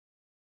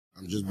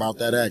I'm just about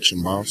that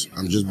action, boss.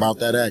 I'm just about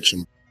that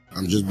action.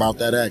 I'm just about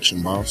that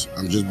action, boss.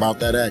 I'm just about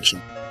that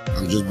action.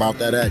 I'm just about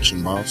that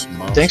action, boss.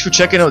 Thanks for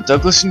checking out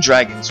Douglas and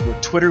Dragons, where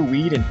Twitter,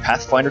 weed, and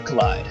Pathfinder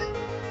collide.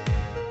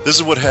 This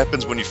is what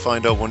happens when you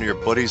find out one of your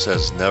buddies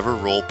has never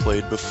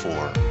role-played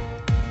before.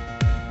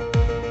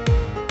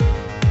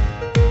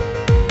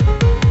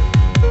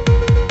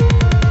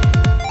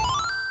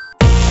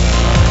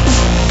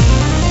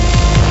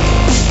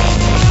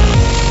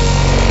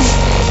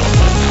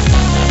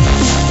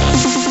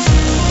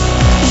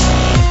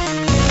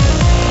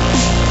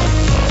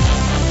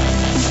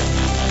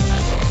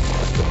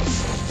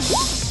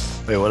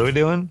 Wait, what are we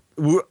doing?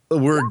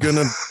 We're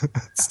gonna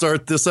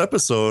start this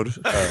episode.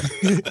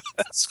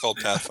 It's called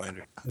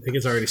Pathfinder. I think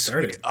it's already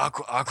started.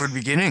 Awkward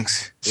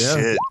beginnings. Yeah.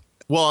 Shit.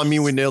 Well, I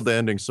mean, we nailed the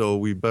ending, so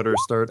we better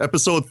start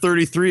episode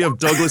 33 of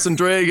Douglas and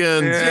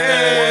Dragons.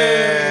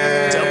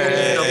 Yay!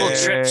 Double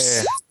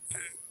trips.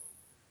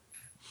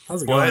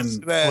 How's it What?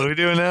 going? What are we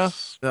doing now?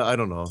 I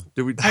don't know.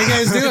 Did we? How you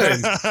guys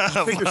doing?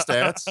 Pick your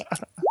stats.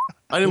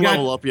 I didn't We got-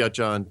 level up yet,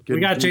 John. We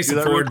got Can you Jason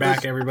do that real Ford quick?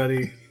 back,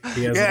 everybody.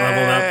 He has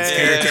leveled up his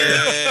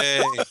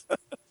character.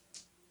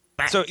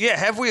 So, yeah,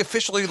 have we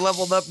officially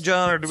leveled up,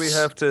 John, or do we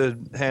have to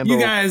handle...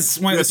 You guys,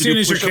 have as to soon do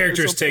as your push-up or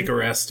characters something? take a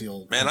rest,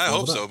 you'll... Man, I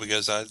hope level so up.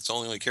 because it's the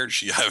only character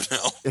sheet I have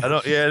now.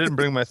 I didn't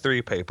bring my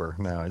 3 paper.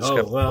 No, I just Oh,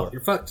 got well, 4.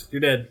 you're fucked.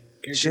 You're dead.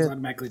 Characters Shit.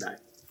 automatically die.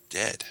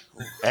 Dead.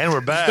 And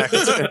we're back.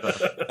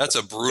 That's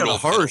a brutal. Kind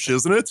of harsh,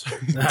 isn't it?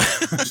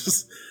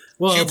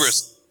 Well,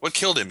 Hubris. What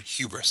killed him?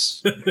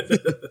 Hubris.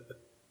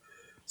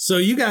 So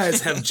you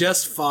guys have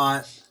just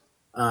fought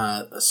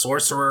a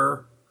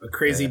sorcerer, a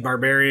crazy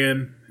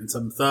barbarian, and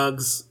some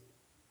thugs.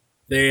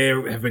 They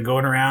have been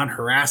going around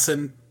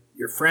harassing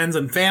your friends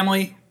and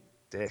family.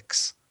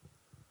 Dicks.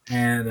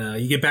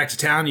 And you get back to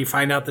town, you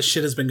find out the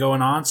shit has been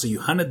going on, so you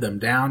hunted them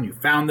down, you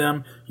found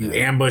them, you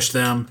ambushed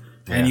them,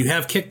 and you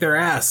have kicked their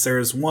ass.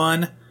 There's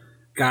one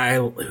guy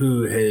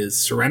who has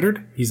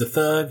surrendered. He's a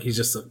thug. He's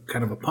just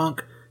kind of a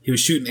punk. He was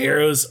shooting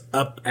arrows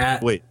up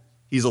at... Wait,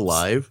 he's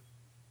alive?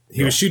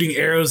 He was shooting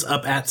arrows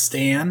up at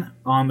Stan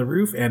on the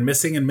roof and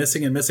missing and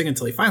missing and missing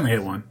until he finally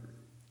hit one.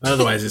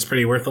 Otherwise, it's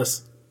pretty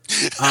worthless.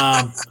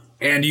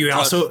 And you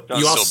also...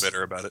 I'm still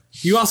bitter about it.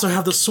 You also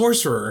have the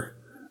sorcerer,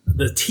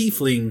 the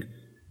tiefling,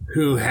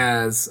 who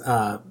has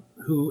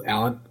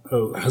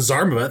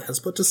Hazarmaveth has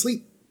put to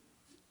sleep.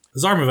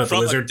 Hazarmaveth, the From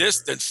a wizard,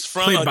 distance.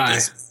 From played a by-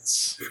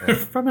 distance.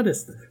 from a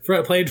distance,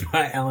 played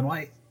by Alan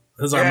White.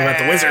 Hazarmaveth,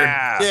 the wizard.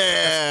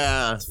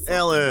 Yeah,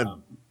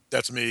 Ellen.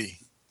 That's me.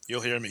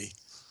 You'll hear me.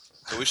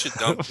 So we should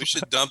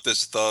dump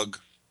this thug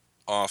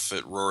off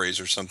at Rory's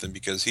or something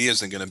because he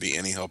isn't going to be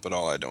any help at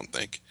all. I don't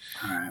think.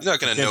 He's not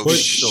going to know Well,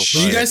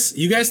 shit.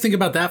 you guys think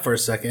about that for a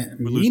second.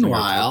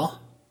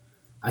 Meanwhile,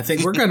 I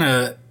think we're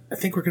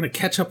gonna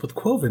catch up with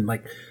Quoven.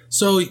 Like,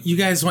 so you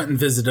guys went and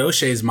visited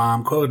O'Shea's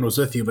mom. Quoven was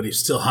with you, but he's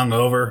still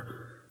hungover.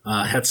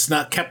 Had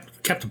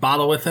kept a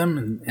bottle with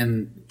him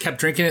and kept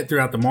drinking it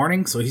throughout the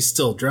morning, so he's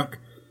still drunk.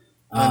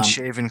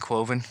 Unshaven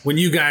Quoven. When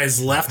you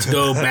guys left to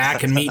go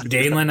back and meet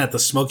Danelan at the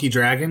Smoky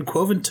Dragon,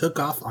 Quoven took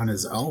off on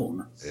his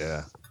own.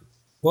 Yeah.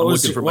 What I'm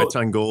was looking for what-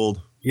 my 10 gold.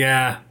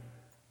 Yeah.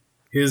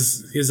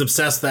 He's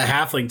obsessed with the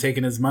halfling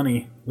taking his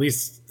money. At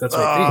least that's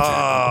what he thinks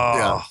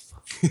happened.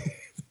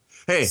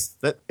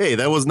 Yeah.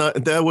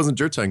 That wasn't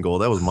your 10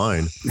 gold. That was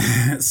mine.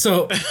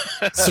 So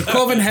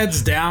Quoven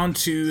heads down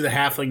to the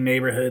halfling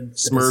neighborhood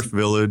Smurf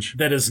Village.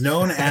 that is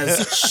known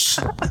as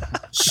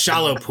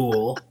Shallow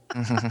Pool.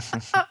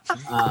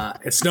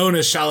 It's known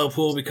as Shallow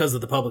Pool because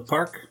of the public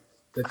park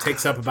that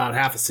takes up about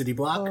half a city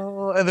block.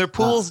 Oh, and their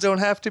pools don't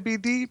have to be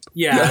deep.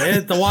 Yeah,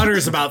 the water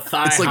is about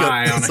thigh It's like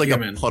high on it's a like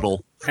human. a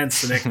puddle.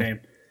 Hence the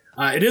nickname.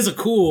 It is a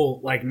cool,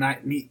 like,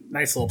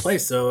 nice little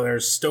place, though.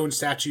 There's stone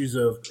statues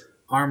of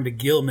armed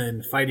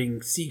gillmen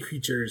fighting sea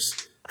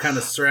creatures kind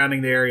of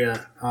surrounding the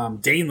area.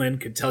 Danelan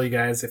could tell you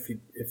guys, if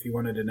you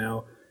wanted to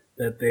know,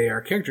 that they are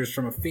characters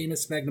from a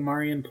famous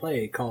Magnamarian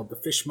play called The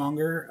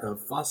Fishmonger of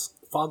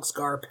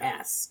Fogscar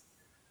Pass.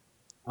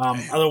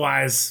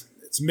 Otherwise,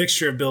 it's a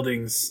mixture of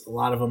buildings. A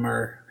lot of them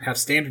have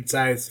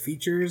standard-sized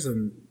features,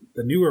 and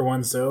the newer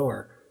ones,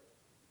 though,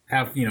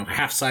 have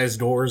half-sized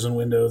doors and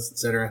windows,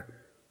 etc.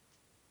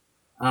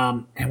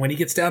 And when he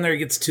gets down there, he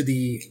gets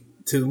to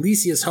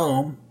Lysia's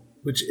home,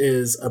 which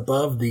is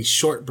above the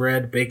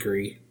Shortbread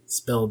Bakery,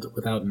 spelled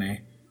without an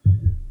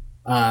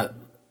A.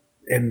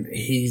 And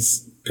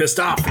he's pissed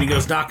off, and he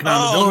goes knocking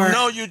on the door. Oh,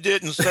 no, you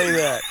didn't say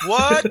that.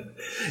 What?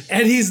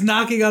 And he's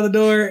knocking on the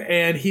door,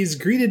 and he's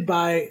greeted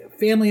by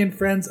family and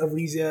friends of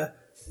Lysia,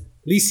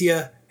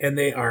 and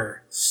they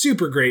are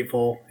super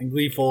grateful and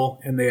gleeful,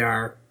 and they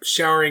are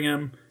showering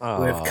him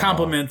with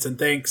compliments and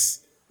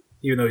thanks,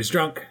 even though he's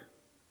drunk.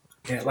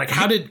 Yeah, like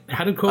how did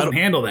Quoven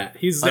handle that?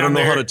 He's I don't down know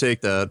there. how to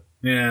take that.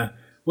 Yeah.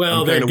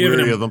 Well, I'm they're kind of giving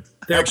weary him. of them.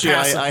 They're Actually,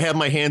 passing- I have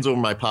my hands over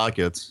my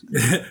pockets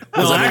because Well,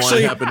 I don't want actually,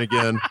 it to happen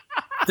again.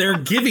 They're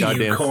giving you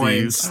Goddamn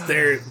coins.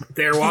 thieves.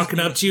 They're walking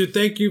up to you.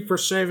 Thank you for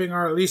saving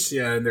our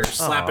Alicia, and they're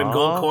slapping Aw.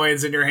 gold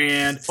coins in your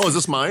hand. Oh, is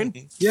this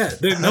mine? Yeah,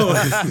 no.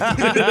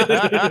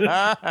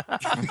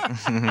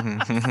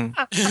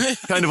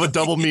 Kind of a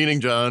double meaning,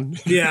 John.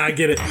 Yeah, I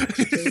get it.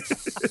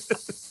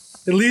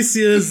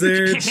 Alicia is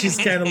there, and she's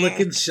kind of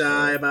looking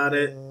shy about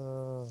it,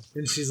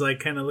 and she's like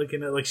kind of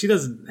looking at she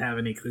doesn't have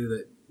any clue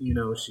that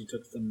she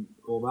took some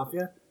gold off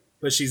you,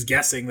 but she's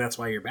guessing that's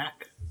why you're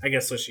back. I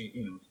guess so. She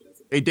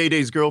Hey, Day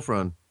Day's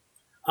girlfriend.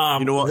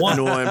 You know what? one-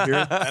 You know why I'm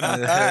here?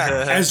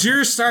 As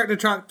you're starting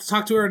to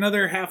talk to her,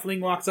 another halfling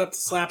walks up to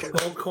slap a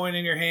gold coin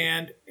in your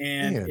hand,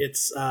 and Man.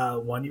 it's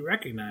one you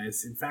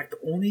recognize. In fact, the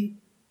only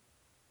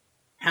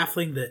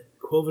halfling that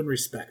Quoven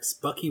respects,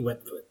 Bucky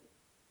Wetfoot,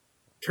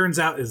 turns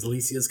out is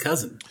Alicia's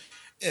cousin.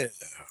 Yeah.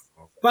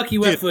 Bucky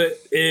Wetfoot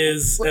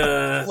is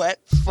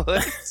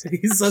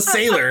he's a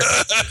sailor.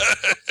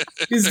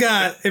 He's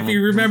got, if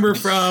you remember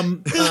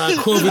from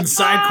Quoven's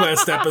side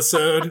quest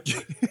episode,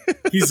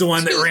 he's the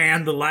one that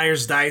ran the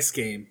Liar's Dice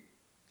game.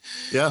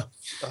 Yeah,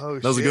 Oh,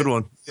 that was a good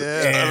one.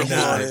 And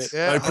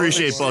I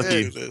appreciate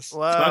Bucky.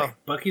 Wow.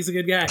 Bucky's a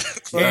good guy,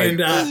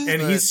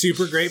 and he's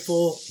super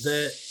grateful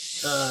that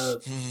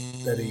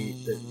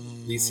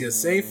Alicia's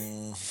safe.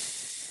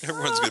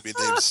 Everyone's going to be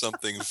named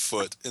something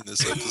Foot in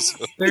this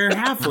episode. They're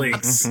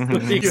halflings.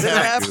 This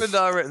happened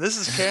already. This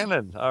is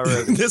canon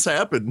already. This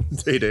happened,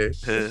 Day Day.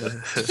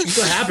 That's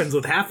what happens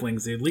with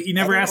halflings, dude. You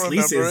never asked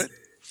Alicia's.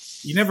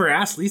 You never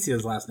asked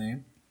Alicia's last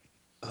name.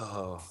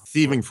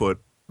 Thieving Foot.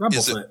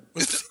 Rumblefoot.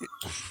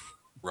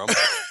 Rumble.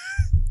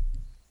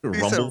 He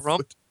said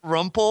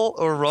Rumple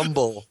or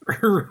Rumble?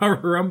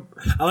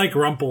 I like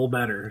Rumple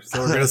better, so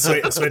we're gonna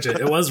switch it.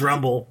 It was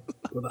Rumble.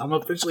 I'm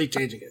officially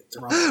changing it to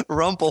Rumble.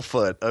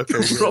 Rumplefoot. Okay.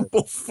 good.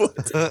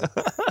 Rumplefoot.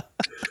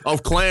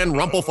 Of Clan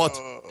Rumplefoot.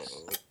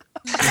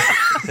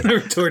 They're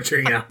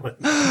torturing Alan.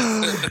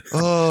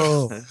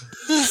 Oh.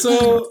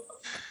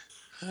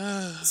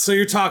 So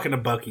you're talking to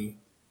Bucky.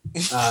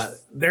 He's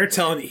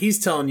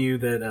telling you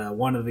that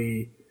one of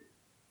the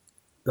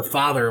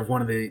father of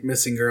one of the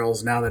missing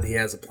girls, now that he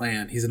has a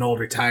plan, he's an old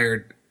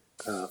retired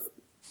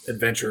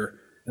adventurer,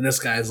 and this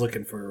guy is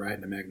looking for a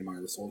ride to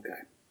Magnamar, this old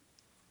guy.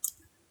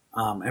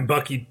 And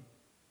Bucky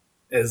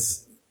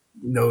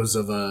knows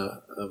of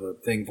a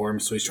thing for him,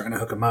 so he's trying to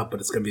hook him up, but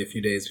it's going to be a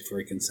few days before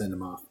he can send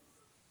him off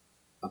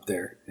up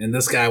there. And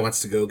this guy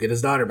wants to go get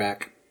his daughter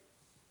back.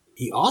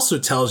 He also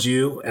tells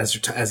you, as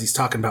he's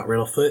talking about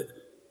Riddlefoot,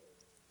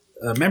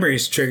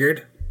 memory's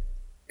triggered,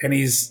 and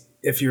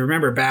if you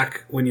remember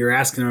back when you were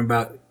asking him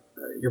about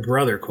your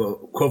brother,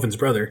 Quoven's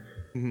brother,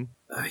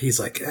 he's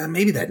like,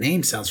 maybe that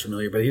name sounds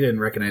familiar, but he didn't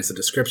recognize the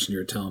description you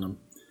were telling him.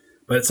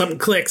 But something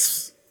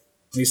clicks.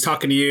 He's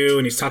talking to you,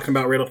 and he's talking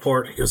about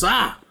Riddleport. He goes,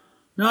 now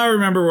I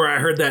remember where I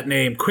heard that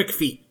name, Quick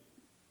Feet.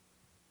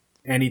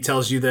 And he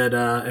tells you that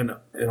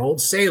an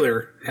old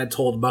sailor had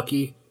told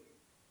Bucky,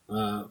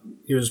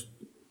 he was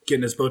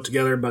getting his boat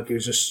together, and Bucky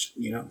was just,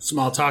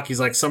 small talk. He's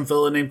like, some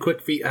fella named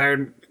Quick Feet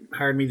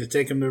hired me to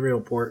take him to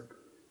Riddleport.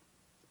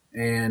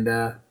 And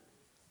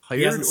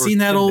he hasn't seen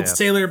that old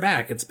sailor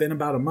back. It's been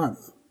about a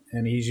month,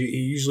 and he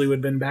usually would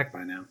have been back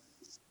by now.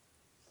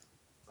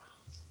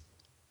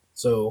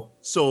 So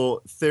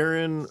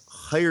Theron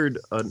hired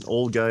an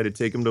old guy to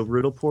take him to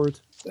Riddleport?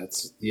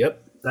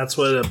 that's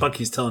what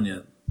Bucky's telling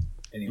you.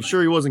 Anyway. You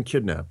sure he wasn't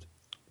kidnapped?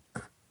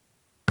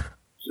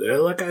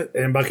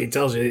 And Bucky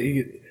tells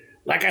you,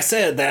 like I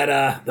said,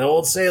 that the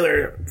old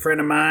sailor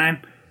friend of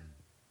mine,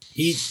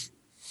 he's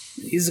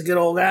a good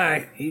old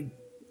guy. He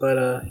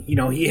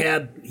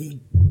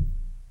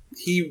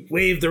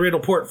waved the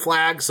Riddleport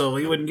flag so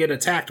he wouldn't get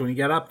attacked when he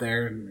got up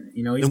there. And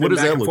he's And been what does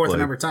back that and look forth like? a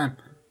number of times.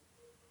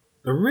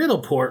 The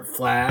Riddleport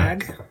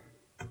flag.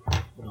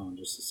 Hold on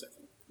just a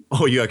second.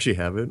 Oh, you actually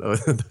have it?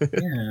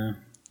 Yeah.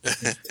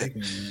 Take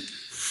me a minute.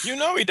 You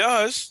know he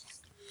does.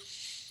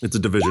 It's a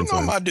division You know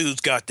sign. my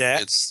dude's got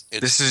that. It's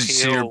This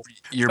is so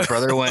your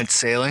brother went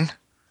sailing?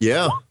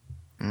 Yeah. All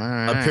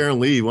right.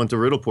 Apparently he went to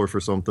Riddleport for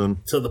something.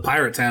 To the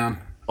pirate town.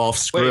 Off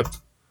script.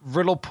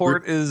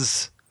 Riddleport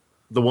is,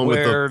 The one with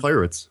where- the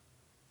pirates.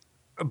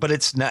 but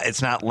it's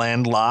not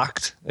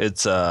landlocked.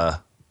 It's No,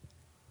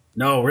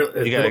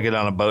 you got to get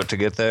on a boat to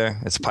get there.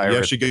 It's pirate. You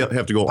actually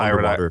have to go pirate,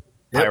 underwater.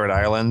 pirate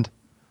Island.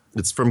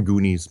 It's from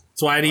Goonies.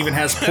 That's why it even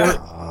has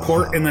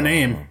port in the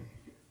name.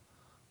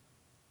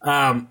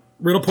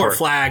 Riddleport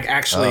flag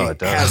actually Oh, it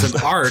does. has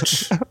an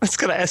arch. I was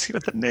gonna ask you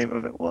what the name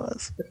of it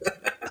was.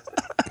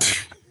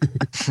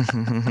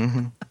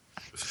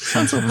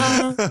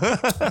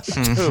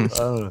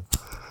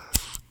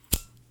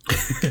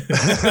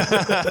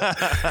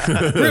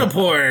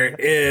 Riddleport,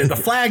 the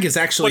flag is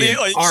actually an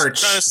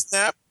arch. Trying to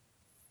snap?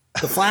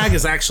 The flag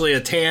is actually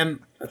a tan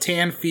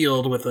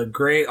field with a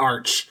gray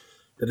arch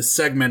that is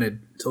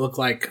segmented to look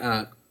like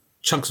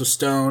chunks of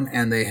stone,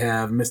 and they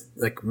have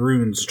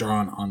runes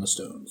drawn on the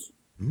stones.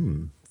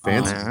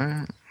 Fancy. All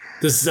right.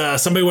 Does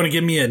somebody want to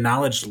give me a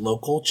knowledge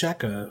local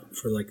check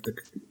for the?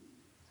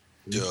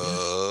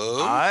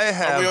 I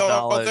have we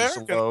all up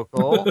knowledge there?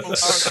 local.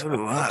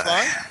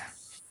 Fine.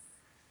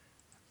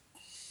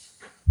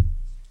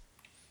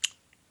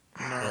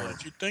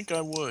 You'd think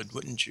I would,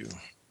 wouldn't you?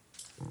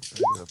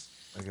 No,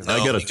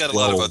 I got a you got a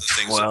lot of 12. other things to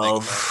think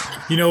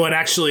about. You know what?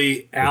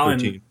 Actually, Alan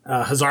 13.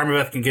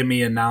 Hazarmaveth can give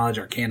me a knowledge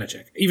arcana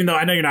check. Even though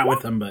I know you're not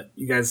with him, but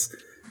you guys,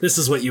 this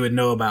is what you would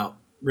know about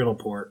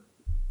Riddleport.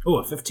 Oh,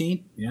 a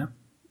 15? Yeah.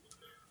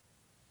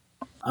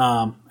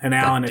 And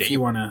Alan, if you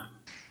want to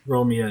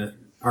roll me a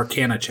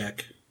arcana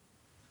check.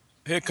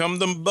 Here come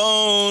them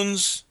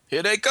bones.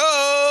 Here they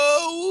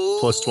go.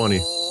 Plus 20.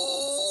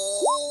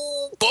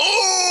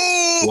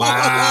 Boom!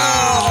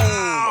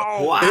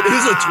 Wow. It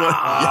is a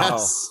 20.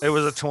 Yes. It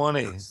was a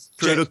 20.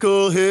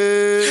 Critical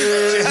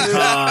hit.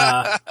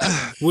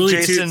 Willie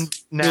Jason,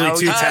 Toots, now Willie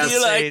Toots you How do has,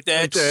 you like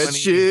that? That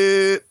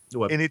shit.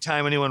 What?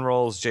 Anytime anyone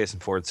rolls, Jason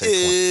Ford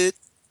say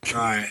 20.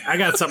 all right, I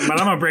got something, but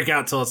I'm gonna break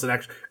out till it's an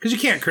actual because you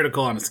can't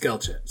critical on a skill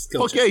check.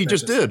 Fuck yeah, you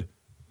just did.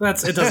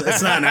 That's it.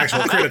 It's not an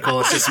actual critical.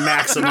 It's just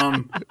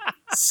maximum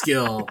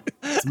skill.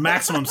 It's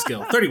maximum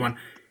skill. 31.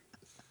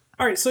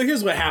 All right, so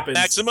here's what happens.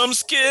 Maximum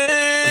skill.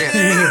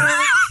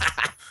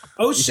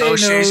 O'Shea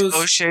knows.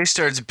 O'Shea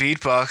starts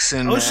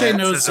beatboxing. O'Shea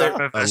knows that-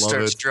 Hazarmaveth I love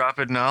starts it.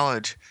 dropping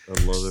knowledge. I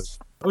love it.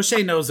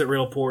 O'Shea knows that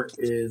Riddleport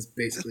is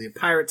basically a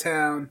pirate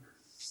town.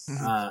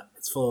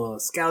 It's full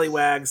of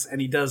scallywags,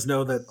 and he does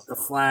know that the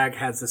flag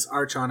has this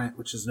arch on it,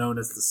 which is known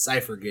as the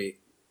Cipher Gate.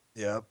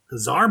 Yep.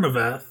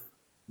 Zarmaveth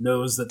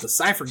knows that the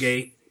Cipher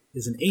Gate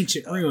is an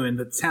ancient ruin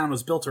that the town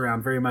was built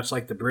around, very much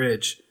like the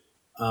bridge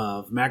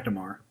of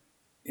Magnamar.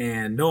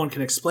 And no one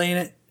can explain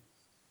it.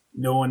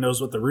 No one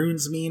knows what the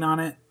runes mean on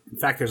it. In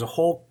fact, there's a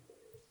whole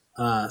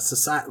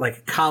society, like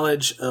a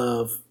college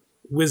of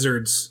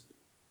wizards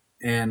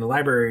and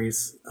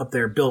libraries up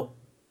there built,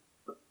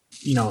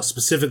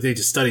 specifically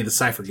to study the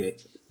Cipher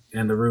Gate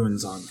and the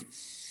runes on them.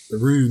 The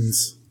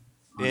runes.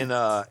 In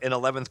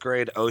 11th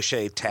grade,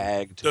 O'Shea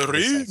tagged The Cipher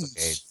runes.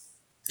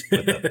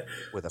 Gate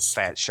with a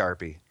fat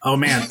Sharpie. Oh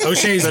man,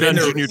 O'Shea's That been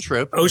ends to your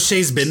trip.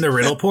 O'Shea's been to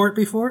Riddleport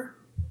before.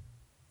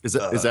 Is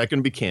that going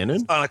to be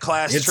canon? On a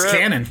class It's trip.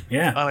 canon,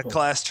 yeah. On a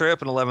class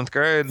trip in 11th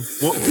grade.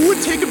 Well, who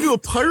would take him to a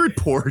pirate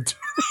port?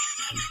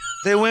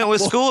 They went with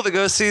school to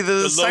go see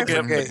the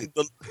Cipher Gate.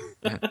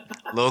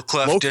 Low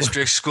Clef Low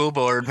District School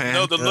Board, man.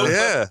 No, the low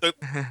Yeah.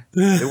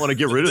 They want to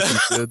get rid of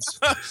some kids.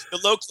 the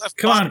low clef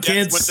Come on, Bobcats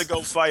kids. went to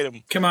go fight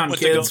him. Come on,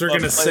 Went to kids. go We're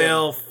going to fight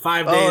sail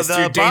 5 Oh, days the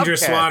through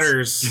dangerous Bobcats.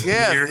 waters.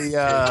 Yeah,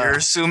 You're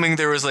assuming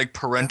there was like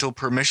parental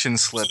permission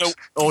slips. So-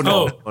 Oh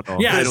no! Oh, no.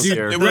 yeah, They don't dude.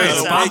 care. They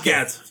Right, were-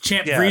 Bobcats.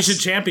 Yes. Frisian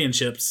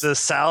championships. the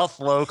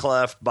South Low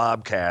Clef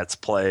Bobcats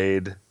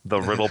played the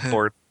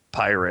Riddleport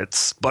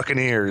Pirates.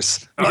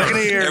 Buccaneers.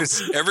 Buccaneers.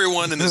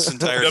 Everyone in this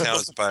entire town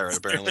is a pirate,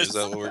 apparently. Is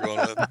that what we're going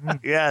with?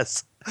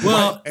 Yes.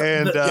 Well,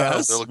 And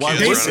Yes. Little Why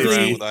kids running basically-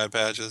 around with eye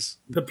patches.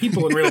 the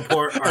people in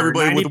Riddleport are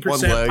Everybody with one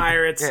 90% leg.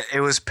 pirates. Yeah,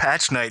 it was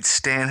patch night.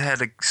 Stan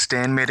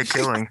made a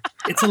killing.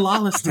 It's a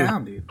lawless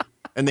town, dude.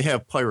 And they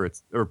have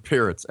pirates or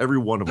parrots. Every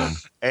one of them.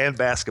 and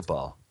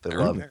basketball. They They're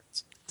love it.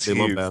 parents. They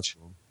love huge.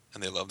 basketball.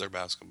 And they love their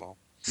basketball.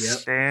 Yep.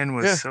 Stan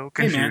was Yeah. so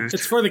Hey, confused. man,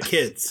 it's for the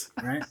kids,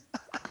 right?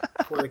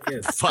 For the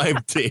kids.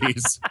 5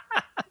 days.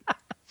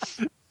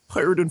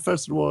 Pirate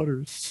infested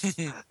waters.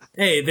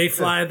 Hey, they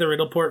fly the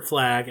Riddleport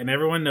flag, and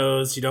everyone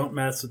knows you don't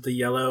mess with the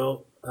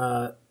yellow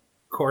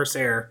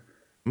Corsair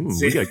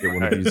We gotta get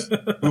one of these.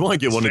 We want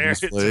to get one of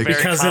these It's flags. very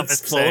because common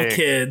it's full of saying.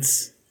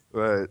 kids.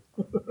 Right.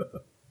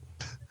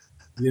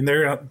 And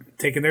they're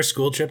taking their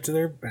school trip to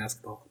their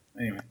basketball.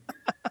 Anyway.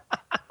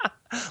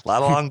 A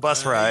lot of long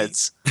bus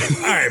rides.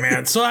 All right,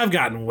 man. So I've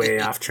gotten way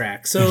off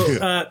track.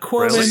 So,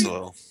 Corwin, Really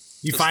slow.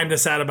 you find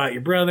this out about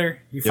your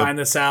brother. You Yep. find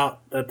this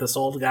out that this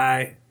old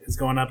guy is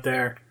going up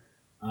there.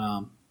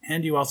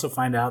 And you also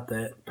find out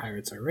that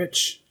pirates are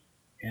rich,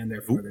 and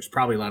therefore there's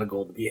probably a lot of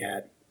gold to be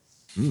had.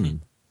 I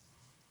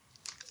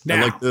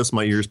Now, like this.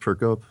 My ears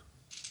perk up.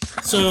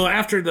 so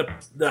after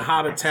the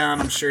Hobbit town,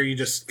 I'm sure you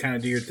just kind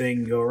of do your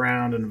thing, go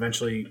around, and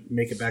eventually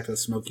make it back to the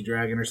Smoky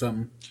Dragon or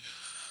something.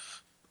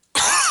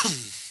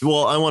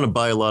 Well, I want to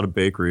buy a lot of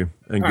bakery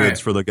and All goods right.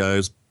 for the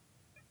guys.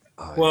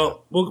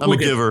 Well, I'm a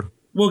giver.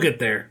 We'll get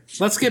there.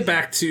 Let's get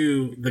back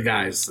to the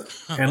guys,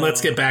 though. And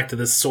let's get back to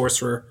this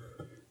sorcerer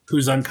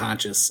who's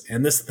unconscious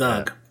and this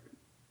thug.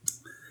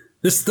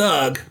 This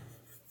thug.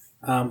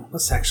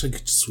 Let's actually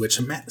switch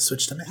to map.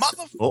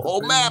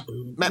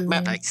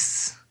 Map.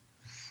 Nice.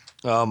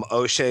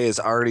 O'Shea is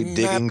already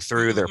digging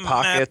through their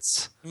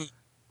pockets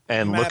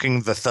and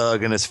looking the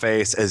thug in his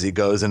face as he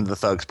goes into the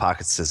thug's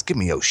pockets and says, "Give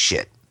me your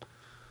shit."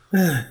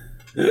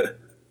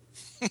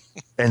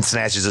 And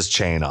snatches his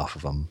chain off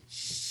of him.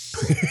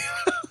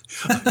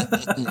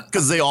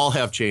 Because they all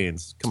have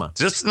chains. Come on.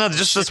 Just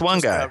this one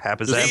guy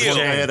happens to have This a one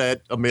guy chain.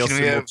 had a male Can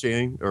we single have-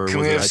 chain, or can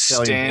was we it have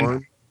Italian Stan?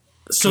 born?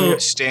 So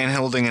Stan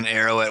holding an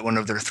arrow at one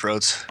of their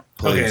throats.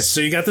 okay,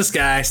 so you got this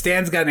guy.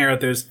 Stan's got an arrow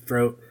through his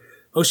throat.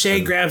 O'Shea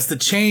grabs the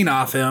chain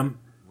off him,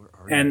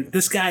 and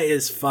this guy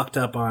is fucked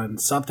up on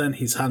something.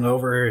 He's hung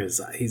over.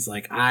 He's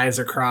like eyes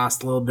are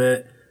crossed a little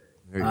bit.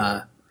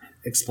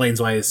 Explains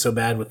why he's so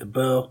bad with the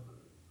bow.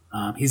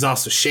 He's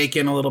also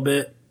shaking a little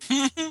bit.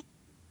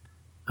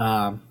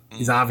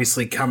 He's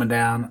obviously coming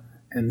down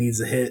and needs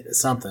a hit at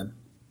something.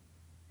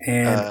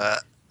 And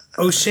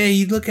O'Shea,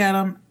 you look at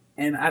him,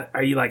 and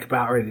are you like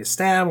about ready to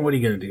stab him? What are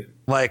you gonna do?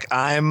 Like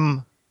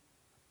I'm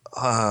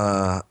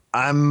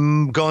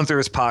going through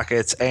his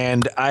pockets,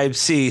 and I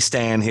see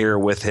Stan here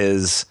with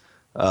his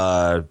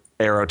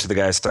arrow to the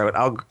guy's throat.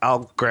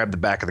 I'll grab the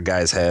back of the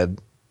guy's head.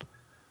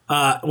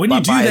 When you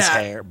do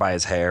that, by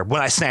his hair,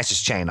 when I snatch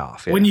his chain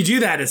off. Yeah. when you do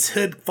that, his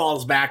hood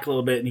falls back a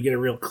little bit, and you get a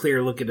real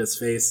clear look at his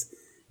face.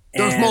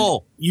 Darth And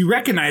Maul. You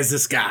recognize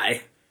this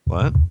guy.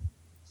 What?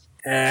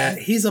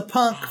 He's a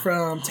punk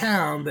from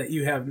town that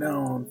you have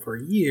known for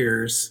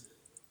years.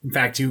 In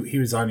fact, he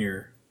was on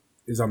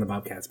the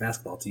Bobcats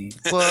basketball team.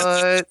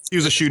 What? He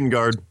was a shooting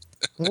guard.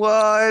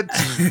 What?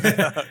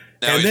 Now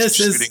And he's this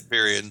just is- shooting,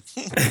 period.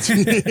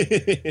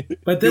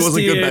 But He this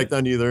wasn't dude, good back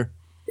then either.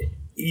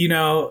 you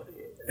know,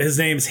 his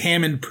name's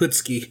Hammond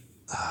Putski.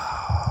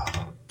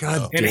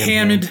 God And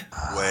damn.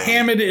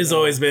 Hammond has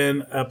always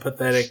been a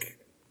pathetic,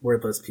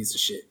 worthless piece of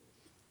shit.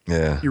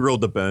 Yeah. He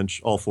rode the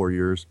bench all 4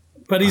 years.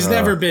 But he's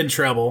never been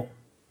trouble.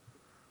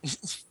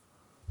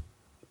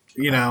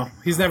 You know,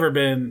 he's never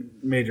been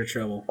major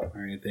trouble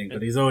or anything,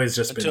 but he's always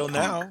just Until been a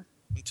punk. now.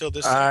 Until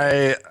this.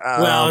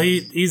 Well,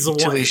 he's a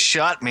Till one he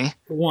shot me.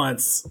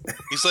 once.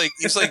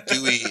 He's like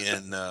Dewey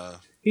in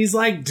He's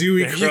like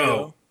Dewey There you Crow.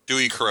 go.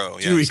 Dewey Crow.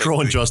 Yeah, Dewey he's like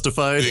Crow and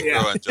Justified. Dewey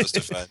Crow and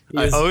Justified. He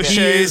is, he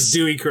O'Shea's- is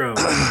Dewey Crow.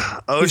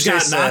 He's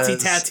got Nazi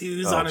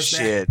tattoos on his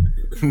shit. neck.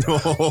 No,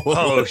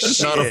 Oh,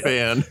 shit. not a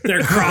fan.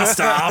 They're crossed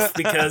off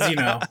because, you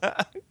know,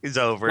 He's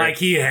over. like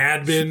he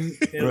had been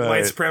a Right.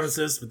 white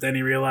supremacist, but then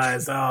he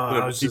realized,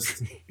 I was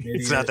just an it's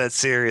idiot. not that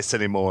serious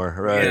anymore,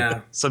 right?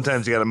 Yeah.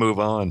 Sometimes you got to move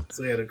on.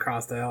 So he had it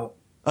crossed out.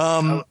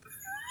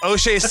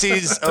 O'Shea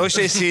sees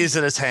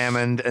that it's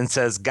Hammond and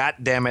says, "God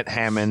damn it,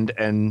 Hammond,"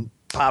 and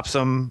pops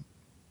him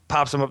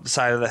up the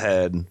side of the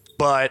head.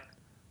 But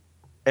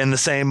in the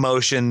same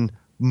motion,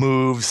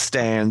 moves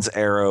Stan's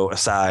arrow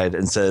aside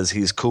and says,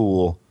 "He's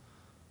cool,"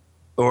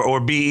 or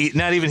be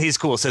not even he's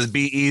cool. Says,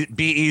 "Be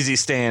easy,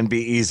 Stan. Be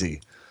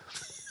easy."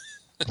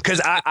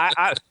 Because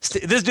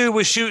this dude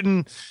was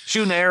shooting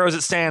arrows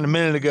at Stan a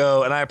minute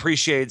ago, and I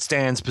appreciate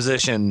Stan's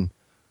position.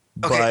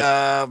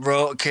 Okay,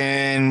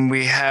 can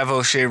we have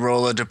O'Shea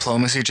roll a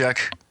diplomacy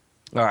check?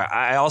 All right.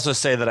 I also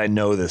say that I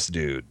know this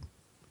dude.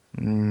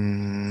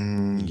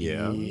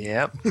 Yeah.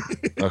 Yep.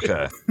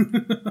 Okay.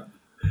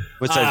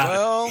 Which I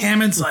Well,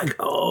 Hammond's like,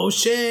 oh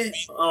shit.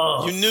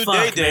 Oh, you knew fuck,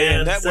 Day Day, man.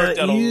 and that Is worked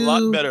out a you?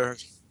 lot better.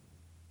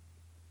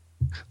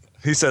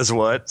 he says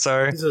what?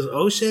 Sorry. He says,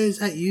 O'Shea, is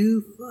that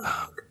you?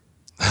 Fuck.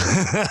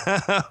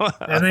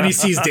 And then he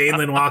sees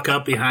Danelin walk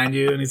up behind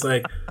you, and he's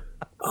like,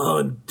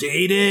 "Oh,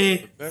 Day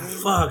Day,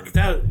 fuck,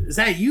 is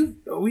that you?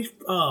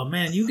 Oh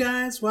man, you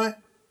guys, what?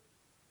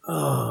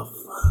 Oh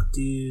fuck,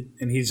 dude!"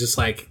 And he's just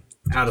like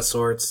out of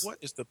sorts. What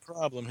is the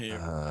problem here?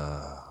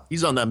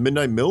 He's on that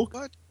midnight milk.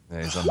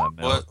 Yeah, he's on that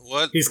milk.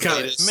 What? He's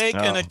kind of Make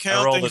an I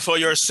accounting rolled it. for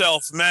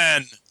yourself,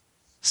 man.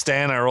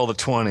 Stan, I rolled a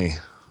 20.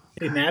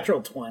 a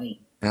natural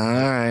 20. All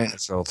right.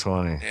 Let's roll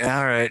 20.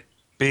 All right.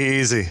 Be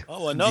easy.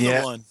 Oh, another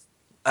Yeah. one.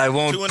 I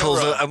won't Two in a pull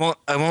row.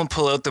 I won't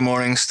pull out the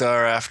Morning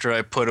Star after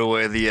I put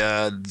away the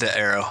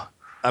arrow.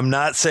 I'm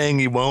not saying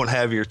you won't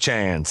have your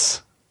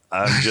chance.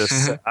 I'm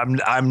just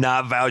I'm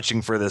not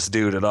vouching for this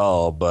dude at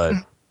all, but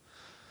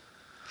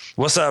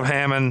what's up,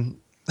 Hammond?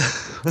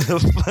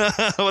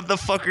 What the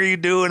fuck are you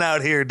doing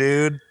out here,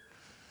 dude?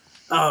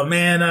 Oh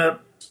man,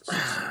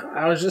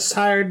 I was just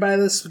hired by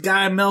this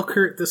guy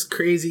Melkert, this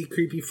crazy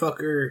creepy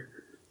fucker.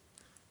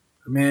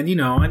 Man, you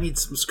know, I need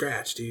some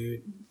scratch,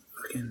 dude.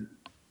 Fucking.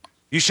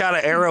 You shot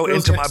an arrow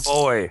into my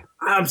boy.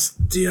 I'm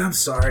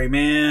sorry,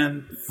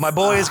 man. My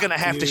boy is Fuck, gonna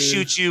have to dude.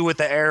 shoot you with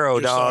the arrow,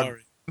 You're dog.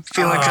 sorry. I'm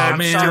feeling Oh, kind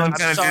man, of I'm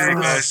dirty, Sorry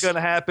this guys. is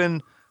gonna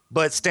happen,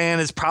 but Stan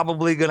is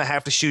probably gonna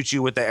have to shoot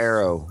you with the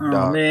arrow, Oh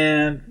dog.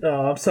 man,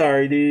 I'm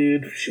sorry,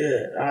 dude.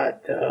 Shit,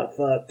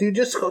 fuck, dude.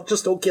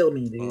 Just don't kill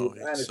me, dude.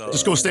 I understand.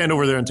 Just go stand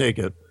over there and take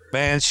it.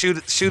 Man, shoot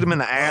him in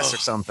the ass or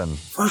something.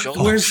 Fuck,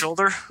 Shoulder,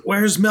 shoulder.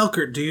 where's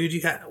Melkert, dude?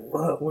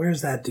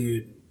 Where's that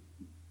dude?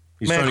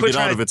 He's Man, trying to quit get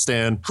out trying of to- it,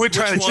 Stan. Quit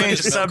trying to one change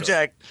is the Malcolm?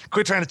 subject.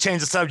 Quit trying to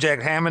change the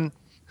subject, Hammond.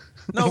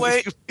 No,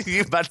 wait.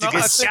 You're about to No, I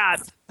get think-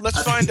 shot.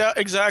 Let's find out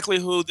exactly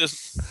who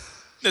this.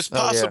 It's Oh,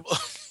 yeah. possible.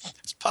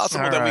 It's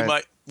possible All that we right.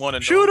 might want to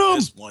know Shoot 'em!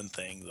 this one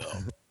thing,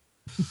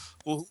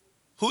 though.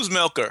 Who's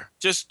Melker?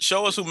 Just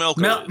show us who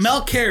Melker is.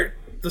 Melkert,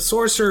 the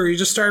sorcerer. He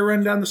just started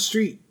running down the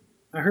street.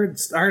 I heard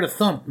a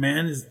thump,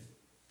 man. Is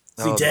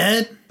he Oh,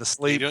 dead? The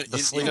sleep. You don't- The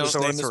you sleep know His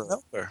name is sorcerer.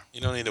 Melker.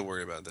 You don't need to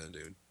worry about that,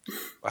 dude.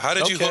 How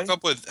did you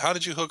Okay. How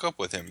did you hook up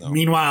with him though?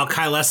 Meanwhile,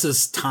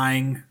 Kylesa's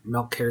tying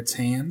Melkert's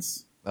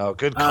hands. Oh,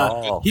 good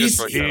call. He's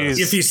Just right there.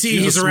 if you see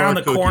he's he's a around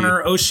the smart cookie.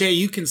 corner. O'Shea,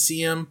 you can see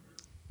him,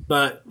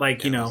 but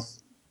like you know,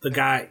 the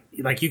guy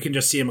like you can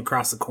just see him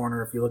across the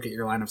corner if you look at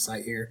your line of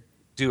sight here.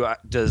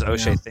 Does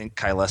O'Shea Yeah. think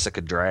Kylesa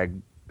could drag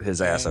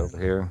his ass over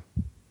here?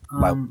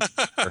 Um,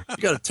 You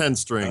got a 10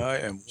 string. I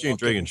am She ain't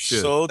dragging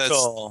shit. so That's-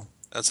 tall.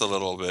 That's a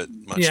little bit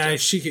much. Yeah,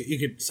 you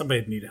could.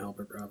 Somebody need to help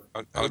her, probably.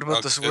 What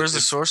about this? Where's the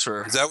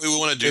sorcerer? Is that what we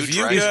want to do? If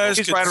you Drag- guys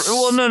He's could- right.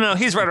 Well, no,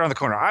 he's right around the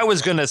corner. I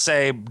was gonna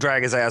say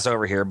drag his ass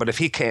over here, but if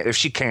she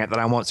can't, then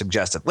I won't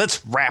suggest it.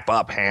 Let's wrap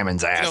up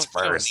Hammond's ass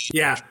don't first.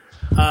 Yeah.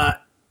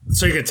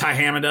 So you're gonna tie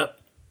Hammond up,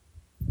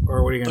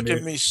 or what are you gonna Look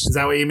do? at me Is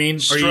that what you mean? Or you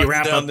strutting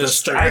wrap down up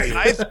this the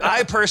street.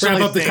 I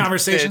personally Wrap up the think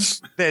conversation?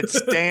 that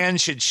Stan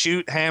should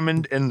shoot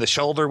Hammond in the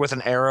shoulder with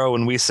an arrow,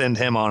 and we send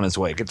him on his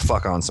way. Get the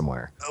fuck on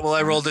somewhere. Well,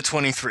 I rolled a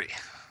 23.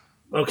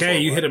 Okay,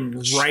 you hit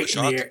him right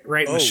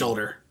in the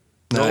shoulder.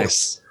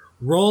 Nice.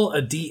 Roll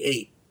a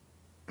d8.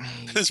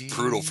 It's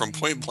brutal from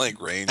point blank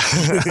range.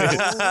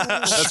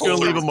 That's gonna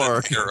leave a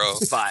mark. Arrow.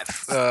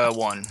 5.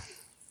 1.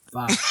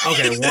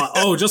 Okay, one.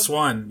 Oh, just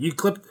one. You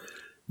clipped.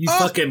 You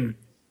fucking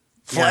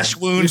Flesh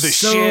wound you're the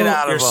shit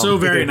out of You're him. so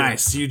very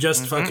nice. You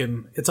just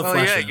fucking. It's a Oh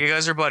flesh yeah, wound. you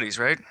guys are buddies,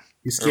 right?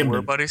 You Or skimmed we're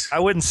him. buddies. I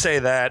wouldn't say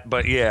that,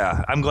 but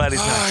yeah, I'm glad he's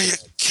Oh, not. you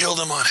killed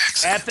him on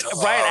accident.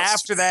 Right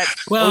after that,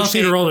 Well, if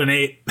you'd have rolled an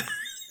 8,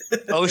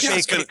 O'Shea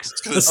it's gonna- kicks,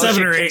 it's gonna- a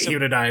 7 or O'Shea 8, kicks he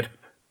would have died.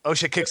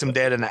 O'Shea kicks him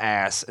dead in the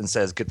ass and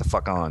says, "Get the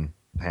fuck on,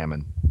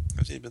 Hammond.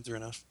 Has he been through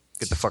enough?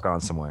 Get the fuck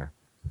on somewhere."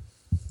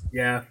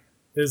 Yeah.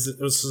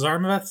 Was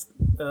Zarmaveth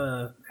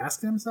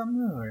asking him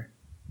something? Or?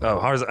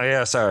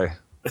 Yeah, sorry.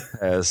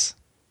 As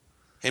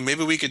Hey,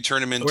 maybe we could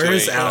turn him into Where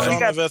is a. Alan?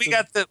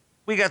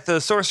 we got the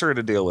sorcerer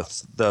to deal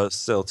with though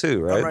still too,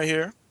 right? I'm right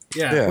here.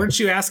 Yeah. Yeah. Weren't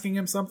you asking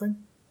him something?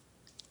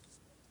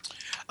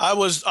 I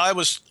was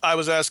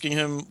asking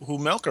him who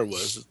Melker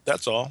was.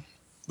 That's all.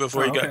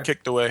 Before he okay. got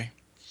kicked away.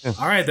 All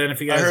right, then.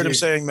 If you I guys, heard him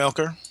saying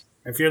Melker.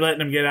 if you're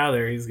letting him get out of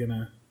there, he's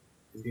gonna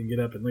get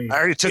up and leave. I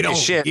already took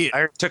his shit. I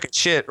already took his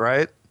shit,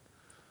 right?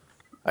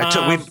 I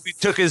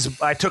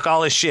took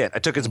all his shit. I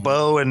took his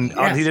bow, and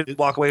Yeah. he didn't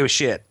walk away with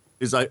shit.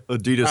 Is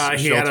Adidas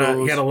He had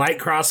Sheltos? a light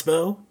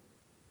crossbow.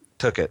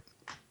 Took it.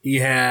 He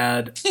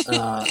had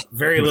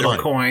very little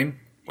coin.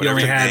 He Whatever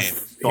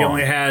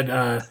only your had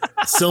name.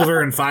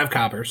 silver and 5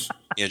 coppers.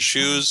 He had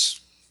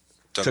shoes.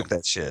 Took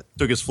that shit.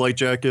 Took his flight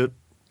jacket.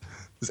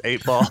 His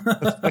 8-ball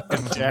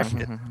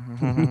jacket.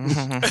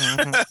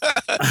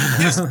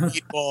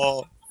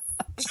 Meatball.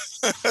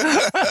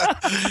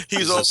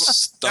 He's a also now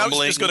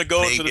stumbling, he's just gonna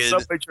go to the naked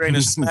subway train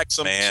and smack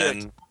some chick.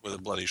 Man with a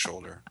bloody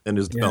shoulder. And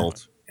his Yeah.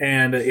 belt.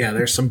 And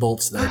there's some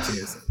bolts there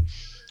too.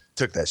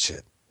 Took that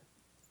shit.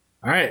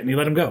 All right, and you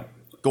let him go.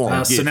 Go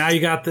on. So get. now you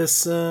got this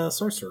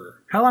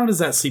sorcerer. How long does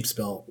that sleep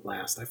spell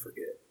last? I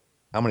forget.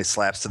 How many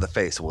slaps to the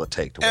face will it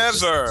take to wake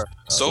this? Ever.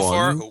 So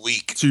far, a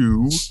week.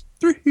 2,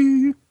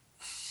 3.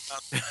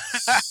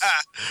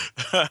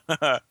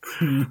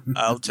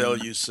 I'll tell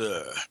you,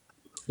 sir.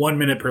 1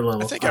 minute per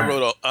level. I think All I right.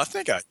 wrote. I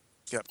think I.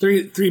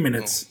 3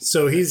 minutes.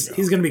 So he's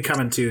going to be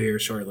coming to here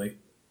shortly.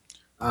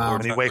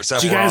 And he wakes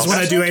up. Do you guys while-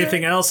 want to do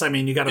anything else? I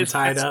mean, you got him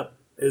tied up,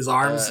 his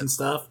arms and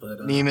stuff.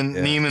 But Neem in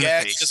the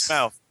Gag face. his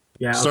mouth.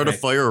 yeah, Start a okay.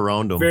 fire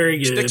around him. Very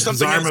good. Stick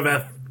something in his-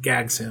 Zarmaveth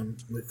gags him.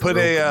 With Put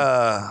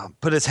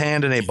put his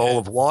hand in a bowl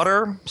of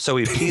water so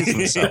he pees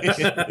himself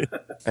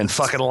and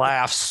fucking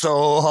laughs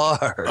so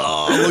hard.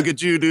 Oh, look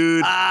at you,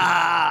 dude.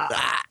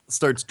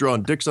 Starts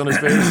drawing dicks on his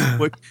face.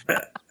 Quick.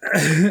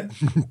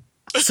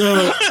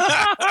 So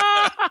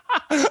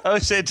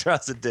O'Shea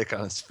draws a dick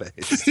on his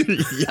face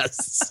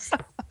Yes.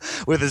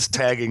 with his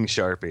tagging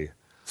Sharpie.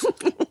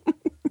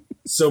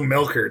 so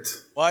Melkert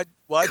Why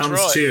comes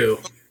Troy? to.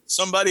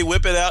 Somebody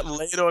whip it out and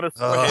lay it on his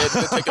forehead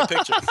and take a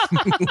picture.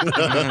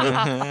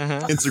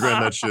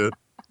 Instagram that shit.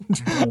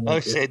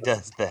 O'Shea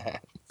does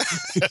that.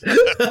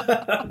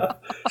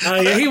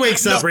 Yeah, he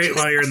wakes up right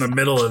while you're in the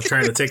middle of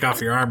trying to take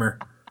off your armor.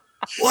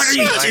 What are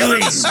you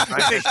doing? It's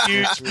a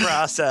huge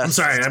process. I'm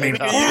sorry. I mean,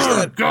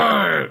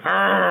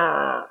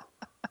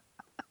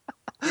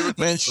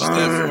 Man, she's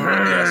dead.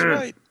 That's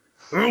right.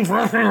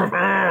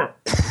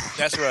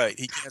 That's right.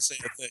 He can't say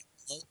a thing.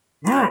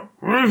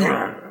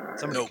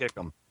 Somebody Nope. kick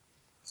him.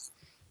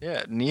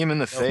 Yeah, Neem in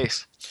the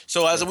face.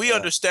 So as we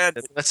understand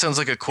it, That sounds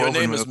like a your Corvin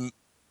name move. is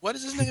what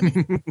is his name?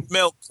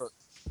 Melker.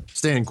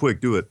 Stan,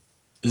 quick, do it.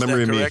 Is Memory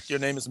that of me. correct? Your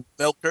name is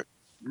Melker.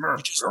 You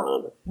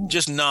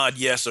just nod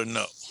yes or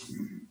no.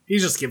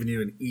 he's just giving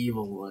you an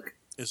evil look.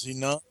 Is he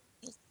not?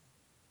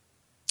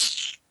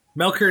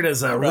 Melkert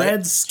is a right.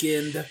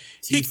 red-skinned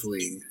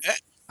tiefling.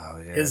 Oh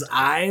yeah. His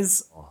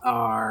eyes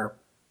are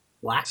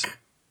black.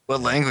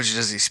 What language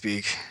does he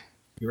speak?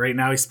 Right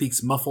now, he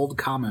speaks muffled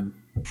common.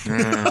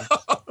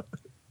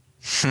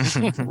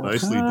 Nicely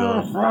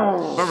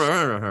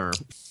done.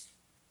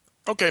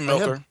 Okay,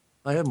 Melker.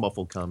 I have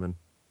muffled common.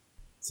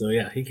 So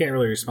yeah, he can't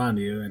really respond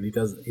to you, and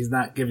he's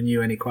not giving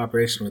you any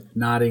cooperation with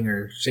nodding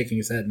or shaking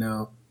his head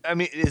no. I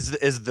mean,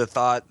 is the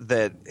thought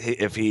that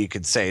if he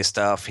could say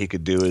stuff, he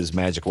could do his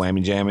magic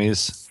whammy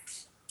jammies?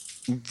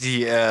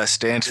 Yeah,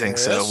 Stan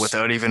thinks so Yes.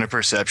 without even a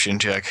perception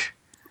check.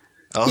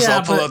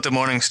 I'll pull out the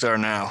Morning Star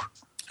now.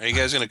 Are you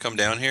guys going to come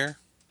down here?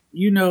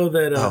 You know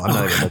that. I'm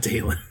not even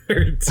Dalen.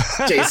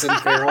 Jason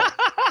Farrell.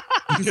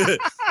 You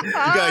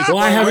guys,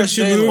 Why haven't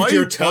you moved why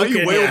your why are you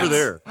token way yet? over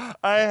there?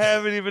 I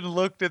haven't even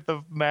looked at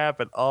the map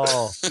at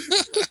all.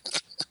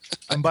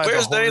 I'm by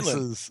Where's the Dalen?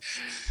 horses.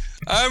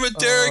 I'm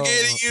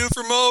interrogating you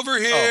from over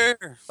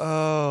here.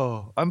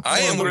 Oh, I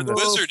am where the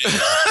wizard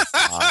is.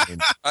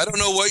 I don't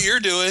know what you're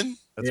doing.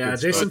 That's Yeah, good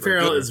Jason stuff.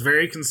 Farrell is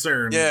very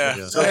concerned.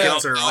 Yeah. So Now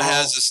kids are all,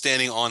 has is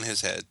standing on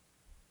his head.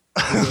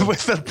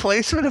 with the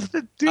placement of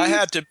the dude. I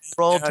had to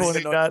roll yeah, you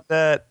 20. know- Got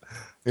that.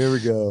 Here we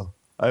go.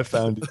 I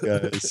found it,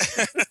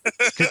 guys.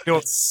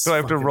 do I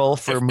have to roll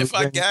for if I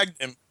moving?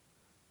 gagged him,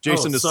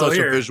 Jason Oh, is so such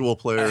here- a visual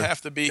player. I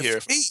have to be here.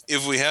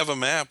 If we have a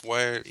map,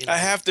 why are I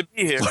have to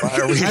be here. Why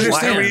are we, I understand,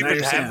 why are we I even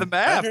understand. have the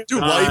map?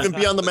 Dude, why even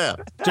be on the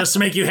map? just to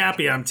make you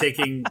happy, I'm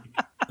taking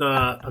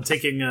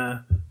Hammond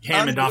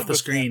I'm off good the with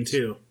screen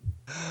too.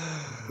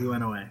 He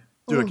went away.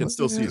 Dude, I can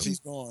still see him. He's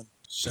gone.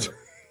 Shut up.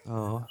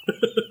 Oh.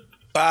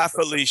 Bye,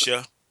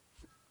 Felicia.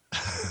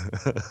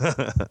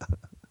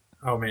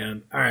 Oh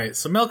man. All right.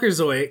 So Melker's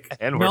awake.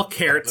 And we're-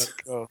 Melkert. Let's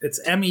go. It's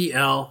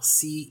MELKERT.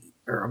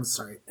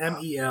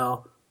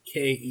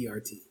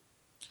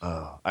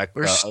 Oh,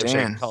 Where's O'Shea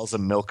Stan? calls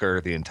him Milker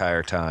the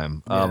entire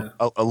time. Yeah.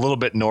 A little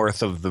bit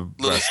north of the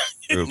rest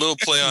of the group. little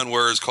play on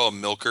words called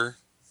Milker.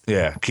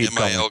 Yeah, keep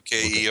calling him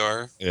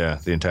Milker. Yeah,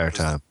 the entire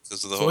time.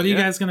 Because of the So whole, what are you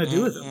guys gonna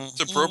do with him? It's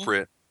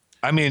appropriate.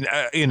 I mean,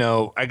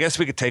 I guess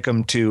we could take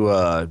him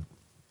to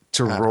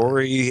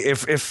Rory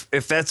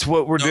if that's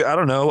what we're doing. I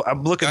don't know.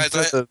 I'm looking Guys,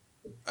 for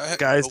the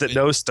guys that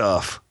know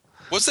stuff.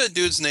 What's that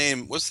dude's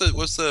name? What's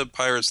the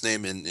pirate's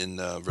name in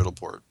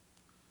Riddleport?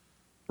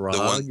 Grog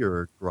one-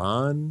 or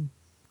Gron?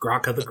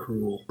 Graka the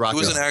Cruel. Grog,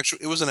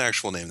 It was an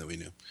actual name that we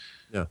knew.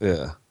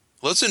 Yeah.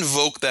 Let's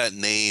invoke that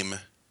name,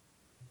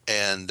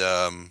 and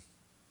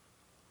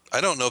I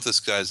don't know if this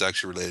guy's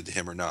actually related to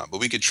him or not, but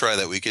we could try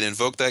that. We could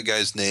invoke that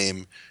guy's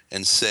name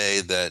and say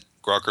that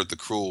Grockert the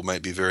Cruel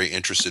might be very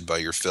interested by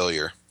your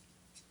failure.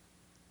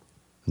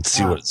 And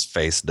see what his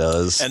face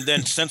does. And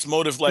then sense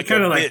motive like a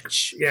Kind of like,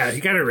 bitch. yeah, he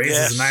kind of raises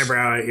Yes. an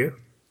eyebrow at you.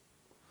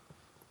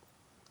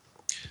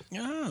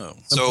 Oh.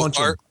 So punch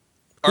him.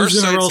 our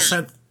Who's gonna roll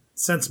sites are,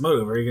 sense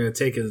motive? Are you gonna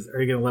take his?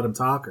 Are you gonna let him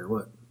talk or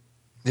what?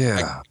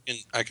 Yeah.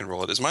 I can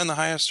roll it. Is mine the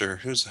highest or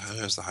who's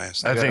the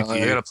highest? I I think I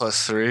you- got a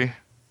 +3.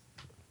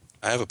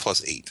 have a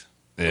 +8.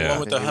 The one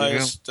with the There you go.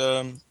 highest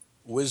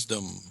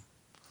wisdom.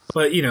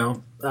 But you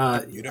know,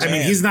 I You're the mean,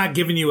 man. he's not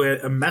giving you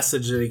a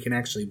message that he can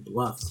actually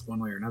bluff one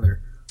way or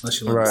another, unless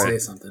you let him Right. say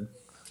something.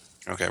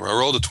 Okay, well, I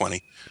rolled a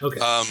 20.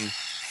 Okay.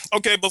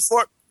 Okay,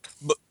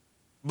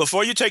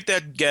 before you take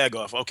that gag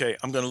off, okay,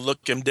 I'm gonna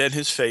look him dead in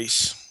his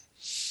face.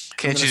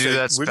 Can't I'm you gonna do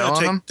that say, We're spell gonna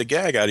on take him? the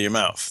gag out of your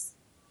mouth.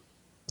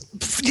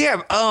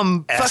 Yeah.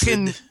 Fucking.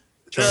 Acid.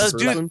 Do His the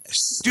let charm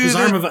his do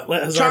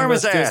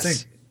his ass.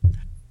 thing.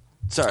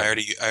 I Sorry.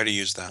 already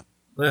used that.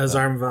 Let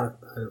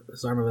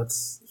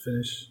Hazarmavets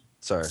finish.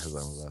 Sorry, his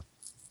arm was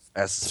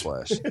acid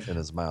splash in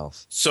his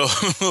mouth. So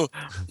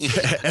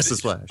S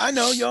Splash. I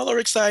know y'all are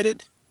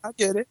excited. I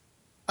get it.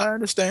 I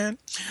understand.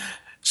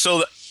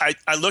 So I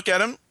look at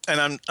him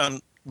and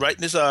I'm right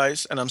in his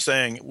eyes and I'm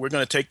saying, we're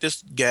going to take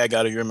this gag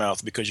out of your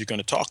mouth because you're going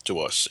to talk to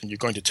us and you're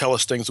going to tell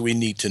us things we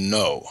need to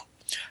know.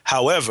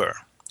 However,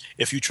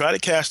 if you try to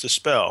cast a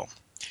spell,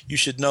 you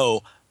should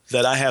know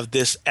that I have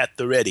this at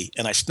the ready.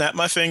 And I snap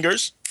my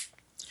fingers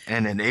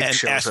And an ape and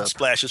shows acid up.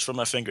 splashes from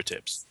my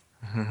fingertips.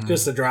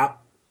 Just a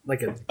drop,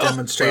 like a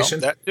demonstration.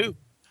 Well, that too.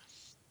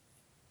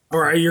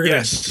 Or are you gonna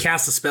Yes.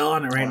 cast a spell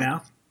on it right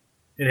now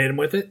and hit him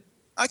with it?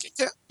 I can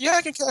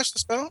cast the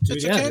spell. Dude,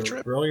 It's a yeah,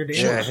 cantrip. roll your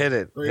damage. Yeah, hit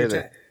it. Roll your Hit it.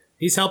 attack.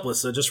 He's helpless,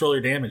 so just roll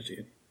your damage,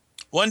 dude.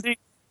 1D.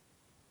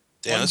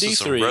 Damn, this is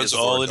some 1d3 is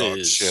Reservoir all it Dog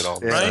is. shit all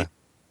Yeah. Right?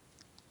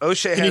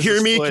 O'Shea Can you has hear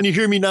his me? foot- Can you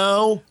hear me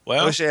now?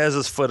 Well, O'Shea has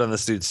his foot on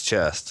this dude's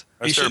chest.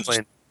 I He started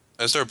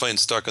shouldn't- playing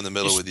Stuck in the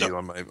Middle He's with you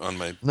on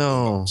my.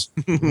 No.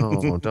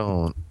 No,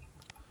 don't.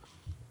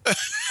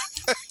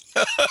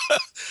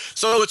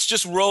 so it's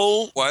just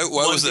roll Why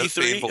was that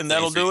 1d3 painful and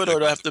that'll thing for do you it, or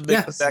do I have to make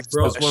Yeah, the back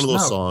roll. It's one of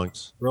those No.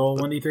 songs. Roll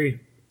 1d3.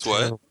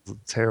 What?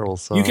 Terrible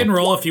song. You can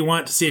roll if you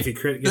want to see if you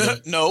crit. Get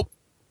it. No,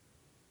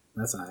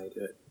 That's not how you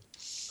do it.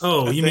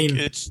 Oh, I you think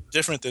mean? it's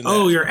different than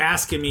Oh, that. you're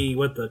asking me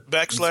what the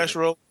Backslash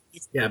roll.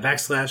 Yeah,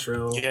 backslash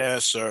roll.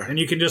 Yes, sir. And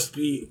you can just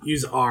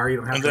use R. You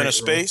don't have And to then a write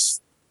roll.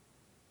 space,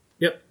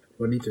 Yep,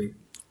 1d3.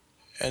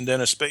 and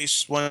then a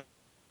space. One.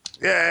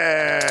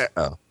 Yeah.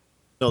 Oh.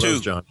 No, that was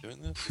Two. John.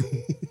 Doing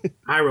this?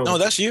 I roll. No,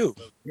 that's you.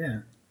 yeah.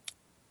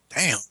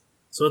 Damn.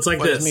 So it's like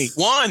What is this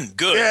me? One.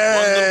 Good. Yay.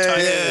 One little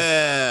tiny.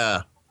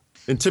 Yeah.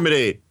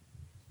 Intimidate.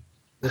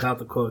 without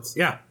the quotes.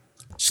 Yeah.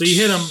 So you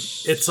hit him.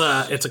 It's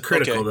a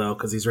critical Okay. though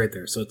because he's right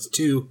there. So it's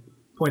 2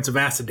 points of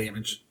acid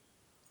damage,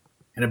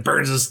 and it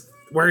burns his.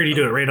 Where did he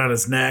do it? Right on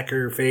his neck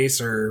or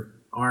face or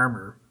arm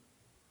or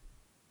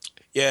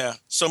Yeah,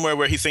 somewhere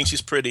where he thinks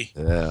he's pretty.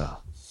 Yeah.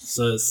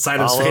 so side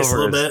of his All face a over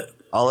little his- bit.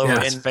 All over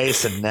Yeah. his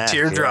face and neck.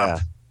 Teardrop.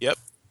 Yeah. Yep.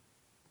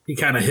 He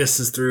kind of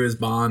hisses through his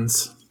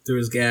bonds, through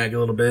his gag a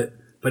little bit,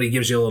 but he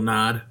gives you a little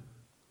nod.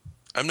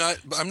 I'm not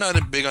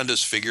big on He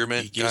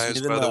disfigurement, gives me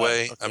guys. the By the nod.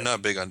 way, Okay. I'm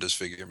not big on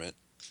disfigurement,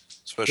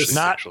 especially Just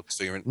not- sexual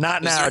disfigurement.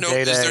 Not Is now, there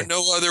Day is there Day.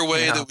 no other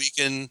way No. that we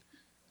can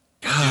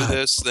do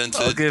this than to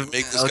I'll give-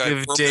 make this I'll guy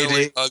give permanently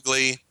Day-Day-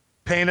 ugly?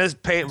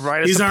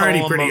 Write us He's a already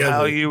poem pretty of how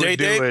ugly. you would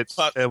Day-Day, do it,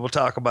 and we'll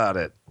talk about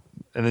it.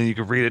 and then you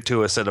can read it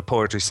to us at a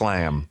poetry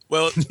slam.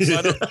 Well, so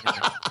I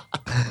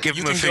don't, Give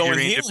You him a can go and figurine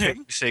heal to paint.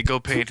 him. Say, go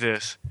paint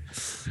this.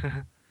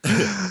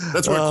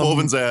 That's where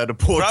Cloven's at. A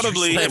poetry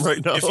probably slam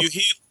right now. if you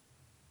heal,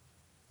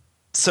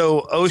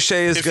 So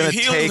O'Shea is if going you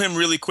to heal take. him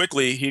really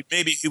quickly,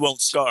 maybe he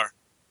won't scar.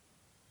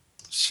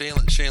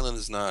 Shaylin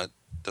is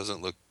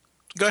doesn't look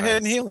Go ahead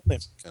and heal him.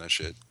 kind of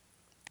shit.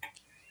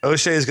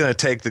 O'Shea is going to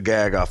take the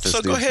gag off this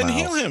So go dude's ahead and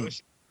mouth. heal him.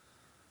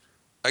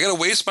 I gotta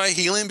waste my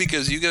healing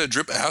because you gotta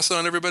drip acid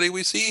on everybody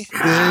we see.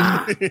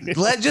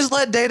 Just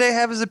let Day Day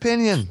have his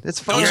opinion. It's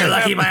fine. Don't You're you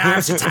lucky have- my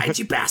arms are tied,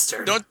 you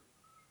bastard. Don't-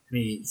 And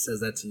he says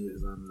that to you.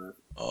 On the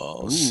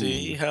Oh,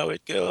 see how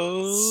it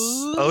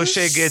goes.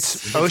 O'Shea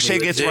gets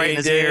right in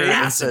his Day ear Day. and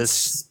acid says.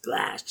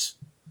 splash.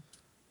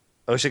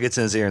 O'Shea gets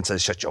in his ear and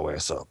says, "Shut your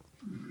ass up."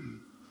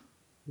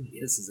 He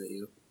hisses at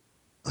you.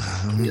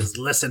 He goes,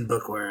 "Listen,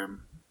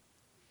 bookworm.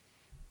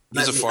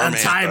 He's a Let me farmhand.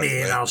 Untie by the me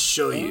way. and I'll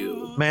show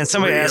you. Man,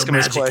 somebody real ask him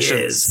his magic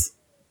questions is."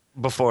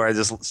 before I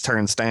just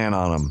turn Stan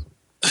on him.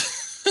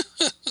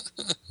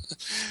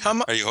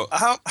 Are you?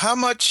 How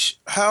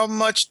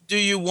much do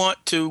you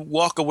want to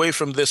walk away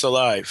from this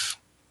alive?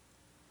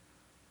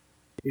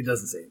 He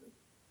doesn't say anything.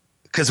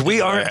 Because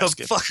we aren't the ask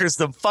him. fuckers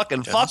to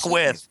fucking fuck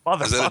with, Is that,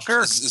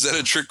 motherfucker. is that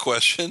a trick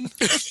question?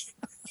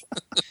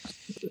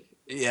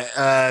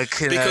 Yeah.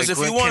 Because if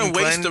you wanna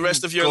waste the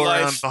rest of your go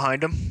around life-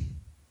 behind him,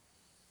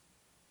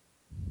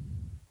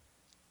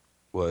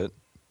 What?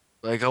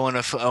 like I want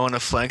to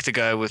flank the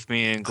guy with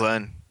me and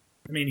Glenn.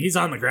 I mean, he's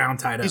on the ground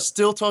tied up. He's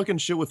still talking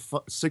shit with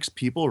 6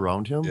 people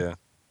around him. Yeah.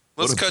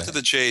 Let's What a cut to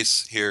the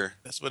chase here.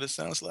 That's what it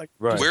sounds like.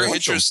 Right. We're Awesome.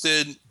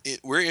 interested.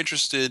 We're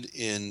interested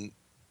in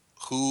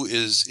who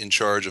is in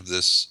charge of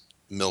this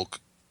milk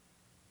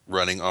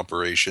running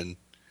operation.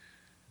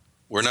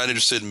 We're not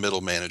interested in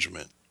middle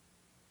management.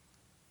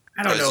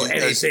 I don't As know you-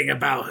 as- anything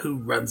about who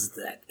runs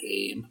that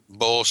game.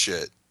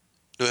 Bullshit.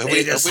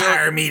 They just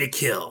hire me to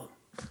kill.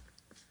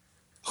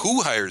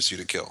 Who hires you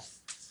to kill?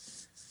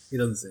 He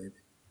doesn't say anything.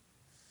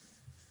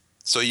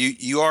 So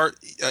you are,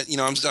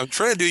 I'm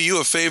trying to do you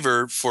a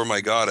favor for my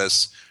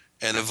goddess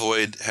and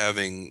avoid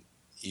having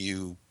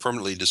you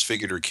permanently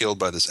disfigured or killed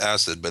by this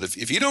acid. But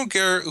if you don't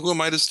care, who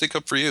am I to stick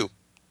up for you?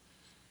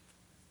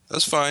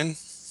 That's fine.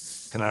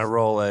 Can I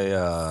roll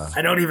a?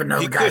 I don't even know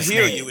He the could guy's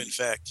heal name. you, in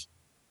fact.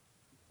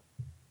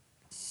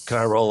 Can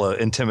I roll a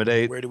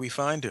intimidate Where do we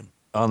find him?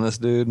 on this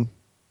dude?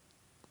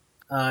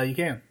 You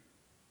can.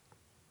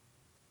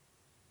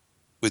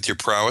 With your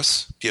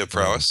prowess. Do you have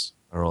prowess?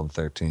 I rolled a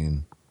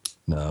 13.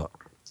 No.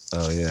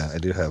 Oh yeah, I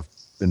do have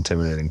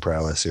intimidating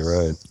prowess. You're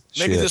right.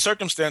 Maybe Shit. the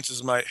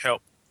circumstances might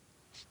help.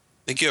 I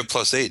think you have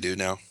 +8, dude,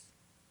 now.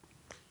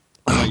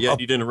 Not yet,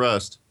 you didn't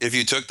rest. If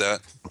you took that.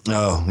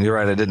 No, you're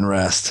right. I didn't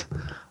rest.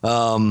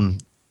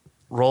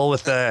 Roll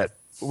with that.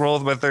 Roll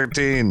with my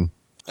 13.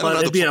 I don't Well, know.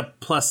 it'd be a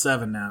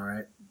 +7 now,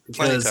 right?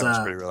 Plenty Because time is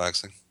pretty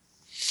relaxing.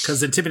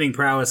 intimidating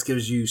prowess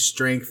gives you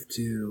strength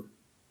to.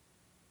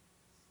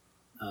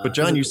 But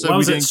John, you said what we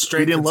was it? didn't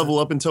Strength level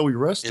up until we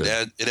rested.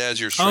 It adds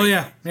your strength. Oh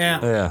yeah, yeah.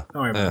 Yeah.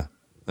 Don't worry about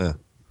Yeah. it.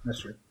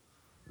 That's true.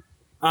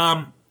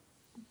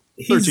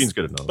 He's- 13's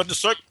good enough. But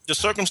the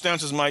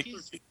circumstances might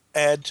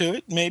add to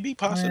it, maybe,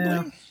 possibly.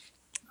 Yeah.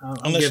 I'll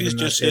Unless give he's him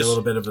just O'Shea a this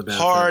little bit of a benefit of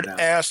the Hard doubt.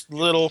 ass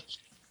little.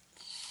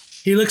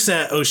 He looks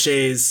at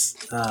O'Shea's,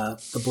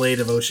 the blade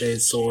of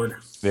O'Shea's sword,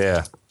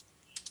 Yeah.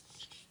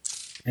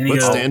 and he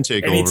Let goes, Stan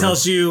take and he over.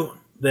 tells you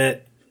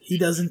that he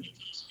doesn't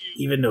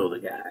even know the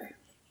guy.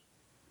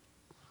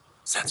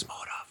 Sense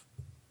motive.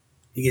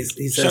 He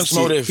says Sense to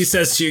you, motive. he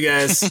says to you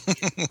guys,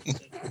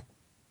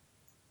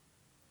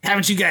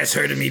 "Haven't you guys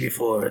heard of me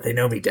before? They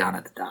know me down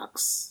at the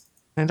docks.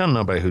 I don't know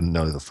nobody who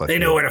knows the fuck. They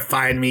know where to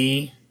find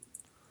me.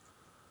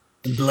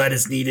 When blood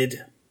is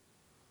needed,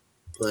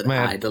 blood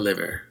Man. I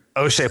deliver."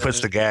 O'Shea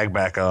puts the gag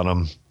back on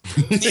him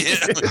Yeah. I'm getting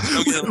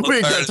a little We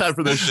ain't got tired. time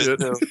for this shit.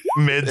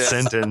 mid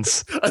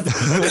sentence. You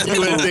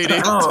and they did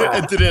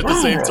it at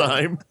the same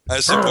time. I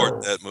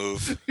support that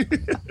move.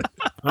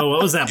 Oh,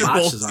 what was that You're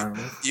botch's both- arm?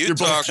 You You're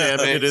both talk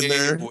jamming it in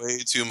there. way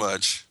too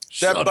much.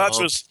 That Shut botch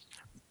up.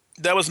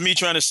 that was me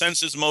trying to sense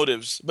his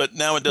motives, but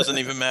now it doesn't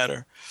even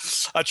matter.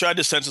 I tried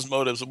to sense his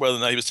motives, whether or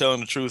not he was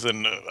telling the truth,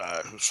 and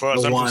as far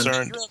as The I'm one.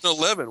 concerned, You're at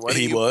 11. Why do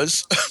he you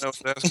was. I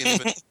was asking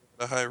him at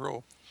a high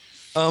roll?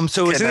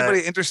 So is Can I-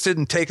 anybody interested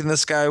in taking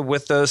this guy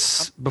with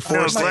us before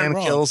No, Stan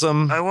Glenn- kills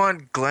him? I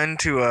want Glenn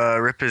to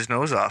rip his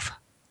nose off.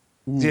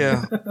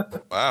 Yeah.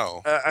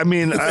 Wow. I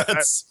mean,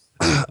 That's,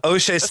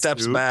 O'Shea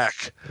steps new.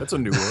 back. that's a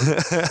new one.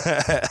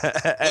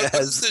 What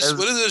is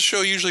this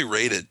show usually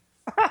rated?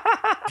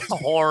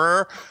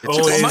 Horror. Well,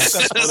 my Always.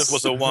 sense motive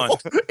was a 1.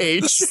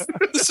 H.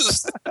 This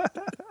is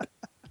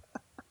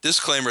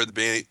disclaimer at the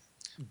beginning.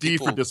 D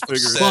for People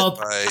disfigured. upset Well,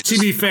 by to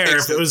be fair,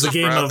 if it was a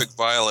game of graphic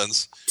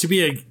violence. to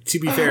be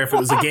fair, if it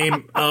was a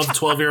game of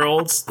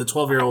 12-year-olds, the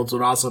 12-year-olds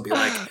would also be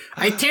like,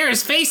 "I tear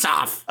his face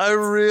off," I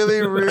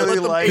really, really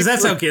like because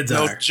that's how kids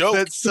No are. joke.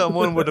 that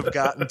someone would have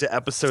gotten to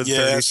episode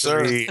Yes,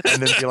 33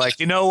 and then be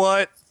like, you know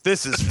what?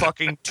 This is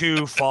fucking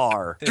too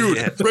far. Dude,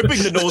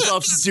 ripping the nose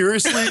off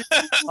seriously?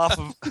 Off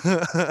of,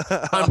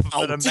 off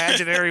of an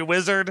imaginary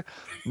wizard?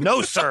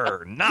 No,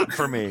 sir, not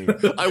for me.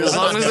 I will As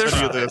long not as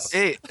do this.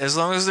 Hey, as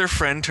long as their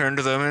friend turned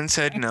to them and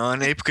said, "No,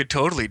 an ape could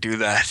totally do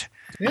that."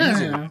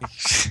 Yeah.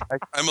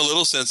 I'm a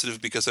little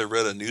sensitive because I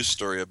read a news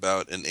story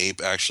about an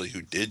ape actually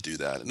who did do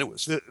that, and it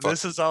was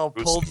This is all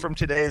pulled from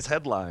today's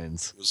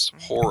headlines, it was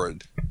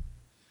horrid.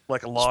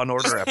 like a Law and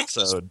Order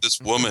episode. This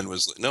woman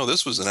was no,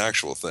 this was an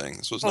actual thing.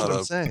 This was That's what I'm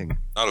not saying.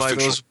 a By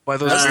fictional. those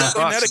That's green not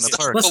rocks in the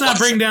park. Let's not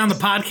bring down the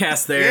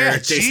podcast there,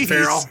 Jason jeez.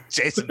 Farrell.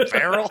 Jason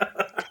Farrell.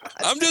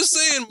 I'm just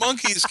saying,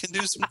 monkeys can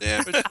do some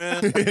damage,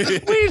 man.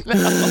 We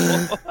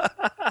know.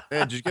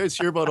 Man, did you guys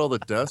hear about all the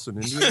deaths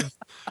in India?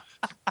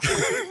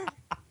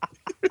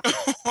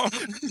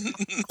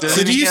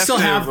 So do you still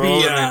have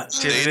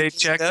the Day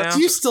check now?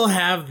 do you still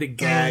have the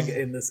gag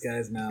in this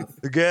guy's mouth?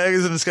 The gag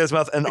is in this guy's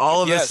mouth, and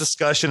all of Yes. this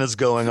discussion is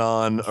going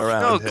on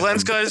around. No, him.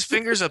 Glenn's got his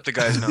fingers up the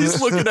guy's nose.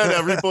 He's looking at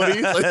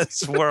everybody. Like,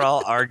 That's what we're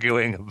all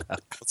arguing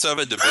about. Let's have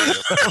a debate.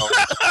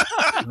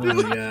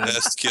 Oh, yeah.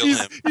 Best kill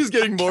him. he's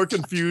getting more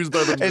confused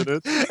by the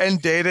minute. And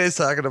Day-Day's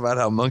talking about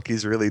how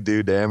monkeys really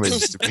do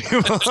damage to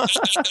people. That's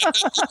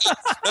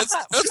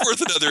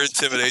worth another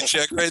intimidate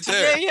check right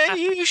there. Yeah,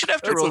 you should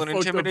have to That's roll a an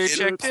fucked up intimidate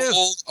check shit. too.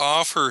 Pulled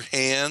off her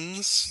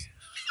hands.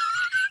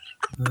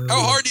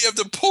 How hard do you have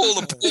to pull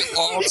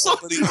off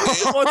somebody's I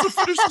hand? want to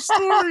finish the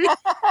story.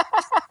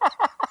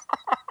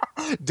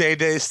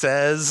 Day-Day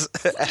says,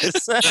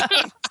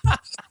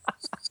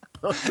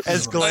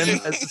 as Glenn.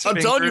 As I'm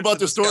telling you about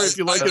the story if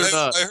you like it or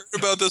not. I heard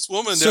about this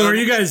woman. So down are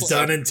you in- guys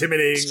done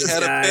intimidating this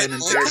Had a guy bit and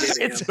more.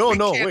 interrogating him?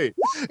 No, wait.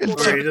 Or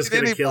are you just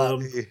gonna kill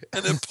him?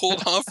 And then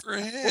pulled off her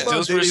hand. Hold on.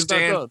 Those were He's not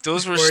done.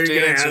 Those were Or are you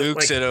gonna Stan's ask- ooks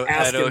like, at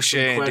ask him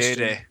O'Shea some and Day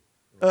question? Day.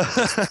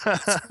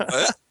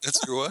 What? That's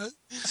your what?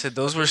 Said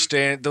those were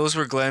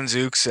Glenn's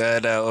ooks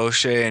at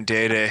O'Shea and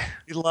Day Day.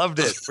 He loved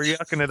it. We're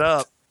yucking it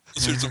up.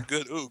 Those are some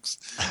good ooks.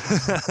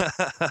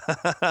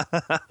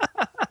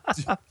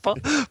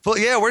 Well,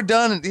 yeah, we're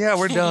done. Yeah,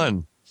 we're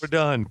done. We're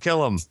done.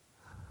 Kill him.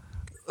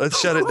 Let's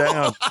shut it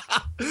down.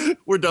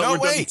 We're done. No, We're done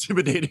wait.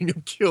 intimidating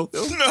him. Kill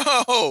him.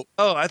 No,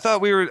 Oh, I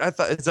thought we were. I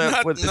thought is that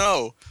not, what?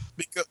 no.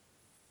 Because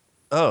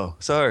Oh,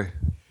 sorry.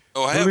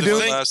 Oh, I What have are we one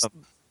doing? last.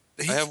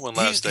 I have one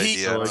last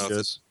idea. I I don't like know if it.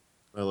 it's-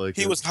 I like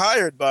he it. was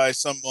hired by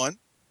someone.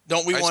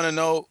 Don't we I- want to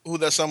know who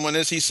that someone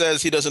is? He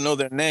says he doesn't know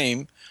their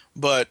name,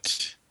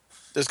 but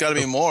there's got to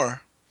be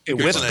more.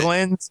 With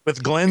an-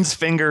 Glenn's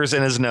fingers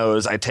in his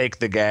nose, I take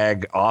the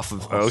gag off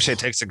of O'Shea.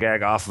 Takes the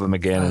gag off of him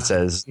again and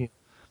says,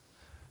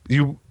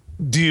 "You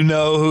do you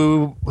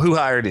know who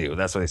hired you?"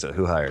 That's what he said.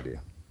 Who hired you?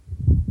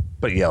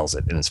 But yells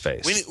it in his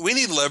face. We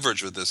need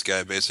leverage with this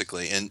guy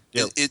basically, and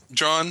Yep.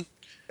 John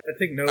I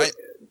think no.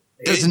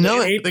 There's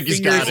no- eight I think he's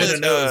fingers got in it. a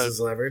nose is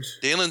leverage.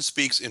 Dalen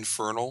speaks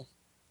infernal.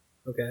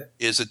 Okay,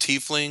 Is a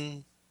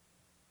tiefling?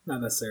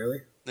 not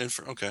necessarily.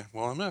 Okay,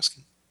 well I'm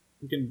asking.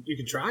 You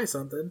can try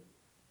something.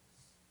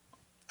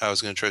 I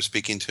was going to try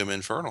speaking to him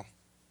infernal,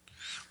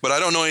 but I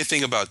don't know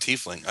anything about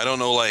tiefling. I don't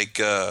know I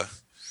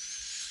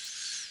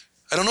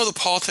don't know the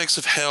politics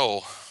of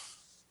hell,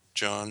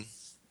 John.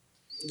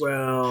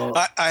 Well,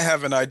 I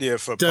have an idea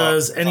for.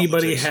 does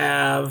anybody politics.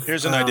 have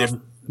Here's an idea.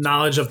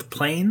 knowledge of the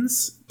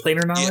planes?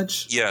 Planar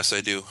knowledge? Yes, I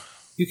do.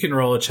 You can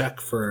roll a check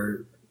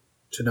to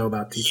know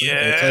about teaching.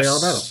 I'll tell you all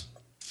about them.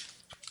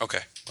 Okay,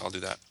 I'll do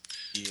that.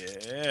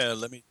 Yeah,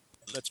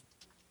 let's.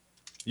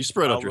 You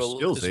spread out I'll your roll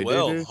skills, as eh,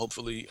 well. Dave?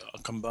 Hopefully,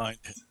 combined.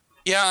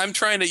 Yeah, I'm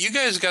trying to. You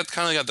guys got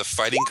the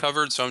fighting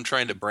covered, so I'm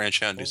trying to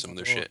branch out and do some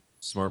other shit.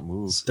 Smart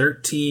move.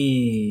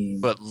 13.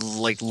 But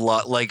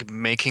like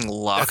making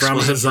locks From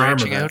wasn't his armor,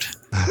 branching out.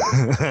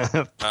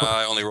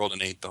 I only rolled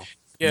an 8 though.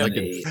 Yeah,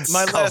 Eight.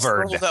 my last Covered.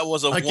 roll that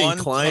was a I can 1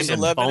 climb plus and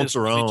 11 bounce is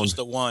really around. just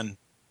a 1.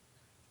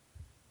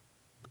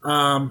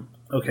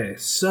 Okay,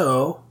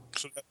 so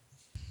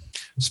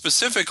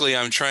Specifically,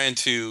 I'm trying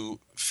to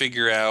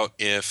figure out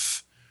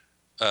if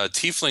a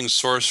tiefling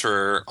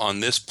sorcerer on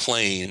this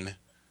plane,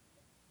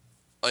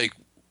 like,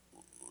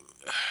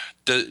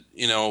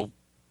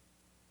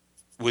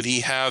 would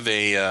he have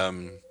a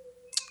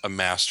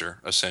master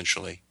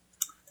essentially?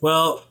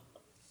 well,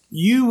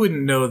 you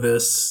wouldn't know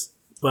this,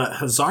 but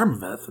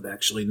Hazarmaveth would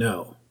actually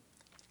know.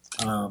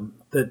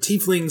 The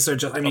tieflings are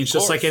just, it's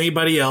just like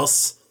anybody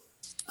else.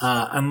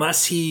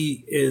 Unless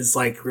he is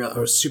like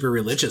a super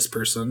religious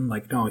person,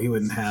 no, he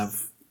wouldn't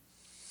have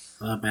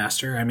a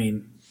master.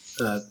 In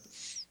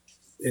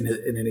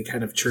any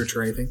kind of church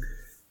or anything.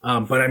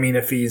 But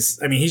if he's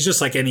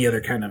just like any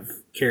other kind of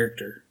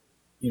character.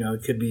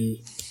 It could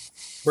be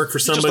work for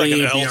somebody,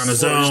 just like an be elf, on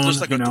his or own, he's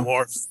just like a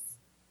dwarf.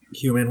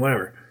 human,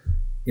 whatever.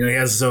 He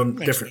has his own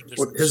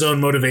his own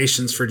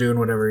motivations for doing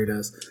whatever he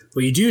does.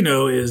 What you do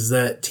know is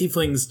that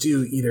tieflings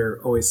do either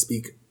always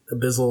speak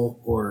abyssal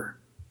or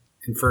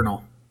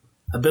infernal.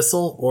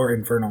 Abyssal or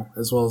infernal,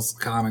 as well as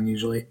common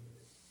usually.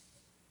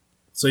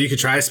 So you could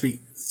try to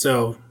speak.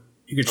 So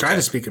you could try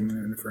to speak him in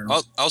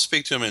infernal. I'll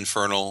speak to him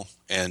infernal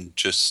and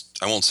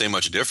I won't say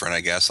much different.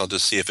 I guess I'll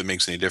just see if it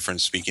makes any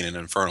difference speaking in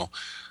infernal.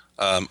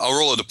 I'll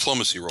roll a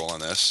diplomacy roll on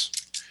this.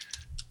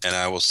 and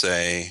I will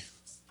say,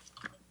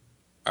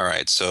 all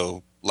right,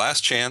 so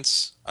last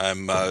chance.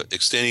 I'm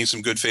extending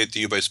some good faith to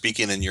you by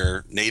speaking in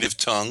your native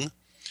tongue.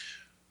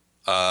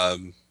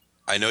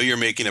 I know you're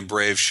making a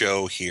brave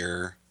show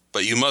here,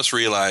 but you must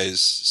realize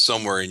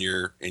somewhere in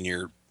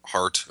your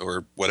heart,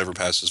 or whatever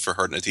passes for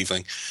heart in a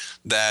tiefling,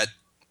 that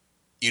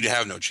you'd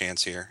have no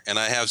chance here. And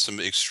I have some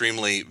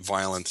extremely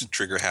violent,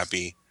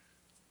 trigger-happy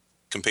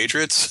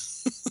compatriots.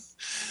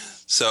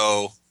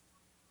 So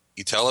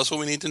you tell us what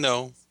we need to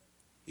know.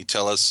 You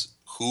tell us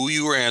who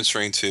you were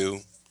answering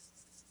to.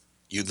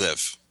 You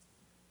live.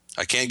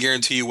 I can't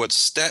guarantee you what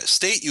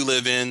state you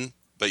live in,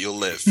 but you'll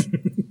live.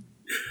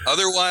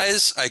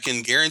 Otherwise, I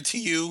can guarantee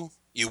you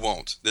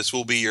won't. This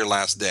will be your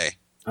last day.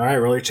 All right,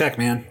 roll your check,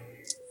 man.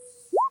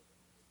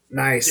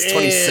 Nice. Damn.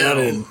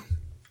 27.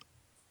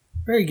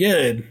 Very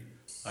good.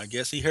 I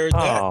guess he heard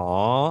that.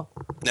 Aww.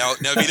 Now,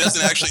 if he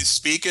doesn't actually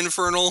speak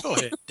Infernal, Go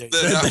ahead, Dave.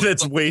 Then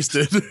it's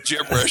wasted.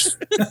 gibberish.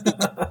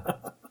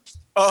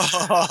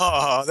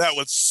 Oh, that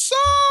would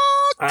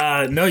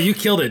suck. No, you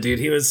killed it, dude.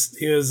 He was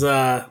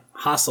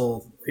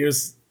hostile. He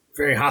was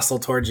very hostile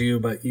towards you,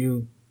 but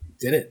you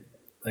did it.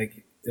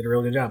 Like, did a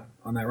real good job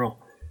on that roll.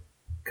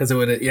 Because you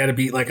had to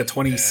beat like a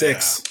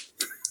 26.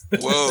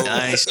 Whoa.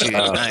 Nice, dude.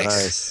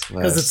 Nice.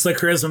 Because it's the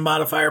charisma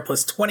modifier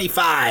plus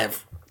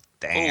 25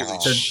 Damn. Holy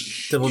to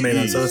diplomat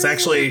on. So it's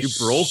actually You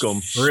broke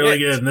him. really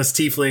good. And this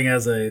tiefling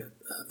has a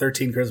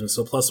 13 charisma,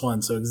 so plus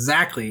 1. So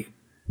exactly.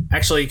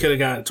 Actually, you could have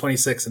got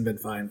 26 and been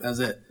fine. That was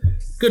it.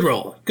 Good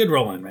roll. Good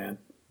rolling, man.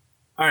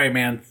 All right,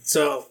 man.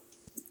 So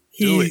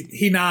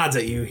he nods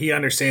at you. He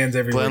understands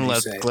every word you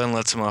say. Glenn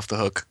lets him off the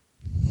hook.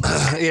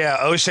 Yeah,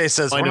 O'Shea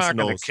says, Minus we're not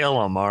going nose. to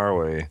kill him, are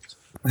we?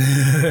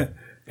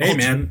 Hey,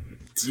 man.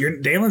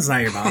 Dalen's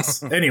not your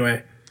boss.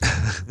 Anyway,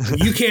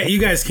 you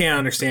guys can't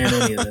understand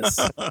any of this,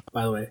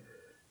 by the way.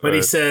 But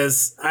he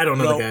says, I don't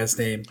know No. the guy's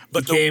name.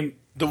 But he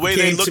the way he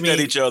they came to looked at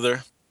me- each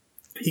other.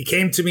 He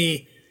came to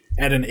me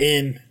at an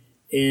inn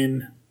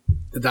in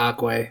the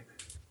Dockway.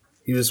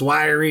 He was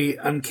wiry,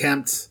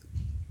 unkempt,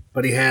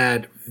 but he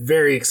had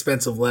very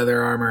expensive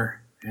leather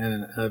armor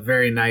and a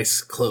very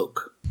nice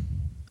cloak,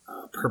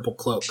 a purple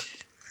cloak.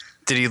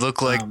 Did he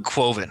look like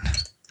Quoven?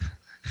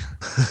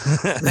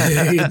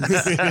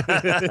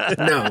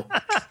 No.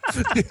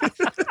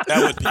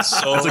 That would be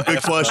so. That's a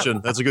good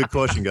question. That's a good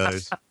question,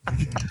 guys.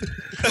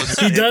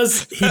 He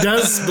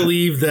does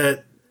believe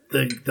that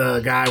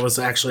the guy was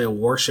actually a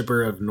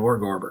worshipper of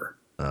Norgorber.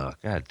 Oh,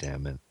 god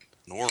damn it.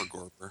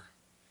 Norgorber.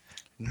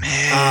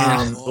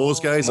 Man. Those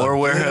guys More are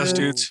warehouse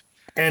dead. dudes.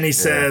 And he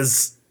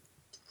says,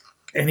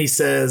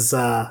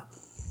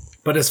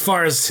 but as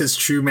far as his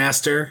true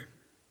master,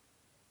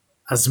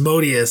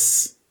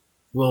 Asmodeus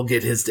will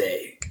get his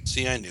day.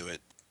 See, I knew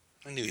it.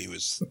 I knew he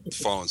was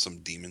following some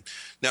demon.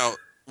 Now,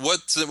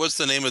 what's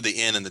the name of the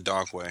inn in the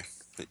Dockway?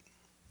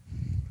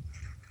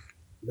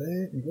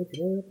 Let me look it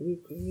up real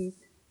quick.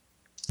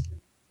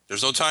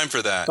 There's no time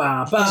for that.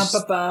 Ba, ba, ba,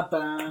 ba,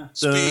 ba.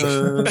 Speak.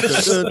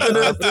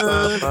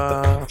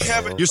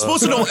 You're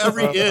supposed to know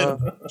every inn,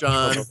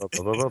 John.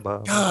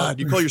 God,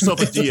 you call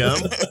yourself a DM?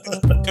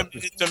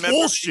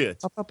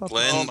 Bullshit.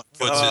 Glenn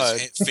puts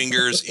his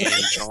fingers in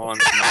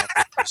John's mouth.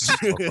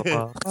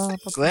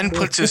 Glenn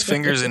puts his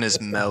fingers in his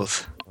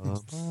mouth.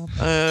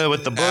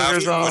 With the boogers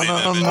Put on him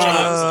in them.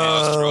 John's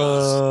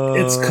nostrils.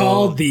 It's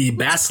called the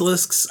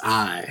Basilisk's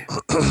Eye.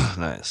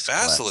 Nice.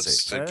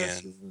 Basilisk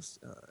again.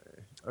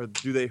 Or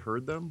do they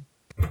herd them?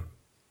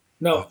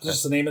 No,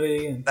 just the name of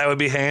the inn. That would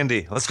be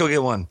handy. Let's go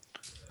get one.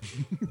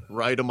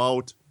 Ride them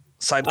out.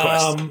 Side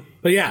quest.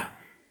 But yeah.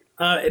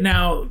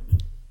 Now,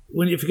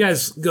 if you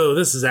guys go,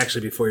 this is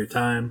actually before your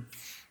time,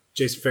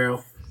 Jason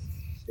Farrell,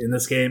 in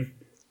this game.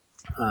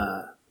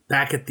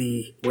 Back at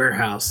the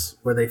warehouse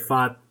where they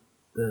fought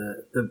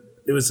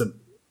it was a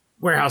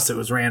warehouse that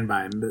was ran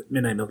by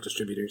Midnight Milk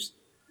Distributors.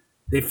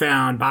 They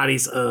found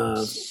bodies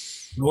of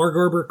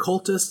Norgorber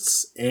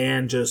cultists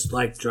and just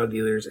like drug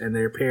dealers, and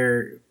their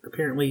pair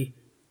apparently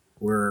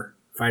were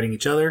fighting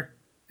each other.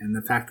 And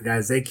the fact the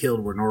guys they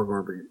killed were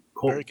Norgorber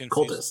Very confusing.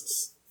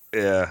 cultists.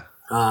 Yeah.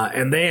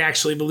 And they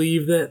actually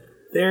believe that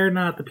they're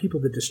not the people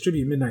that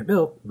distribute Midnight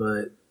Milk,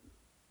 but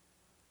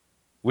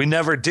We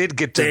never did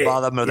get to the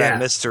bottom of that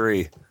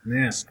mystery.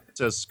 yeah.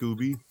 Says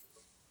Scooby.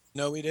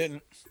 No, we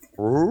didn't.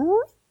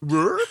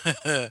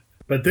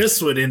 But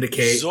this would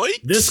indicate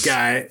Zoinks. this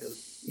guy,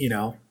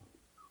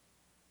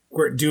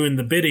 we're doing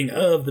the bidding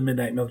of the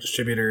Midnight Milk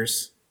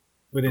Distributors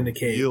would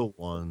indicate. Real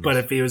ones. But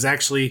if he was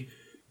actually,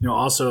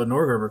 also a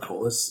Norgorber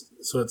cultist,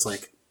 so it's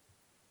like,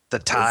 The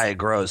tie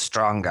grows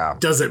stronger.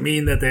 does it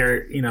mean that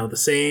they're, the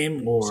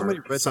same or Somebody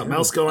read something the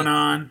else going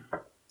on?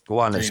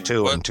 One is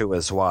two and two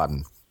is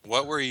one.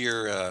 What were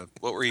your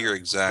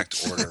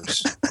exact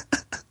orders?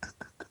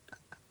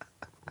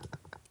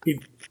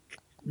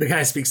 The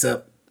guy speaks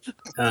up,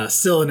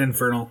 still an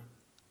infernal.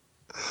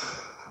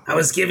 I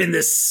was given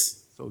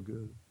so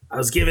good. I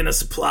was given a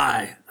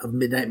supply of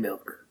midnight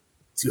milk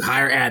to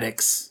hire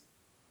addicts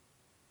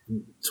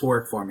to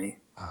work for me.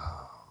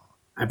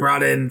 I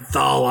brought in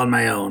Thal on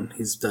my own.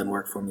 He's done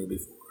work for me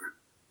before.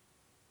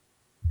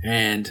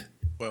 And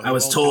Well, I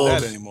was we won't told- do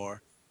that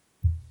anymore.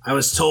 I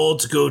was told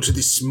to go to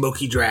the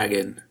Smoky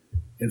Dragon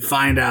and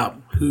find out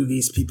who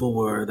these people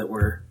were that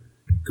were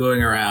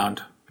going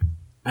around.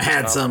 I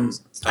had some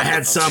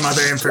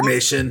other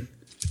information.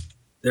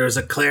 There was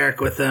a cleric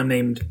with them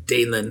named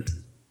Daylin.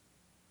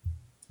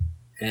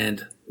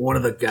 And one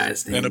of the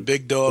guys named And a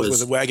big dog was,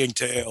 with a wagging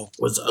tail.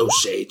 was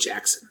O'Shea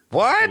Jackson.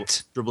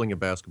 What? Dribbling a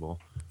basketball.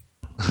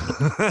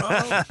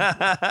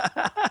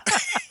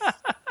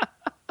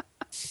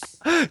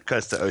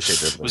 Cuts to O'Shea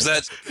dribbling. Was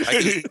that?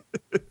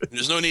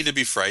 There's no need to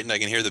be frightened. I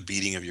can hear the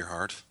beating of your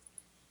heart.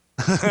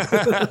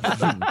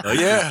 Oh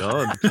yeah,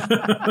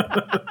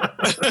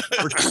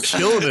 we're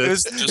killing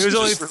it. It was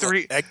only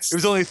three. It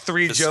was only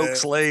three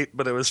jokes late,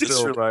 but it was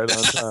still right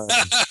on time.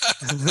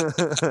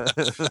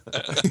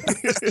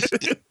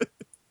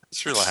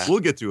 Just relax. We'll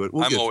get to it.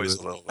 I'm always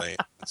a little late.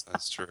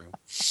 That's true.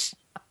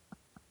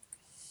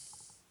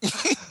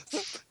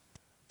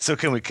 So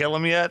can we kill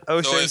him yet,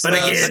 O'Shea? But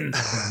again,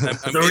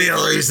 I'm the real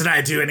getting- reason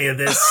I do any of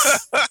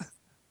this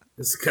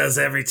is because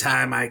every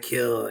time I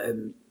kill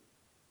and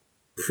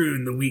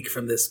prune the weak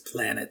from this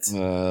planet,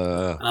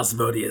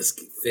 Osmodeus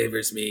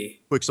favors me.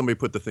 Quick, somebody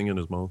put the thing in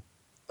his mouth.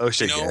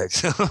 O'Shea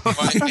gags.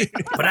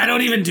 But I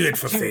don't even do it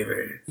for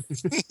favor.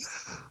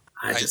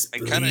 I just I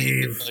kind of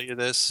hate to believe tell you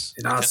this.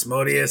 in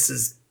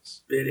Osmodeus'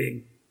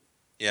 bidding.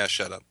 Yeah,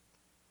 shut up.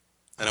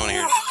 I don't want to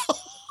hear it.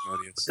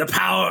 The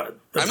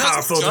I'm not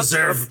powerful jumping.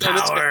 deserve No,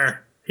 let's go.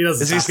 power. He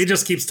doesn't stop. He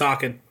just keeps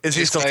talking. Is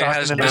he This still guy talking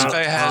has, about this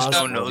guy has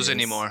no Osmodeus? nose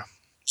anymore.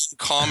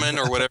 Common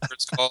or whatever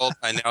it's called.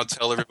 I now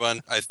tell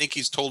everyone. I think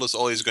he's told us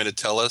all he's going to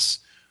tell us,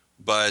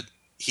 but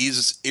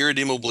he's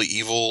irredeemably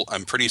evil.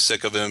 I'm pretty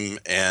sick of him,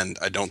 and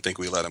I don't think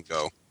we let him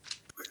go.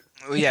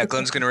 Oh, yeah,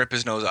 Glenn's gonna rip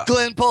his nose off.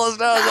 Glenn pull his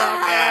nose off?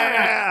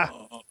 Yeah.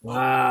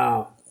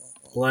 Wow.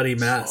 Bloody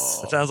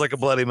mess. It sounds like a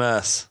bloody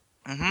mess.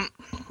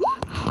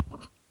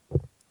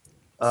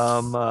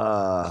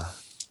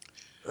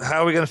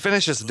 How are we gonna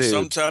finish this, dude?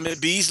 Sometimes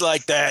it bees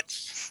like that.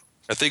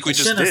 I think we I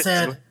just should have did.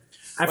 said,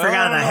 I Well,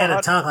 forgot I I don't had know.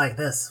 to talk like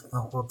this the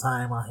whole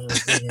time while he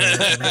was giving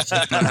the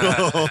information.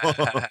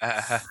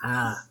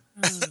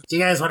 Do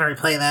you guys want to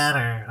replay that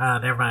or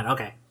never mind?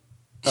 Okay.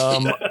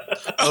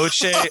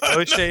 O'Shea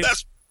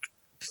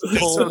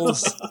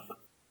pulls.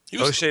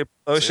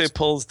 O'Shea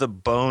pulls the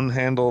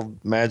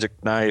bone-handled magic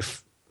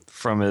knife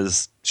from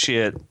his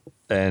shit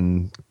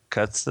and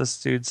cuts this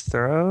dude's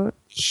throat.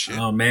 Shit.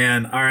 Oh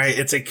man! All right,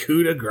 it's a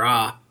coup de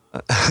grace,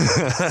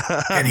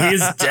 and he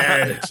is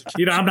dead.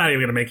 You know, I'm not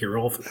even gonna make you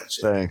roll for that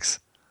shit. Thanks.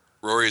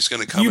 Rory's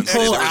going to come You and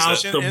pull there's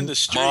out a the in the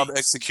street. mob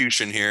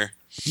execution here.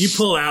 You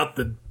pull out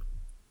the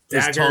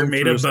His dagger tongue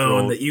made through of his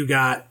bone throat. that you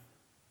got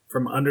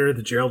from under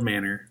the Gerald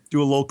Manor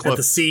Do a low at clip.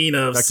 the scene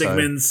of next time.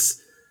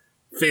 Sigmund's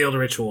failed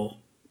ritual.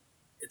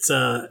 It's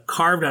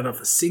carved out of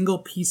a single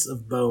piece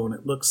of bone.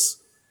 It looks,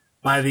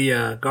 by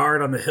the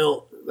guard on the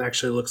hilt, it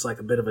actually looks like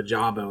a bit of a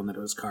jawbone that it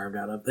was carved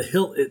out of. The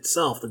hilt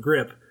itself, the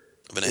grip,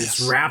 Of an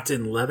is ass. wrapped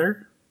in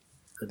leather,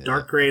 a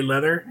dark gray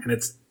leather, and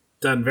it's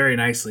done very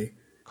nicely.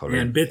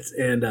 And bits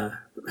and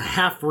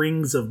half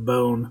rings of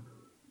bone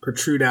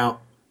protrude out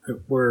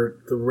where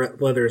the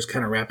leather is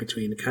kind of wrapped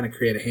between to kind of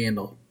create a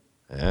handle,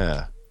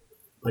 Yeah.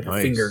 like a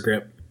Nice. finger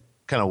grip.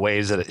 Kind of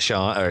waves it at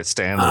Sean or at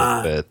Stan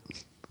a little bit.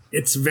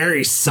 It's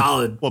very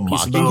solid What,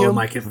 piece of mocking bone. him?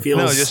 Like it feels,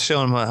 No, just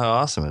showing him how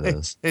awesome it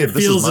is. Hey, it this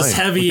is feels as mine.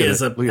 heavy Look at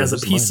as it. a Look at it. as a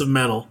This is piece mine. of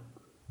metal.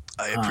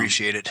 I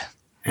appreciate it.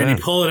 And you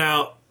pull it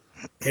out,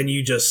 and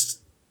you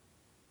just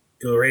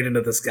go right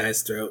into this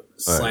guy's throat,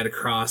 slide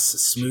across,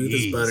 as smooth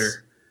as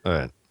butter. All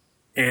right.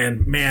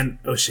 And man,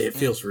 O'Shea, it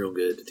feels real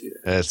good to do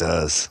that. It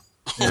does.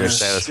 Very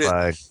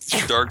satisfying.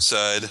 Dark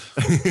side.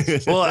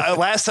 Well,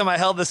 last time I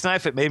held this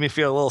knife, it made me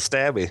feel a little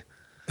stabby.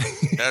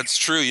 That's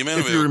true. You may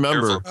If be you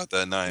remember. careful about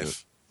that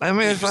knife. I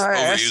mean, if Just I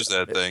overuse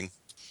that thing.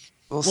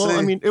 we'll Well, see.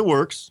 I mean, it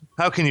works.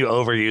 How can you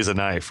overuse a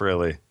knife,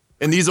 really?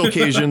 In these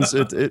occasions,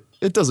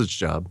 it does its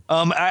job.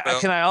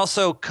 Can I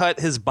also cut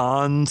his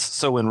bonds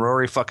so when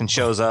Rory fucking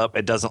shows up,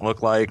 it doesn't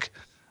look like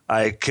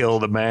I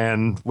killed a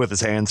man with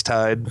his hands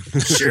tied?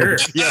 Sure.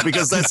 Yeah,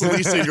 because that's the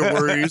least of your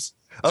worries.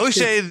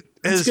 O'Shea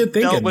has good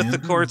thinking, dealt with man. the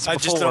courts I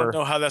before. just don't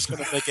know how that's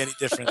going to make any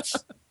difference.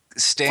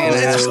 Stan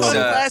Well, it's is, one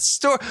last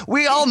story.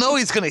 We all know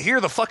he's going to hear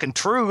the fucking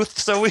truth,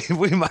 so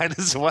we might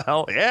as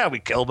well. Yeah, we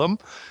killed him.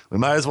 We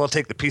might as well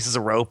take the pieces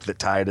of rope that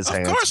tied his Of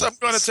hands. course, I'm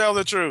going to tell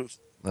the truth.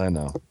 I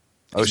know.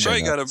 He's O'Shea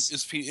probably got a. knows.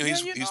 He's you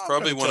know, I'm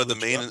probably gonna one of tell the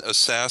the main truth.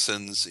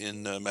 assassins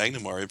in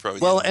Magnamar. He probably.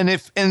 Well, and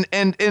if in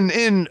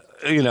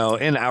you know,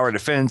 in our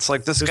defense,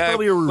 like this There's guy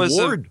probably a was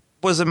reward.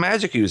 was a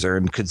magic user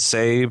and could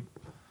say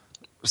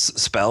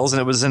spells, and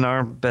it was in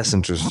our best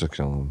interest to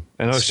kill him.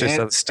 And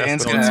Stan's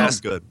It gonna sounds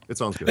ask. good. It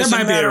sounds good. There As a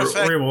might be matter a of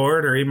fact-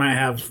 reward, or he might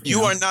have. You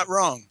know, are not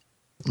wrong.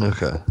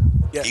 Okay,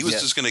 Yes. he was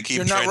just going to keep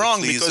You're trying not wrong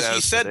to please because he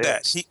Asmodeus. said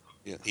that.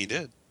 Yeah, he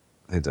did.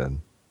 he did.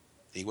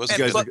 He was.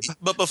 And,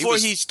 but before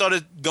he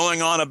started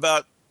going on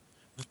about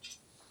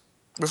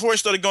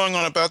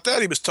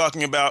that, he was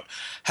talking about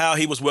how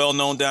he was well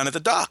known down at the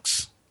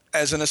docks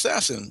as an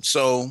assassin.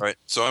 So Right.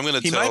 So I'm going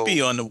to he tell. might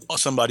be on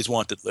somebody's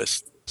wanted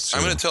list.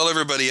 I'm going to tell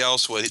everybody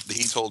else what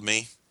he told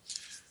me.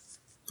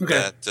 Okay.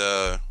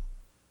 That,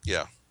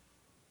 yeah.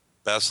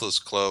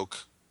 Basilisk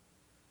cloak,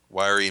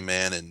 wiry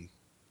man in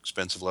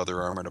expensive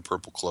leather armor and a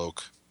purple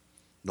cloak.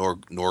 Nor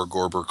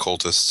Gorber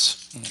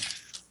cultists.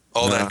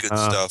 All that good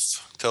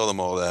stuff. Tell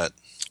them all that.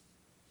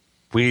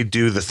 We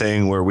do the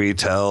thing where we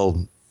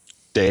tell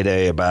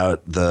Day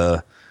about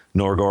the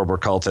Norgorber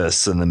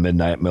cultists and the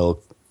Midnight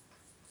Milk.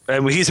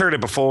 And he's heard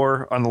it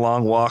before on the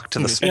long walk to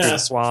the secret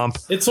swamp.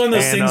 It's one of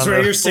those things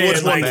where you're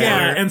saying, like,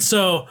 yeah. And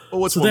so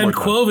then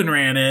Quoven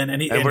ran in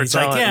and he's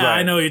like, yeah,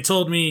 I know you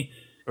told me.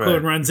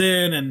 Quoven runs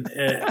in and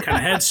kind of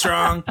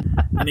headstrong,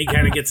 and he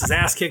kind of gets his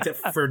ass kicked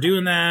for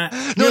doing that.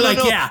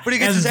 But he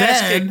gets his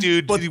ass kicked,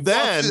 dude. But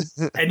then,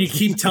 and you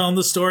keep telling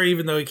the story,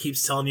 even though he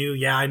keeps telling you,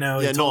 yeah, I know.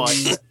 He told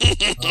me.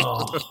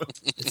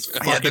 It's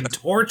fucking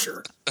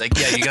torture. Like,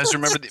 yeah, you guys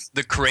remember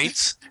the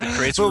crates? The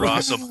crates were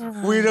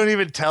awesome. We don't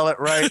even tell it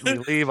right. We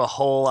leave a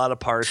whole lot of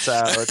parts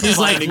out. He's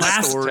like, no,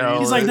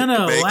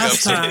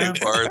 last time.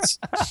 Parts.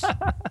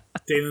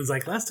 Damon's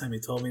like, last time he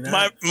told me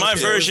that. My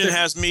version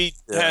has me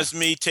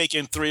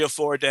taking 3 or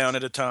 4 down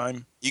at a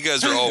time. You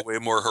guys are all way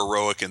more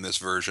heroic in this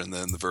version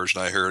than the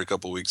version I heard a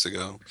couple weeks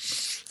ago.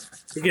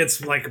 It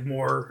gets like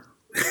more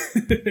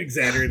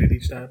exaggerated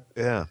each time.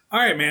 Yeah. All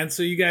right, man.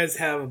 So you guys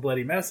have a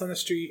bloody mess on the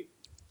street.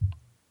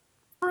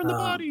 Burn the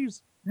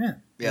bodies. Yeah.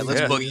 Yeah,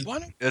 let's boogie.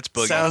 Let's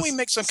boogie. Why don't we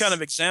make some kind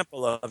of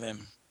example of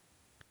him?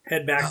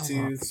 Head back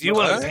to. You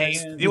want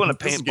to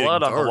paint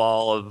blood on the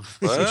wall of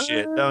some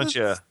shit, don't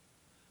you?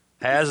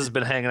 Haz has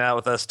been hanging out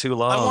with us too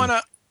long. I want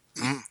to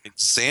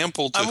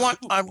example.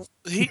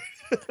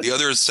 The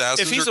other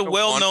assassins. If he's a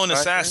well-known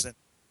assassin.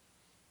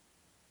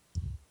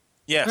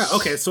 Yes. Yeah,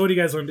 okay. So what do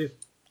you guys want to do?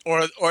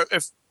 Or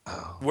if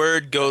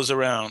word goes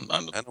around, I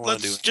don't want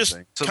to do let's just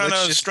anything. kind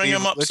of string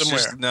him up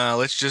somewhere.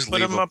 Let's just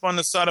put him up on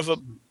the side of a.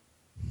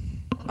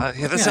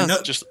 That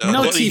sounds just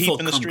no bloody thief heap will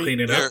in the come street. clean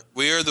it up.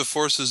 We are the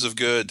forces of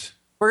good.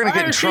 We're gonna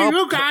get in trouble.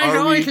 You guys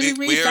always leave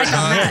me We are like a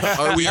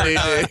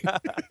mess.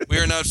 not. We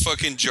are not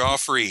fucking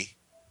Joffrey.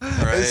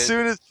 Right?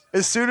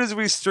 As soon as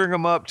we string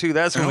him up too,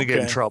 that's when we get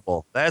in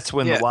trouble. That's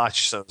when the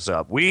watch shows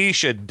up. We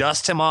should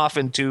dust him off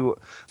into,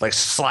 like,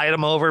 slide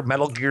him over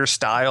Metal Gear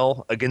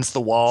style against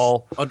the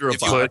wall under a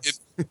box.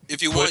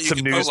 If you want, you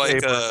can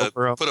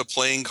put a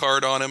playing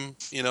card on him.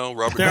 You know,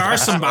 Robert.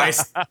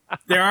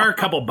 There are a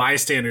couple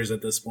bystanders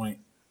at this point.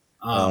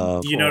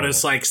 You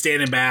notice, like,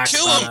 standing back.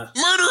 Kill them,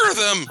 murder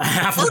them,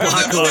 half a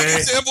block away.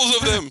 Examples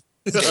of them.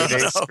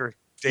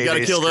 You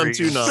gotta kill them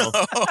too now.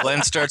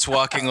 Glenn starts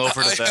walking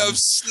over to them. I have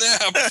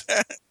snapped.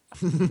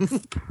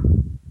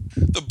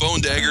 The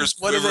bone daggers.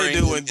 What do they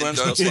do when Glenn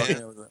starts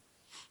walking over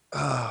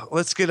them?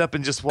 Let's get up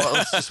and just walk.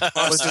 Let's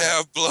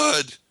have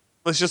blood.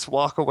 Let's just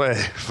walk away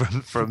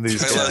from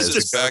these guys.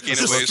 Just backing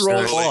just away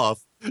stroll slowly,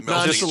 off.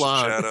 melting into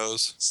Nonchalant.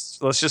 shadows.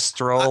 Let's just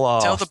stroll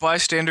off. Tell the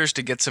bystanders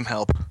to get some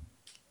help.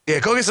 Yeah,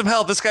 go get some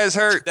help. This guy's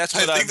hurt. That's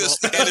I what think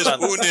this man is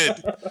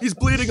wounded. He's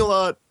bleeding a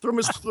lot from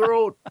his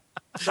throat.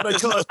 That I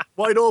cut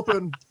wide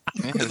open.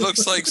 It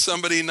looks like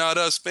somebody, not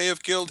us, may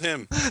have killed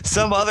him.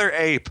 Some other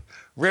ape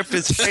ripped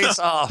his face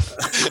off.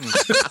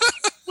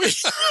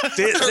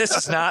 This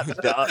is not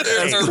There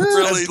are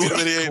really too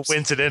many apes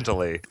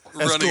coincidentally.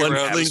 running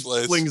around this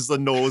place. Flings the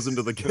nose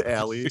into the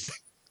alley.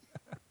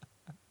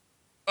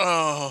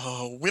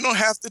 Oh, we don't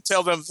have to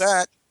tell them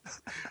that.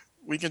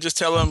 We can just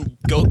tell them,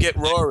 go get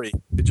Rory.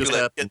 It just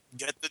happened.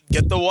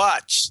 Get the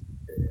watch.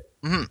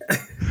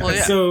 Mm-hmm. Well,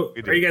 yeah. So,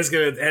 are you guys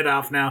going to head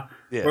off now?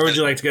 Yeah. Where would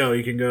you like to go?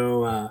 You can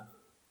go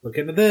look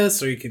into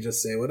this, or you can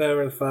just say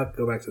whatever the fuck.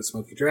 Go back to the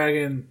Smoky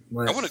Dragon.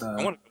 I want to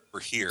go over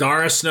here.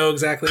 Darius know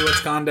exactly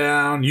what's gone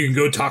down. You can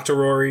go talk to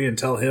Rory and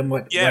tell him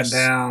what went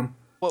down.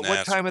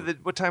 What time of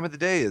the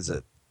day is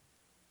it?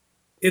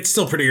 It's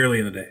still pretty early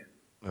in the day.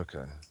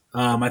 Okay.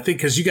 I think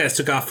because you guys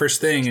took off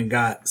first thing and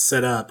got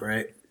set up,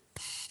 right?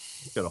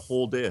 We've got a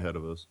whole day ahead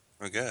of us.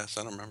 I guess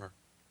I don't remember.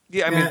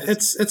 Yeah, I mean,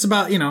 it's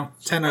about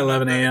 10 or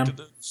 11 a.m.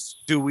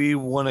 Do we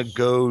want to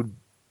go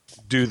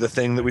do the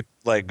thing that we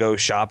like? Go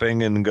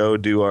shopping and go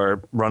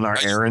run our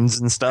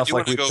errands and stuff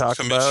like we talked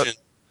about.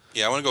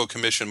 Yeah, I want to go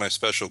commission my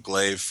special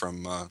glaive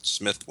from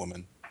Smith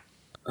Woman.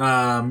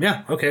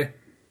 Yeah. Okay.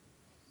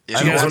 Do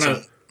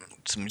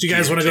you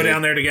guys want to go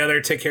down there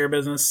together, take care of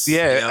business?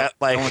 Yeah.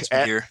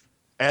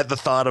 At the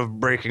thought of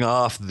breaking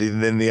off,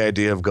 then the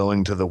idea of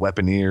going to the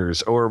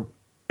weaponeers, or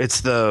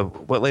it's the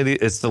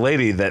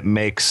lady that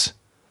makes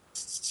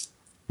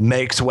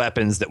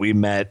weapons that we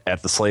met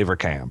at the slaver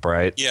camp,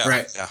 right? Yeah.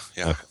 Right.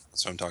 Yeah. Okay.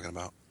 That's what I'm talking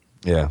about.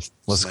 Yeah.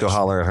 Let's go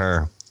holler at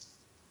her.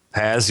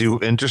 Has you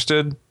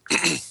interested?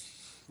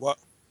 What?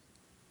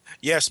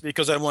 Yes,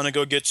 because I want to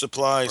go get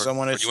supplies. I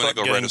want to start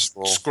go getting write a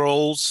scroll.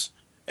 Scrolls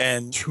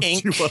and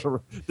ink.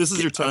 This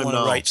is your time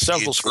now. Write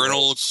several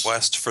Eternal scrolls.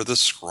 quest for the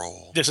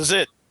scroll. This is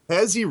it.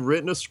 Has he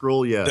written a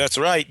scroll yet? That's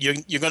right.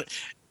 You're gonna.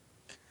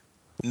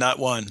 Not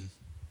one.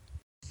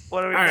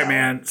 All right,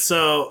 man.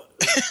 So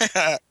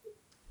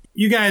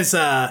you guys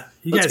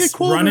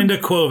run into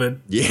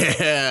Quoven.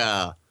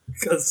 Yeah.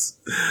 Because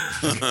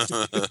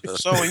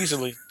so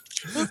easily.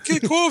 Okay,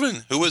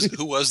 Quoven.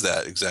 Who was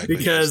that exactly?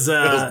 Because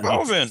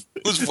Quoven.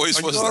 Whose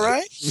voice was all that?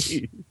 right?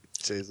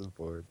 Jason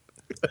Ford.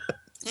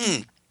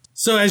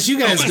 So as you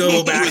guys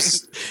go back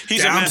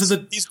He's down to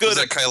the, He's good. Was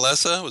that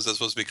Kylesa? Was that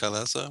supposed to be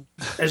Kylesa?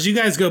 as you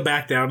guys go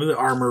back down to the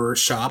armorer's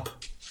shop,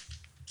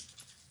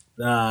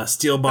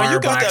 steel bar, Now, you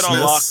got that on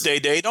lock,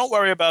 blacksmiths, Day. Don't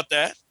worry about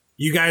that.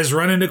 you guys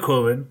run into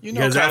Quoven You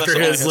know because after Kylesa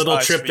only his has little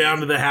eyes trip for down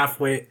you. to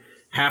the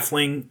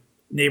halfling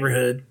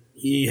neighborhood,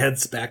 he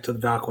heads back to the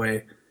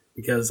dockway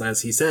because,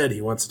 as he said,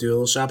 he wants to do a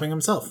little shopping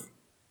himself.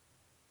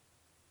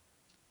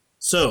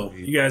 So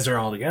you guys are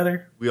all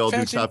together. We all do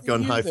Fancy Top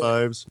Gun you high there.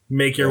 fives.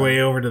 Make your way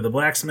over to the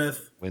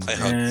blacksmith, I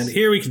hug. and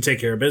here we can take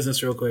care of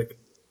business real quick.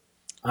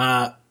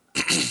 Dalen,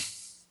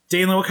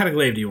 what kind of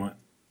glaive do you want?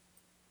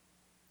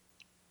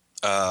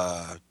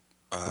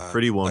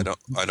 Pretty one.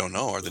 I don't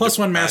know. Are there Plus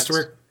one different kinds?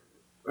 masterwork,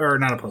 or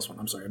not a plus one?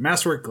 I'm sorry,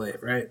 masterwork glaive,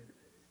 right?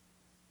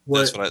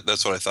 That's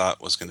what I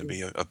thought was going to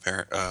be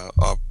apparent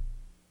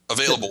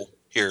available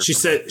here. She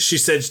said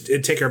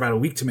it'd take her about a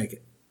week to make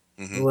it.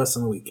 A little less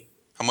than a week.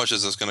 How much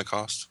is this going to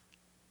cost?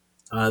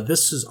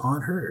 This is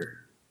on her.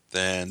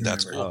 Then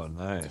that's cool. Oh,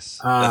 nice.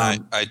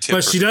 Then I tip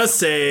But her. she does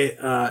say,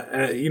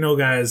 you know,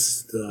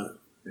 guys,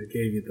 I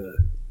gave you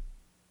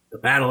the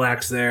battle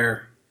axe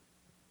there,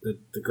 the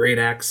great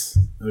axe,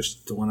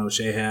 the one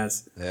O'Shea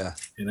has, Yeah.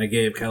 and I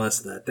gave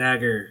Kylesa that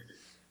dagger,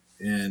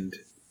 and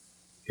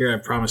here I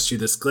promised you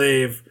this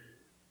glaive.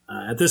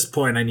 At this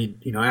point, I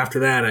need, after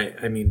that,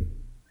 I mean,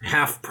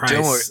 half price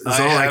Don't worry, is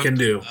all I can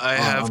do. I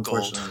have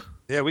unfortunately. gold.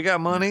 Yeah, we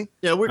got money.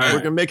 Yeah, we're right.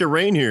 gonna make it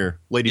rain here,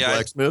 Lady Yeah,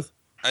 Blacksmith.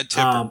 I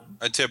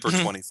tip her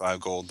 25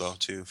 gold though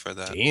too for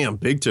that. Damn,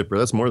 big tipper.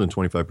 That's more than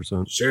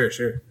 25%.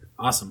 Sure.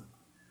 Awesome.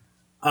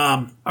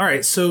 All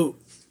right, so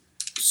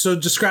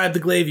describe the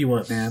glaive you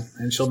want, man,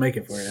 and she'll make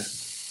it for you.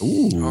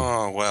 Ooh,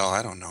 Oh well,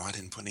 I don't know. I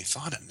didn't put any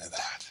thought into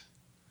that.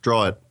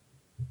 draw it.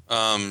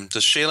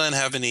 Does Shaylan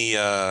have any?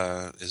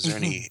 Is there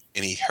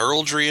any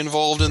heraldry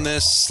involved in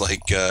this?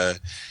 Like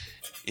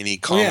any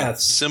common Yeah.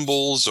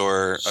 symbols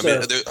or I Sure.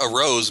 mean, a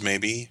rose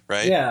maybe,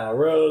 right? Yeah, a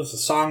rose, a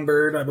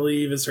songbird, I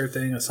believe is her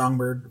thing. A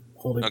songbird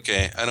holding.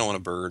 Okay, I don't want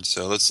a bird,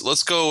 so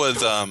let's go with.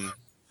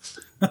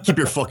 Keep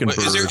your fucking bird.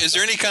 Is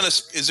there any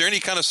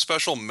kind of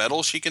special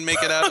metal she can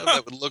make it out of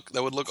that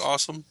would look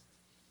awesome?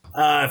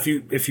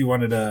 If you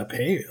wanted to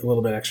pay a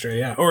little bit extra,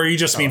 yeah, or you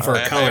just mean for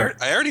a color.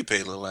 I already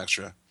paid a little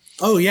extra.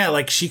 Oh yeah,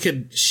 like she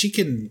can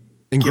give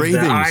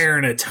Engravings. the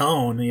iron a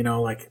tone,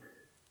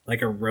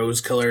 like a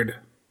rose colored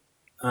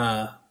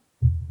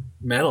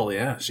metal.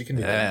 Yeah, she can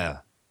do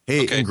that, Yeah.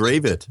 Hey, Okay.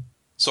 engrave it.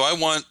 So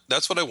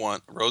that's what I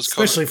want. Rose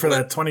especially colored.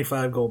 for that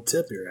 25 gold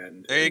tip you're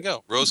adding. There you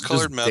go. Rose Just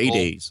colored metal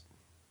days.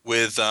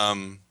 with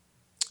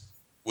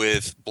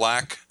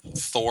black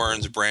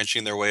thorns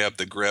branching their way up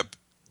the grip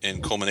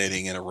and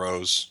culminating in a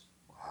rose.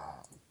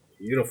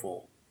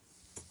 Beautiful.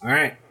 All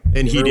right,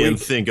 And he Give her a didn't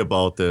week. think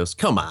about this.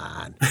 Come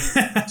on. Give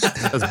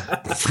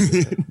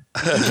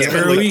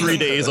her a like week. 3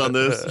 days on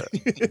this.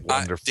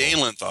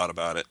 Dalen thought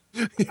about it.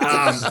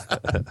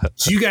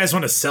 Do you guys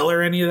want to sell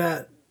her any of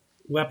that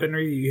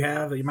weaponry you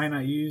have that you might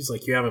not use?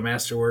 Like you have a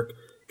masterwork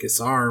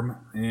disarm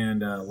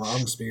and a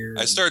long spear.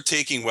 I start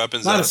taking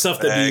weapons A lot out of stuff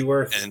the that'd be bag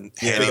worth and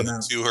picking handing them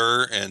out. to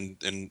her and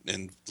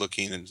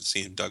looking and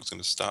seeing if Doug's going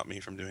to stop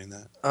me from doing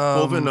that.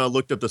 Colvin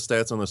looked up the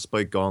stats on the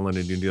spike gauntlet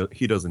and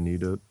he doesn't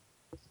need it.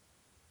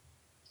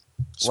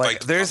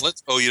 Spiked there's-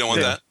 gauntlets? Oh, you don't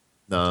want Yeah.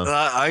 that? No.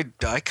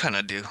 I kind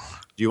of do. Do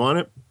you want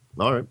it?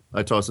 All right.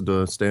 I toss it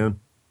to Stan.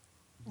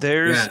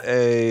 There's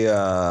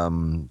a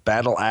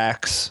battle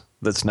axe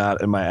that's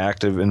not in my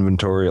active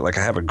inventory. Like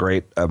I have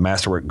a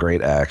masterwork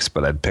great axe,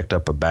 but I'd picked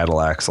up a battle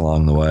axe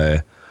along the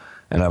way,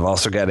 and I've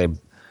also got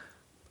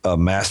a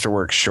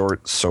masterwork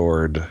short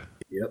sword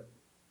Yep.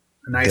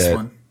 A nice that-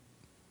 one.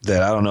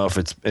 that I don't know if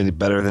it's any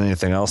better than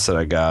anything else that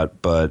I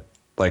got, but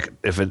like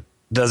if it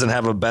doesn't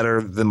have a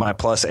better than my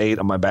 +8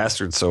 on my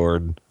bastard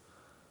sword.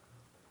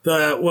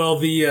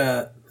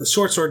 The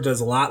short sword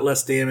does a lot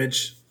less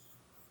damage,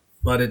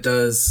 but it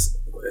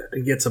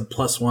gets a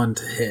 +1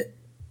 to hit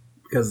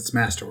because it's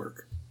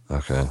masterwork.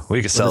 Okay,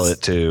 we could sell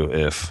it too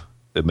if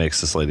it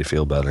makes this lady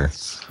feel better.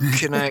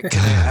 Can I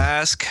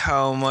ask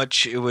how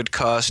much it would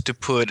cost to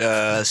put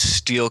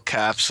steel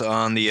caps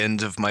on the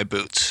ends of my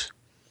boots?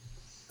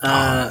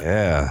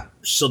 Yeah.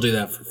 She'll do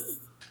that for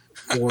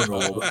 4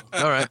 gold.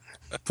 All right.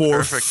 For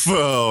Perfect. 4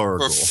 For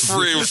gold.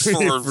 free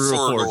for For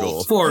 4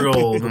 gold. 4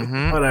 gold.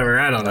 Whatever.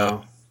 I don't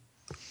know.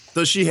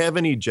 Does she have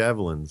any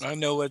javelins? I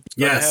know what's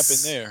going to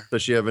Yes. happen there.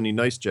 Does she have any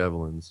nice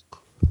javelins?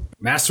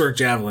 Masterwork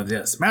javelins,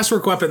 yes.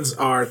 Masterwork weapons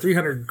are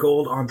 300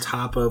 gold on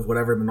top of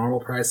whatever the normal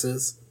price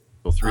is,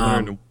 So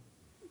 300.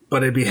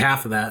 but it'd be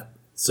half of that.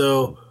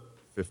 So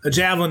a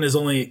javelin is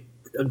only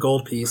a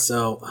gold piece,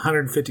 so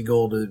 150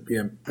 gold would be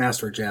a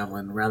masterwork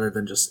javelin rather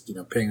than just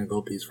paying a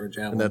gold piece for a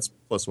javelin. And that's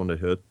 +1 to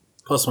hit.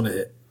 +1 to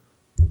hit.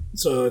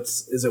 So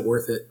is it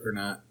worth it or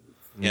not?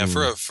 Yeah,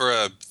 for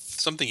a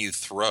something you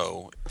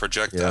throw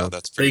projectile. Yeah.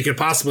 That's So you pretty. could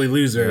possibly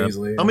lose very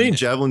easily. How many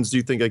javelins do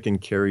you think I can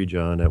carry,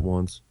 John, at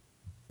once?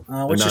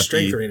 What's your not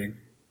strength the- rating?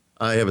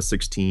 I have a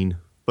 16,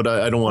 but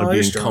I don't want Oh, to be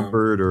you're strong.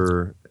 encumbered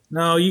or.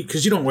 No,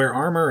 because you don't wear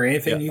armor or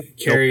anything. Yeah. You can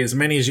carry as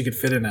many as you could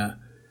fit in a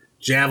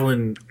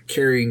javelin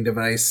carrying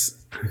device.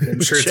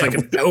 I'm sure it's like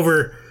an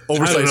oversized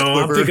Oversized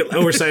I'm quiver. thinking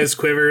oversized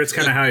quiver. It's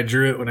kind of how I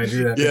drew it when I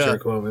drew that picture of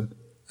Cloven.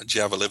 A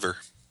Java liver.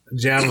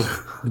 Javelin.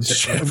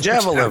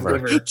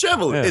 Javeliver.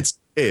 Javelin. Yeah. It's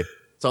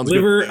sounds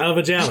Liver good. of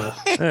a Java.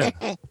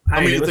 How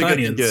many do you think I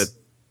can get?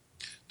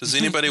 Does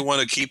anybody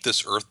want to keep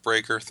this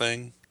Earthbreaker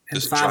thing? And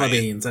This fava giant-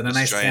 beans and a this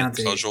nice giant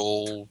bounty.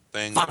 cudgel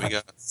thing that we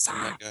got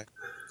from that guy.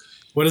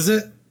 What is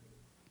it?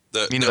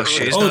 The, You know, the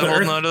Shay's Earth- not the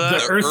holding Earth- on to the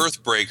that. Earth-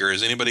 Earthbreaker.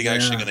 Is anybody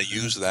actually Yeah. going to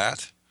use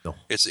that? No.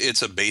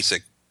 It's a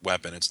basic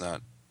weapon. It's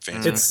not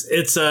fancy.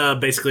 It's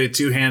basically a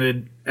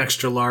two-handed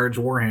extra large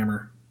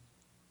warhammer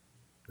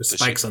with Does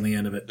spikes on the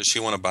end of it. Does she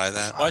want to buy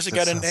that? Why's it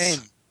got a name?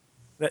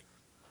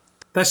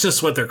 That's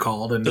just what they're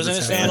called. And Doesn't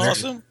it sound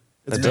awesome?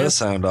 That does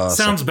sound awesome.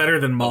 Sounds better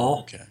than Maul.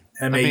 Okay.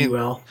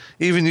 MAUL.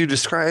 Even you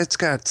describe it's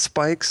got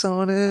spikes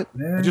on it.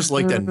 I just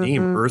like that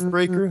name,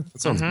 Earthbreaker.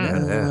 That sounds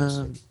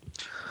badass.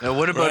 Now,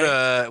 what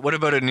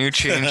about a new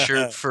chain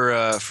shirt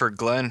for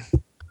Glenn?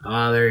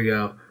 Ah, there you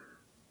go.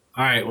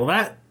 All right. Well,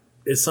 that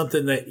is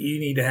something that you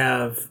need to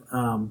have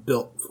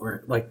built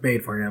for, like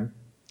made for him,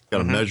 Got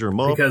to measure them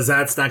up. because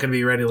that's not going to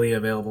be readily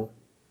available.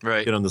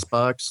 Right. Get on this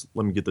box.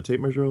 Let me get the tape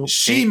measure out.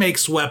 She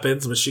makes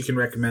weapons, but she can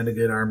recommend a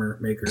good armor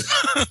maker.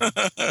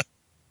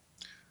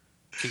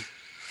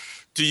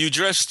 Do you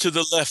dress to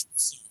the left,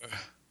 sir?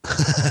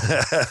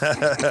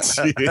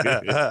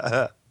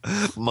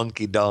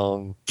 Monkey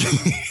dong.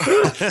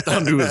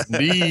 Down to his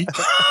knee.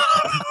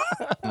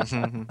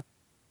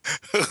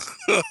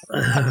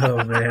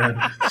 Oh man.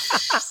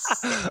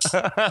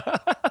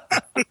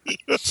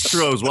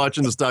 True, I was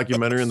watching this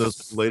documentary and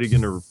this lady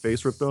getting her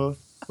face ripped off.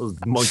 Those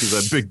monkeys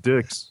had big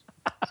dicks.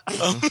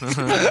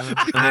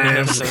 I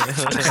am just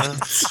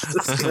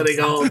cutting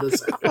all of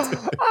this out.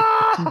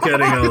 I'm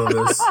cutting all of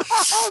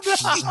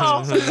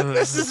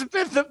this. This has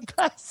been the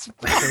best.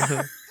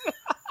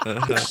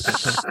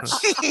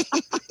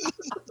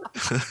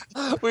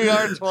 We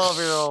are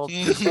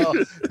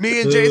 12-year-olds.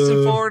 Me and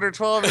Jason Ford are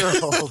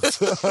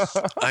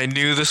 12-year-olds. I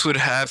knew this would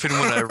happen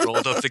when I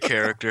rolled up the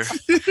character.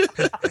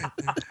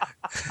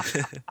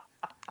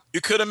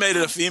 You could have made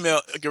it a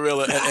female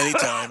gorilla at any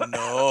time.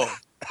 No.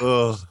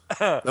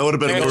 That would have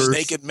been There's worse.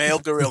 naked male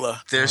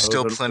gorilla. There's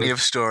still plenty of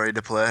story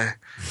to play.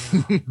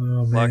 Oh,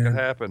 Lot could man.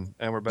 happen,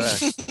 and we're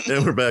back.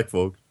 And we're back,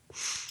 folks.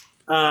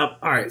 All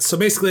right. So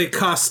basically, it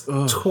costs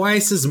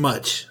twice as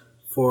much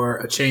for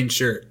a chain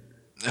shirt.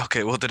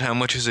 Okay, well then how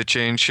much is a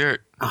chain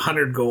shirt?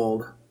 100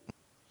 gold.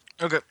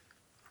 Okay.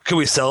 Could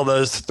we sell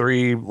those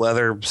 3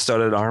 leather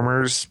studded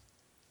armors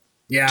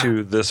Yeah,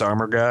 to this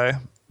armor guy?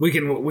 we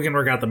can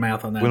work out the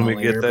math on that When all we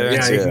later, get there? but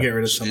yeah, you Yeah. can get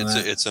rid of some of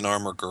that. It's an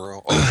armor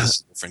girl. Oh, this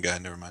is a different guy.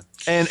 Never mind.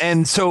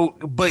 And so,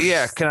 but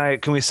yeah,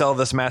 can we sell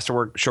this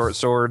masterwork short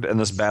sword and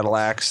this battle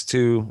axe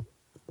to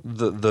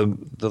the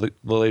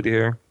lady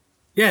here?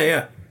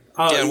 Yeah.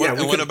 And we what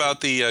could-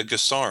 about the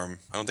Gasarm?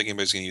 I don't think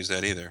anybody's going to use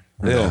that either.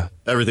 Yeah,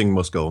 Everything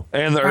must go.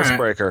 and the All right.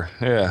 Earthbreaker.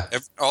 Yeah,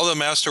 All the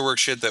masterwork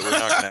shit that we're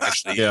not going to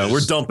actually Yeah, use. we're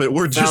dumping.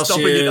 We're just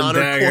dumping it Falchion, on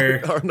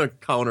dagger. on a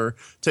counter.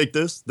 Take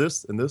this,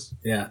 and this.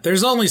 Yeah,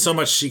 there's only so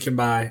much she can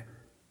buy.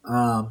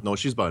 No,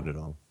 she's buying it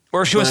all.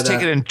 or if she wants to But,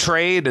 take it in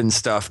trade and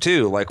stuff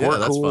too. Like Yeah, we're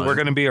that's cool. fine. We're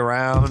gonna be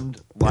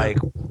around. Like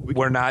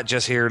we're not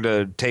just here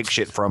to take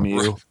shit from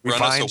you. We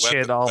Run us find a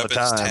shit all the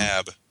weapons time.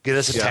 tab. Get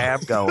us a Yeah.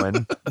 tab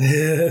going.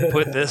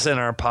 Put this in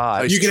our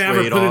pod. You can have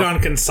her trade put it off. on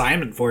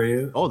consignment for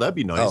you. Oh, that'd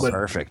be nice. Oh,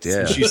 perfect.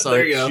 Yeah. She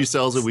There you go. she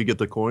sells it. We get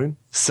the coin.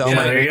 Sell Yeah,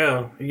 my- there you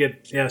go. You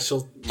get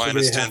she'll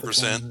Minus give you half the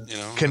 10%. time. You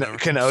know. Can whatever.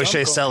 can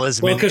O'Shea sell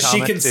his Well, mint because she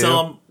comic can too?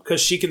 sell them.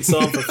 Because she can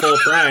sell them for full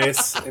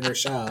price in her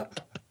shop.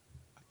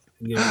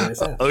 And give you guys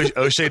half.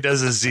 O'Shea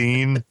does a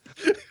zine,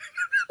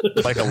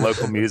 like a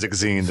local music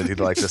zine that he'd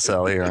like to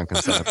sell here on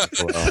consignment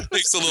as well.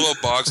 Takes a little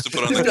box to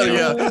put on He's the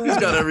got, counter. he's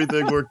got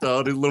everything worked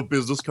out. His little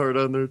business card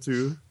on there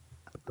too.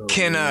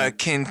 Can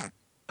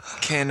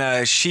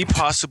she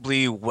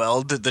possibly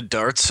weld the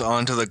darts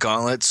onto the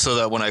gauntlet so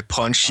that when I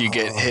punch, you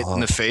get hit in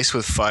the face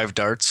with 5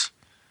 darts?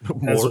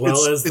 As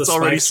well as the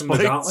already spikes from the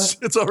spiked. gauntlet?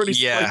 It's already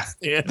Yeah. spiked.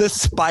 Yeah. The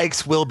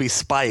spikes will be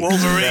spiked.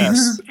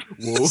 Wolverines.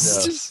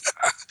 Yes.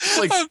 It's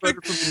like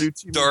Shredder from the new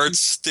team. Darts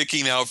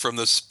sticking out from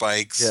the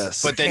spikes.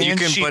 Yes. But then you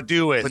can- she but-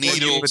 do it. but then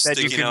you- Needles but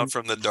then you sticking can- out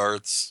from the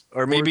darts.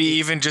 Or maybe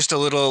even just a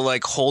little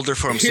like holder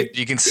for them so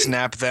you can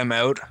snap them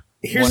out.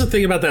 Here's the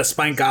thing about that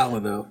spine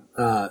gauntlet, though.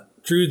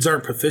 Druids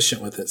aren't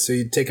proficient with it, so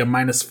you take a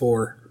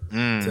 -4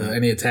 to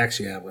any attacks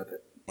you have with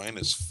it.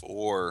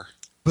 -4.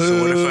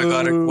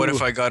 So what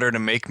if I got her to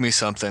make me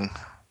something?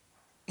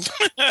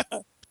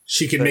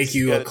 She can make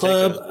you a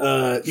club.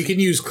 You can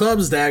use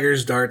clubs,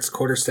 daggers, darts,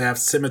 quarterstaffs,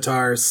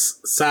 scimitars,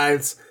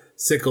 scythes,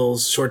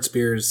 sickles, short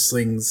spears,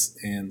 slings,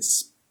 and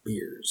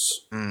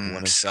spears.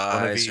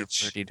 Size are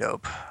each. pretty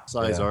dope.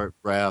 Size art,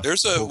 wrath.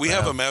 We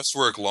have a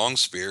masterwork long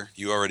spear.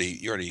 You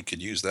already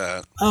could use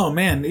that. Oh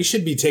man, you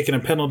should be taking a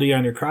penalty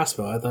on your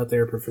crossbow. I thought they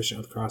were proficient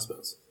with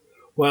crossbows.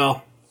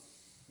 Well,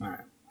 all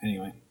right.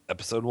 Anyway,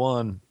 Episode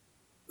 1.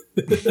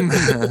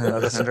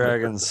 Dungeons and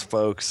Dragons,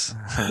 folks.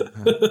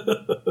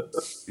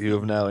 You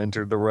have now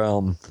entered the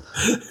realm.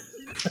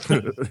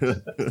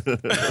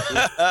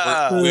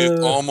 We've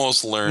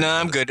almost learned. No,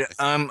 I'm good.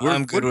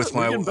 I'm good with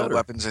my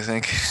weapons, I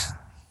think.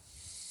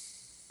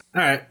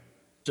 All right.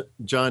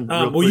 John.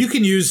 Well, you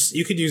could use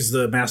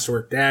the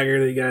Masterwork dagger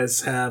that you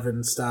guys have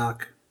in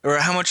stock. Or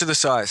how much of the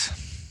size?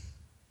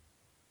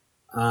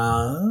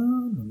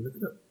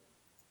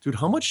 Dude,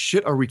 how much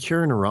shit are we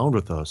carrying around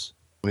with us?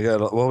 We got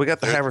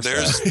the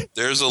haversack.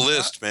 There's a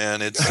list,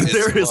 man. It's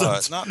there is a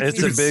lot.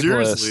 It's a big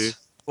list.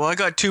 Well, I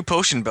got 2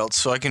 potion belts,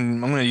 so I'm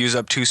going to use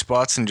up 2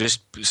 spots and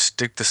just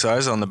stick the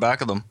size on the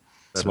back of them.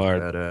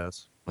 Smart.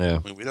 Badass. Yeah.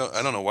 I mean,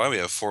 I don't know why we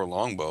have 4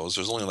 longbows.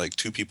 There's only like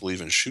 2 people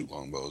even shoot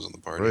longbows in the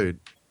party. Right.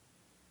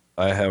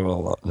 I have a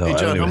lot. No, Hey,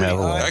 John, I don't even how have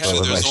a many- lot.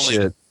 Actually,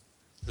 Shit.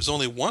 there's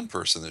only 1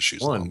 person that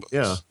shoots One. longbows.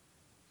 Yeah.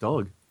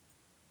 Doug.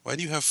 Why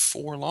do you have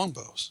 4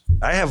 longbows?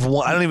 I have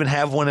one. I don't even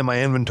have one in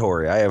my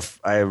inventory. I have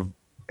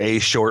a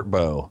short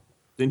bow.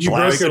 Didn't You you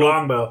broke break your it?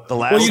 longbow. The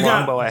last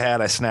longbow I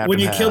had, I snapped. When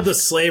in you half. killed the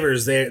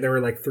slavers, there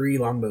were like 3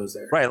 longbows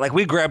there. Right, like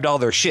we grabbed all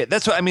their shit.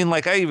 That's what I mean.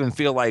 Like I even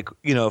feel like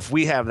if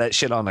we have that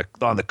shit on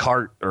the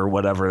cart or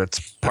whatever that's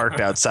parked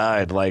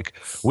outside, like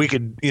we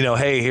could,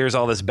 hey, here's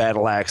all this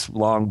battle axe,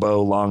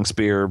 longbow, long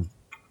spear,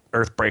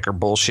 earthbreaker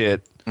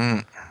bullshit.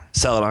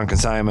 Sell it on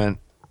consignment.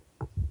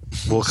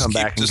 We'll come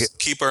back and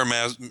keep our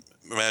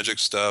magic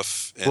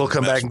stuff. And we'll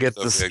come back magic and get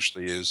stuff this. we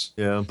actually use.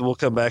 Yeah. We'll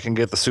come back and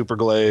get the super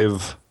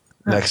glaive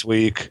next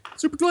week.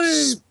 Super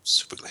glaive.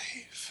 Super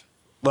glaive.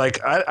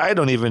 Like I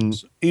don't even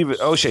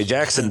O'Shea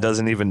Jackson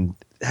doesn't even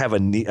have a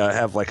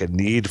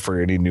need for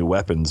any new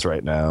weapons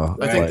right now.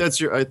 I think that's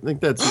your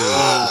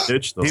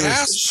niche though.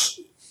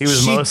 He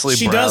was mostly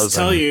She browsing.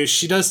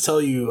 does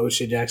tell you,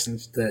 O'Shea Jackson,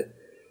 that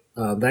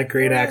that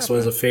great axe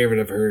was a favorite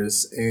of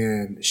hers,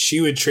 and she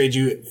would trade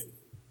you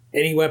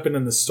any weapon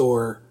in the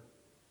store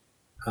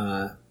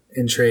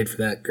in trade for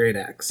that great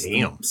axe.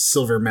 Damn.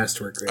 Silver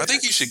masterwork great I think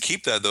axe. you should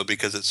keep that though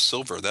because it's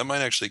silver. That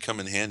might actually come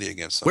in handy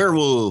against something.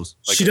 Werewolves.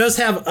 Like- she does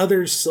have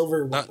other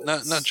silver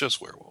weapons. Not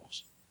just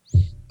werewolves.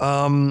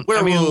 I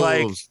mean,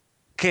 like,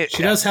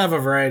 she does have a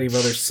variety of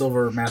other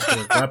silver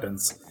masterwork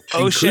weapons,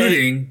 O'Shea,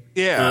 including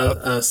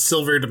a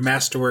silvered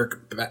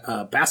masterwork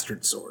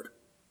bastard sword.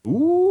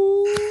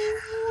 Ooh,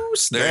 There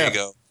snap. you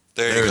go.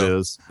 There There you it go.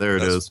 is. There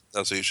it is.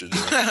 That's what you should do.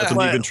 That's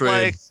an even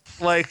trade.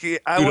 Like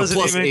I Dude, a wasn't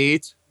plus even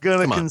 8.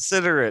 gonna Come on.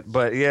 consider it,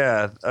 but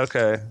yeah,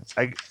 okay,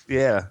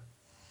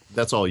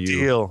 That's all you.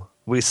 deal.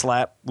 We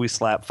slap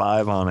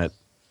 5 on it.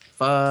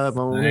 5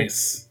 on.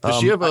 Nice. Does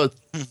she have a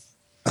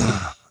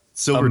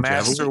silver A javelin?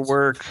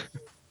 masterwork,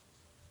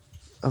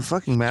 a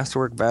fucking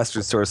masterwork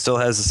bastard sword still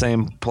has the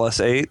same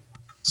 +8,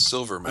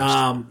 Silver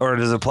master. or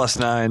does it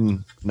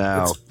 +9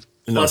 now?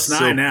 Plus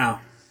 9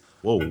 now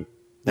Whoa. with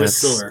That's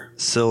silver.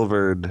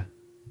 silvered.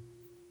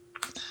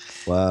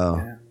 Wow.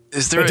 Yeah.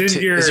 Is there But a didn't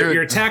t- your is there a-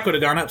 your attack would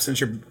have gone up since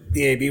your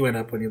BAB went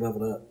up when you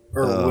leveled up,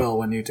 or will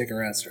when you take a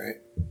rest, right?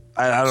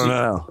 I don't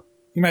know.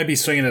 You might be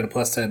swinging at a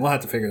 +10. We'll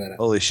have to figure that out.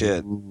 Holy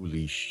shit.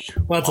 Holy shit.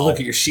 We'll have to look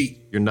at your sheet.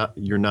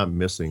 You're not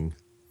missing.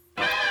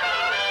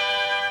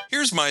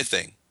 Here's my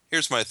thing.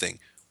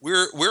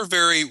 We're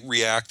very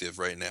reactive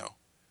right now.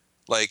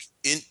 Like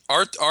in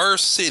our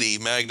city,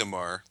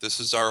 Magnamar, this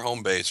is our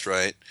home base,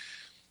 right?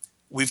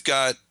 We've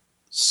got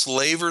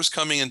slavers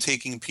coming and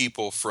taking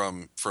people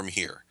from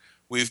here.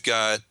 We've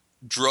got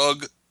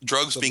drugs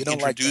being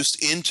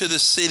introduced into the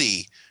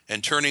city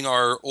and turning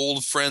our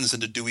old friends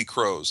into Dewey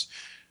Crows.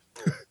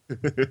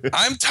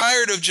 I'm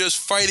tired of just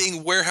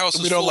fighting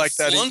warehouses full of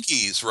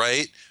flunkies,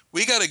 right?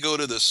 We got to go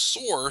to the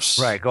source.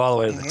 Right, go all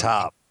the way to the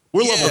top.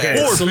 We're level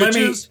 4, So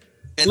bitches.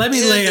 let me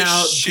end lay this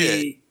out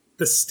shit.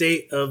 the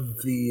state of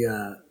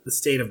the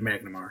state of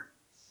Magnamar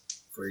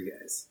for you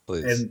guys,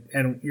 Please.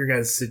 and your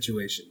guys'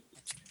 situation.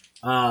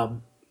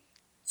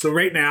 So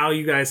right now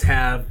you guys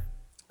have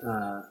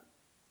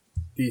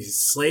these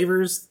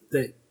slavers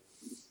that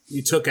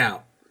you took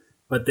out,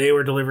 but they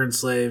were delivering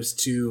slaves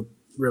to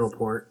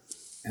Riddleport,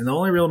 and the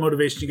only real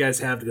motivation you guys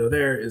have to go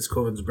there is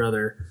Coven's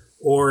brother,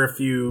 or if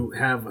you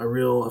have a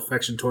real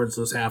affection towards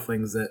those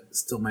halflings that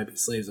still might be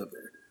slaves up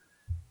there.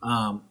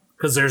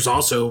 Because there's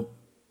also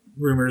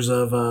rumors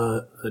of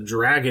a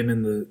dragon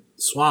in the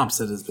swamps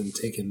that has been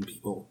taking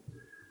people.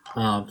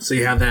 So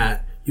you have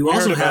that. You We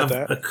also heard about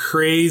have that. a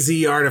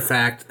crazy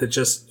artifact that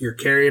just you're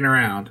carrying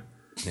around.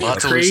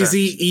 Lots a of crazy,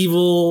 loose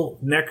evil,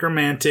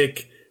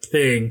 necromantic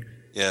thing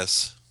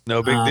Yes.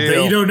 No big that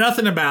deal. you know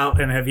nothing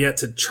about and have yet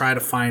to try to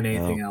find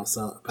anything else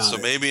about So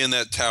it. maybe in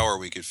that tower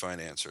we could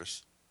find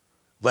answers.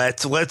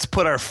 Let's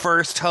put our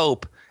first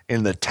hope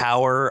in the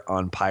tower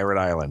on Pirate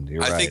Island.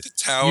 You're I right. think the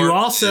tower. You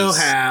also is-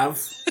 have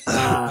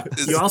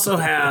is you also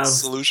the have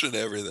solution to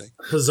everything.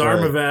 Hazar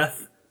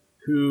Maveth,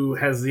 who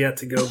has yet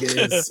to go get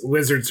his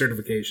wizard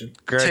certification.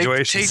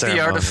 Graduation Take the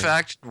ceremony.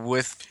 artifact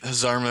with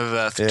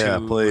Hazarmaveth Yeah,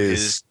 to please.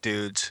 his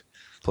dudes.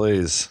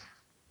 Please.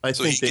 I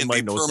So think he they can be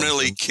might know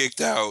permanently something. kicked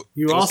out.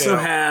 You also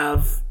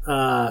have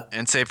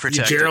And say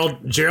protect.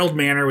 Gerald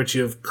Manor, which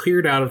you have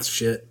cleared out of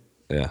shit,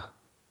 Yeah.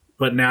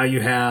 but now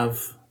you have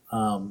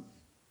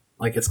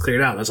like it's cleared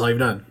out. That's all you've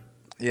done.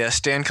 Yeah,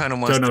 Stan kind of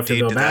wants Don't know to if you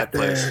deed go to back that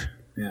place.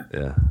 there. Yeah.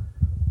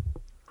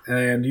 Yeah.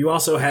 And you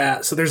also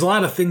have, so there's a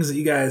lot of things that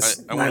you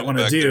guys I might wanna want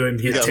go to back do to-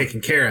 and get taken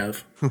care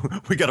of.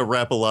 We got to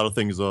wrap a lot of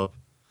things up.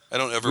 I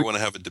don't ever want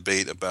to have a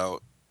debate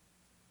about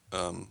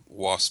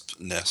wasp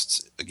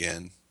nests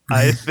again.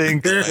 I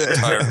think My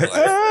entire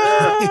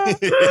life.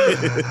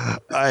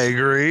 I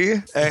agree,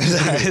 and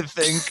I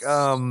think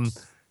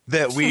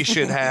that we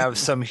should have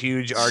some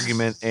huge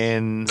argument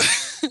in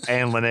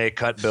Anne Lene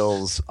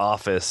Cutbill's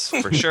office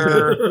for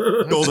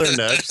sure. Go there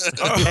next.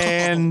 But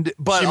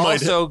She might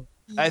also,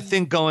 I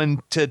think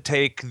going to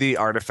take the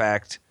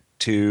artifact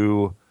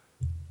to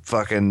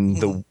fucking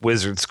the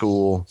wizard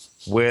school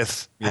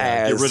with Yeah,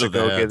 get Haz rid to of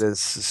go that. get his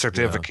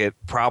certificate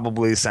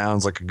probably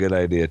sounds like a good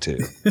idea too.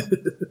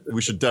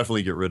 We should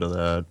definitely get rid of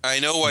that. I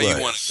know why Right.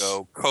 you want to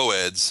go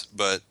co-eds,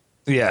 but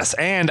Yes,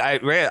 and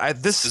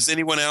does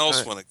anyone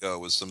else want to go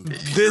with some?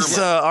 This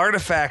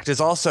artifact is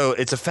also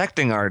it's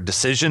affecting our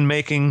decision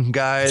making,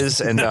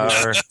 guys, and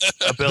our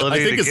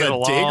ability I think to it's get that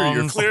along. dagger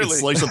you're Clearly,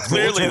 slice of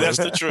clearly, throat that's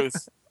with. the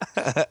truth.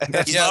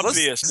 That's Yeah,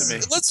 obvious to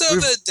me. Let's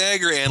have that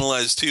dagger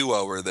analyzed too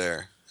while we're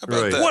there. How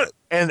about Right. that? What?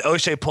 And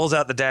O'Shea pulls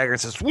out the dagger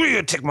and says, "What are you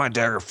gonna take my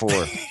dagger for?"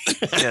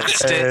 Yeah,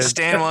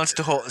 Stan wants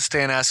to hold.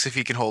 Stan asks if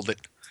he can hold it.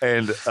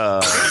 And Whip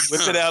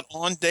it out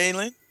on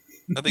Dalen.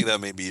 I think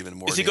that may be even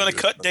more. Is he going to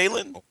dangerous. cut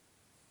Dalen?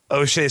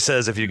 O'Shea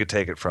says, "If you could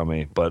take it from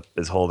me," but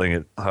is holding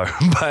it by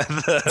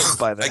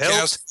the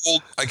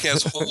hilt. I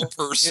cast hold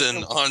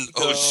person on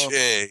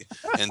O'Shea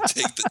and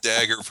take the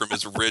dagger from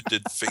his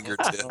rigid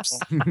fingertips.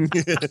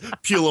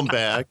 Peel them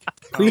back.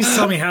 Please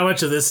tell me how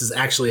much of this is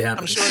actually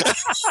happening.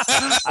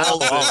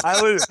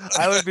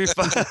 I would be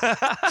fine.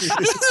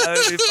 I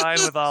would be fine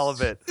with all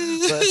of it.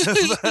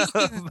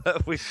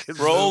 But we could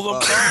Roll move them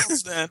on.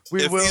 cards then.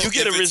 We If will. you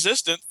get a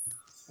resistant.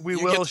 We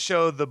you will get-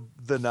 show the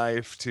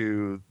knife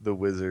to the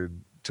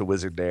wizard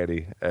Wizard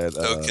Daddy at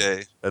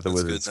Okay. at the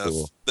That's wizard good enough.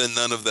 school. Then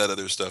none of that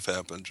other stuff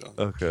happened, John.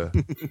 Okay.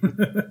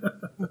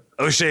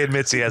 O'Shea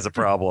admits he has a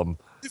problem.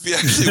 If you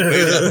actually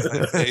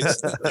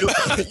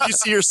wait You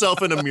see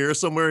yourself in a mirror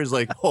somewhere. He's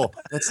like, "Oh,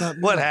 that's not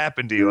me. What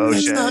happened to you,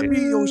 O'Shea? That's not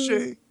me,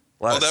 O'Shea."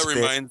 Well, that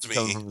reminds me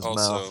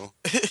also.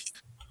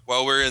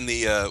 while we're in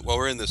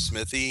the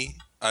smithy,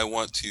 I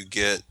want to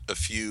get a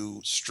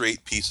few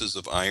straight pieces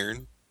of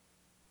iron,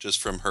 just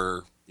from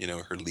her,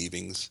 her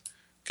leavings,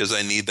 because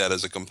I need that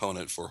as a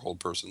component for hold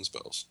person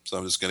spells. So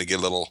I'm just going to get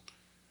a little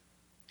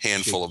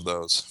handful of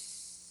those.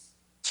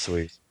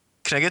 Sweet.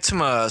 Can I get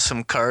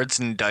some cards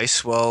and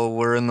dice while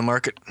we're in the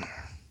market?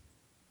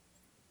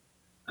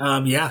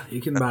 Yeah,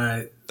 you can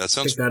buy. That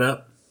sounds. Pick that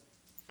up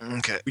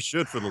Okay. We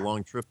should for the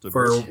long trip to.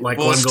 for like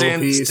Well, one gold Stan,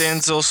 piece.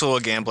 Stan's also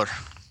a gambler.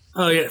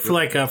 Oh yeah, for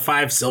like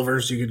 5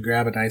 silvers, you could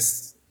grab a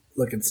nice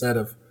looking set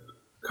of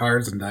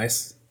cards and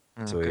dice.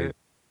 Sweet.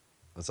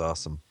 That's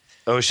awesome.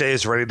 O'Shea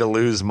is ready to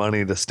lose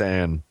money to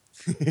Stan.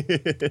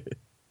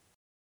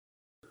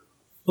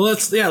 Well,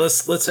 let's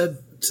head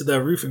to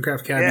the Roof and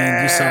Craft Academy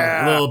and do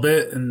Yeah. a little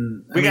bit.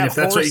 And I We mean, got if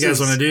that's what you guys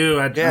horses. want to do,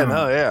 I Yeah, don't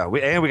know. no,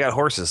 yeah. We got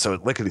horses, so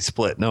it lickety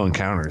split. No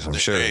encounters, I'm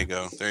sure. There you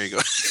go. There you go.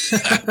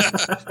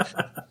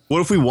 What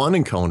if we want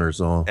encounters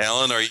though?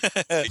 Alan, are you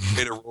ready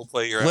to role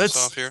play your ass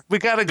off here? We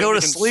got to go we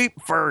to can- sleep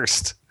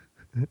first.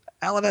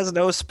 Alan has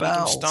no We can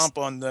spells. stomp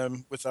on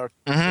them with our.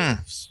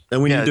 Mm-hmm.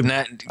 And we Yeah, need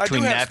I can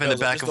do we have nap in the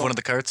spells, I back just of one don't- of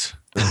the carts?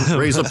 to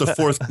raise up to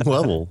 4th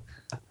level.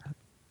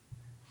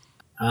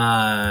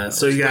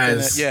 So you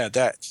guys, Yeah,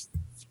 that.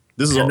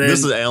 This is And then-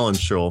 this is Alan's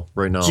show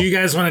right now. do you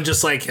guys want to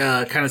just like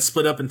kind of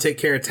split up and take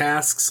care of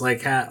tasks?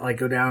 Like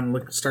go down,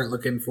 and start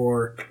looking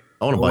for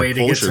I want a to buy way to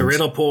get to potions.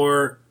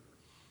 Riddleport,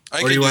 I or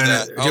can do you do want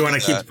that. to I'll do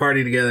keep the that.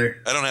 party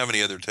together? I don't have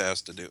any other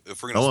tasks to do.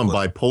 If we're I gonna want to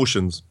split, buy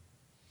potions.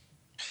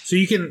 So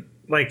you can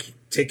like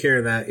take care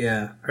of that.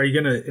 Yeah. Are you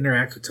gonna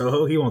interact with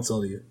Toho? He won't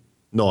sell to you.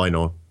 No, I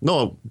know.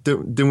 No,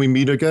 didn't we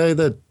meet a guy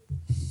that?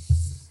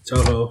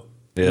 Toho.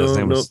 Yeah, his No,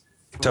 name was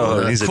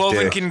Toho. He's a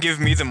Quoven dick. can give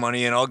me the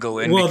money and I'll go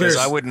in Well, because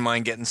there's- I wouldn't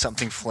mind getting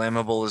something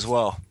flammable as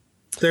well.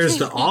 There's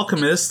the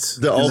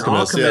alchemist. The and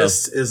alchemist, yeah.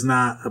 alchemist is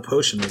not a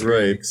potion maker.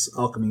 Right. He makes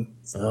alchemy.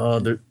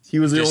 He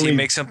was the Does only. he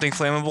make something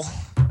flammable?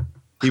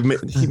 he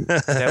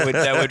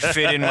That would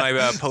fit in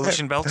my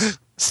potion belt.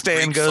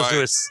 Stan Great goes fire.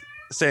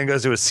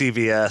 to a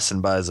CVS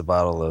and buys a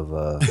bottle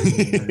of.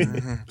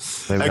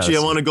 Actually,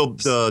 I want to go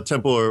to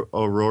Temple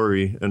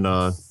Aurori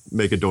and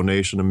make a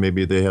donation, and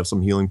maybe they have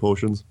some healing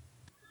potions.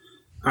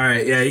 All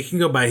right. Yeah, you can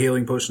go buy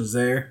healing potions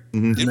there.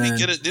 Mm-hmm. didn't then- we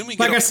get it? Didn't we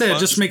get Like a I said,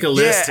 bunch? just make a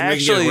list Yeah, and we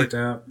can get actually- it worked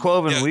out.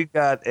 Quoven, Yeah. we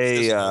got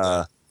He doesn't know a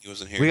that. He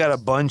wasn't here. we got a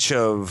bunch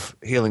of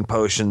healing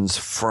potions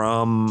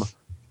from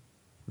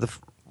the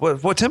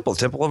what temple?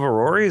 Temple of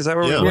Aurori? Is that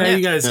where Yeah. we Yeah, went?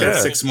 you guys got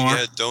Yeah. 6 He more.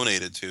 had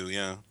donated to,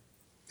 yeah.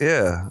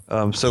 Yeah.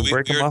 So we,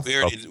 break we, them off. we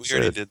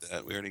already did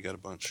that. We already got a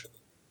bunch.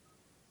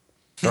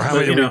 Or how But,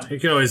 many? you did know, you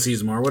can always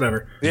use more.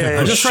 Whatever. Yeah,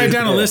 yeah, just shoot. write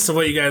down a Yeah. list of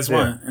what you guys Yeah.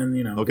 want,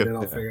 and Okay. get it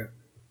all figured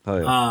Oh,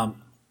 yeah. out.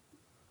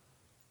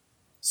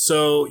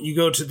 So you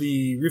go to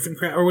the Roof and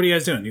Craft, or what are you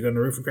guys doing? You go to the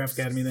Roof and Craft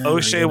Academy then?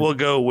 O'Shea Or you will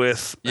go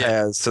with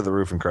Haz to the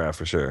Roof and Craft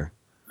for sure.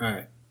 All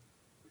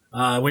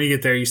right. When you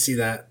get there, you see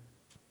that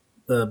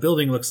the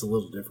building looks a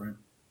little different.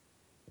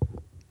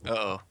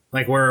 Uh-oh.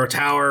 Like where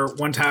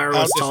one tower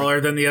was taller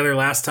than the other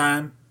last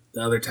time.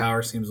 The other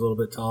tower seems a little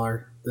bit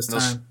taller this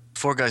time.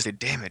 4 guys did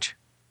damage.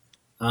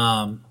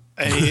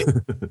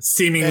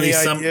 Seemingly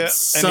some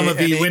of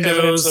the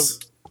windows.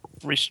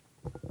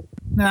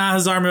 Nah,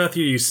 Zarmouth,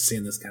 you're used to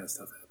seeing this kind of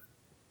stuff happen.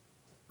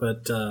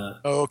 But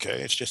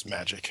okay, it's just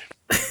magic.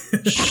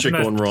 Shit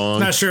going wrong.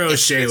 Not sure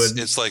O'Shea would.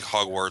 It's like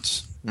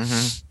Hogwarts.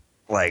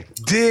 Like,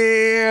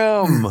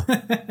 damn.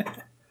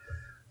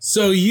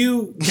 So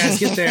you guys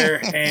get there,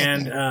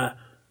 and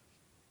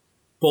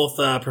both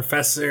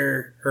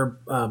Professor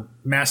or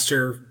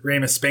Master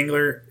Ramus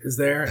Spengler is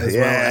there, as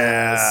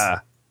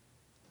well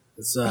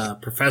as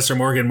Professor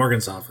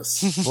Morgan's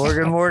office.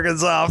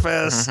 Morgan's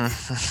office.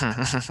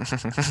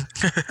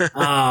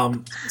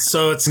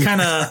 So it's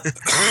kind of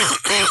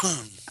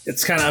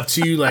up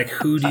to you. Like,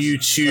 who do you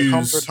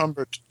choose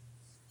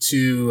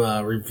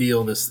to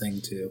reveal this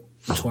thing to?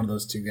 Which one of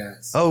those two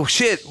guys? Oh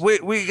shit!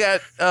 We got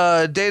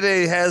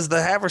Day has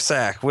the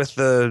haversack with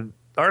the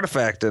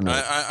artifact in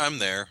it. I'm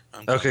there.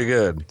 Okay,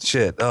 good.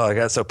 Shit! Oh, I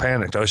got so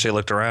panicked. O'Shea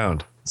looked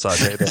around, saw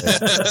Day. I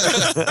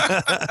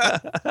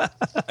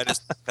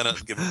just kind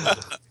of give him.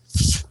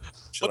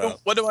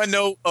 What do I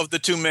know of the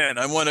two men?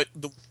 I want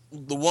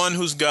the one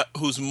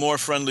who's more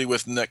friendly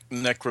with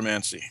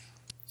necromancy,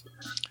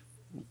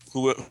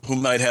 who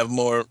might have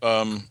more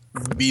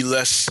be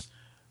less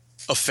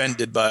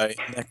offended by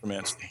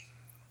necromancy.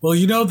 Well,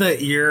 you know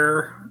that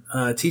your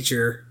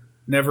teacher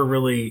never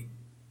really,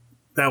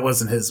 that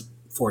wasn't his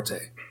forte.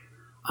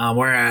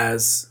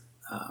 Whereas,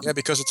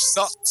 because it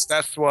sucks.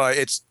 That's why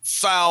it's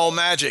foul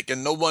magic,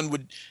 and no one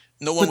with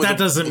that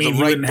doesn't mean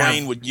the right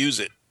brain would use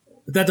it.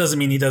 But that doesn't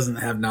mean he doesn't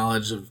have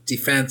knowledge of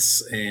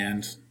defense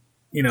and,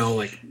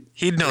 like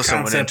he'd know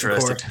someone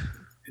interested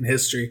in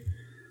history.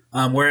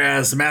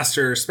 Whereas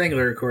Master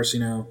Spengler, of course,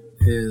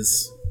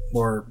 is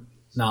more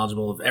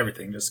knowledgeable of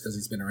everything just because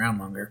he's been around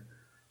longer.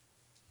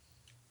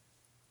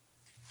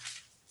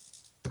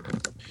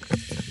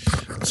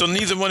 So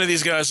neither one of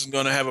these guys is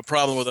going to have a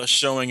problem with us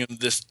showing him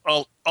this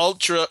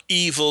ultra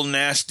evil,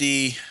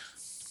 nasty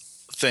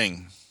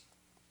thing.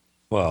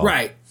 Well,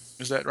 right.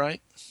 Is that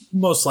right?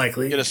 Most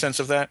likely. Get a sense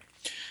of that?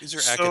 These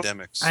are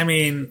academics. I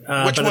mean,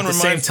 but at the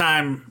same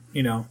time,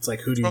 it's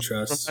like, who do you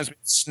trust? Reminds me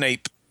of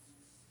Snape.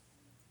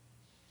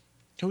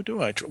 Who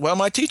do I trust? Well,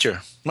 my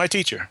teacher. My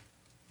teacher.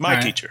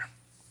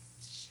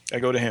 I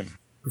go to him.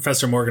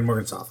 Professor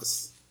Morgan's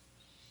office.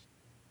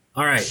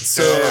 All right.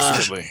 So,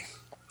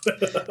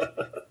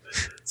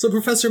 so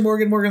Professor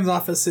Morgan's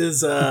office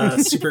is a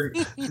super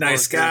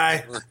nice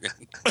guy.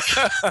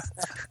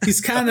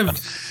 He's kind of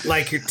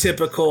like your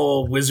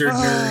typical wizard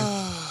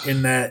nerd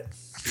in that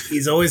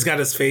he's always got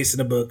his face in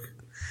a book,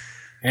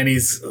 and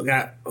he's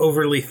got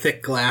overly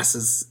thick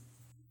glasses.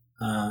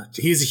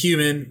 He's a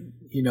human,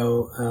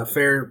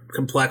 fair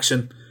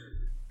complexion,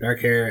 dark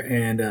hair,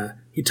 and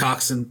he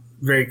talks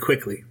very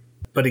quickly.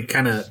 But he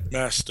kind of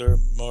Master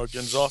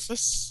Morgan's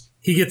office.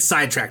 He gets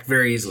sidetracked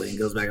very easily and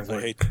goes back and forth.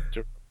 I hate to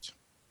interrupt.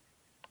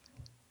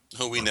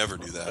 No, we never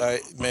do that.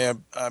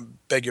 I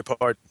beg your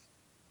pardon.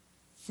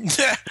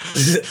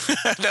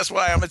 That's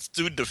why I'm a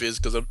student of his,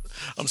 because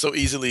I'm so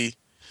easily.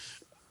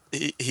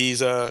 He's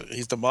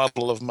the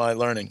model of my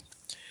learning.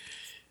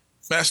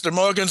 Master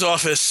Morgan's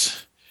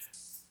office.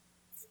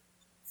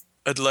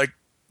 I'd like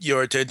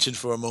your attention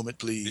for a moment,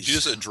 please. Did you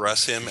just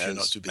address him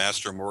as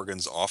Master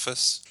Morgan's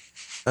office?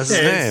 That's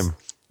his name.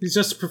 He's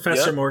just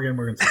Professor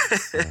Morgan's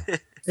office.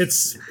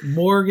 It's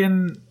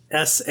Morgan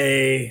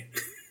S.A.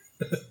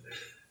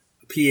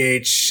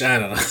 P.H. I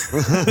don't know.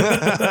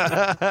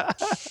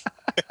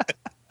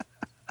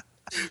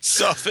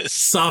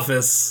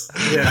 Sophis.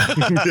 Yeah.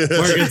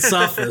 Morgan's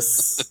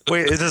Sophis.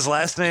 Wait, is his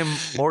last name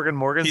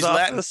Morgan's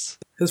office?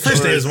 His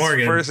first name is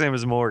Morgan. First name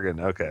is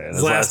Morgan. Okay. And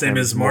his last name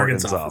is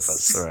Morgan's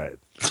office. All right.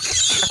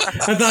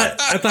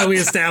 I thought we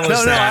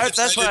established that.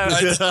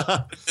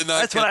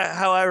 That's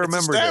how I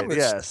remembered it.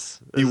 Yes.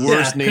 The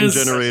worst name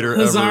generator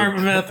ever.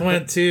 Zarmouth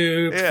went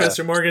to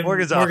Professor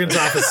Morgan's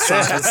office.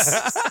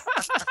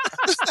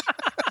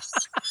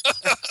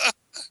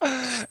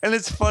 And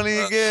it's funny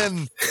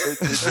again.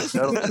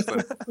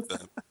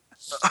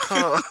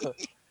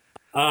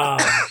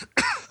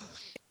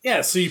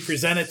 Yeah, so you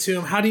present it to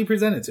him. How do you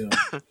present it to him?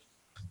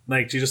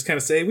 Like, do you just kind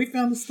of say, "We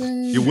found this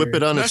thing"? You whip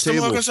it on his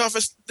table. Morgan's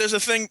office. There's a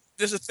thing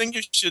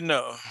you should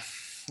know.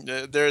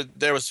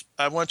 There was.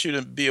 I want you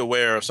to be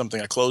aware of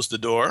something. I closed the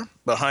door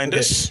behind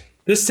us.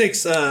 This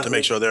takes to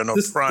make sure there are no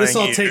prying This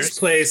all ears. takes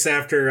place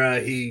after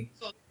he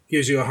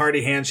gives you a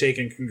hearty handshake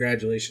and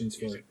congratulations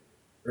for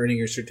earning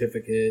your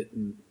certificate.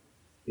 And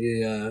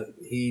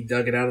he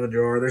dug it out of the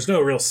drawer. There's no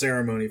real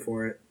ceremony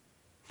for it.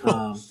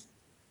 But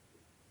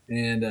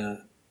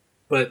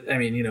I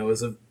mean, it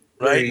was a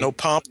no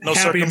pomp, no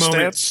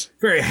circumstance.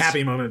 Very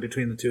happy moment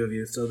between the two of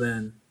you. So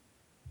then,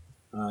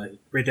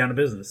 right down to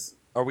business.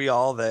 Are we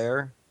all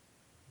there?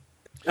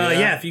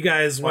 Yeah, if you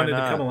guys wanted to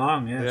come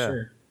along,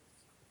 sure.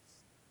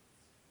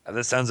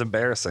 This sounds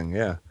embarrassing.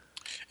 Yeah,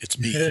 it's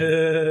me.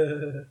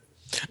 We're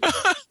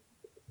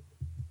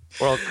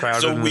all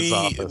crowded in his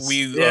office.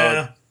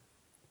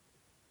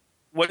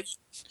 What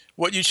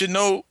what you should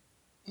know,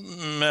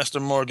 Master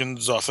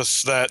Morgan's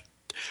office, that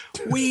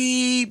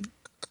we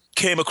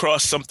came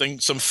across some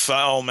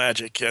foul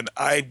magic, and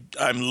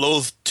I'm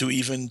loath to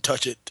even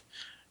touch it.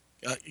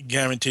 I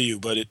guarantee you,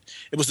 but it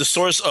was the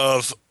source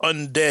of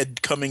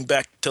undead coming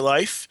back to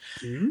life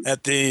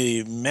at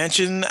the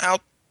mansion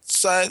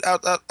outside.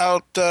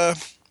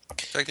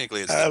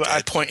 Technically, it's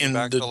I point in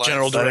the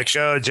general Let it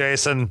direction. go,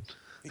 Jason.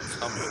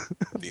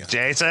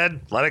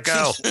 Jason, let it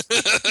go.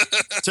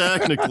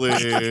 Technically.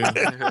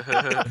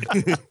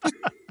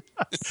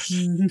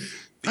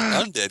 The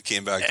undead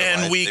came back to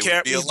And life. we've They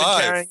would be been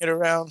alive. carrying it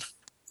around.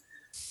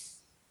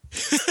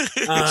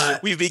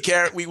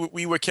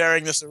 We were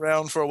carrying this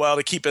around for a while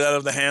to keep it out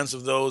of the hands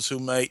of those who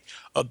might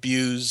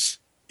abuse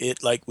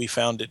it, like we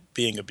found it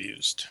being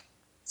abused.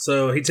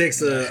 So he takes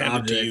the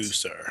Handed to object. you,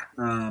 sir.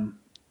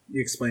 You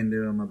explain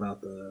to him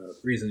about the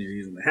reason you're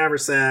using the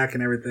haversack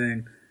and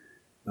everything.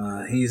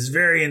 He's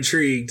very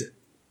intrigued,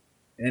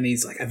 and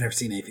he's like, "I've never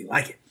seen anything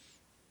like it."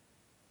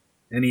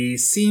 And he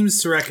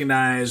seems to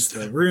recognize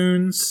the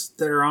runes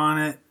that are on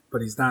it,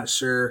 but he's not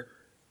sure,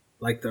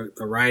 like the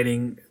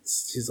writing.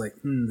 He's like,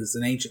 this is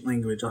an ancient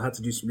language. I'll have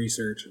to do some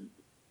research. And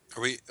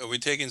Are we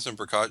taking some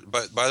precaution?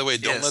 But by the way,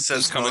 don't let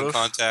this come in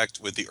contact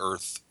with the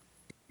earth.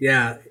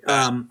 yeah,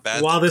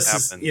 Bad while things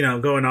this happen.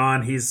 is going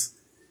on, he's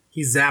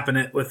zapping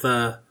it with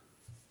a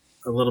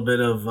little bit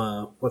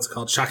of what's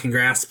called shocking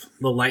grasp,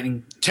 little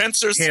lightning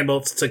tensors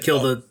handbolts to kill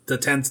the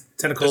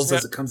tentacles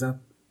as it comes out.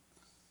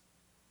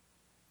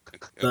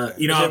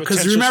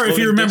 Because if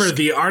you remember,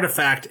 the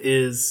artifact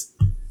is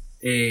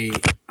a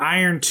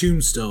iron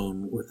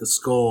tombstone with a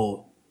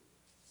skull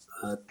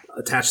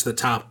attached to the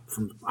top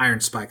from iron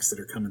spikes that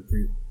are coming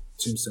through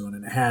tombstone,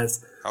 and it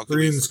has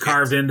runes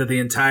carved into the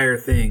entire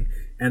thing.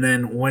 And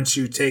then once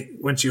you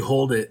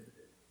hold it,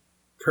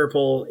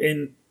 purple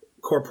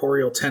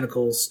incorporeal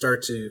tentacles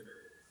start to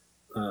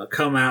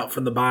come out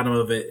from the bottom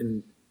of it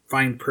and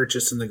find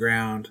purchase in the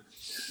ground.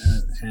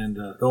 And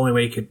the only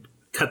way you could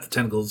cut the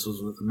tentacles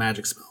was with a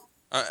magic spell.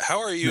 How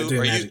are you?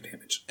 Doing Are you, magic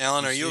damage.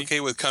 Alan? Are you okay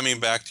with coming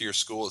back to your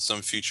school at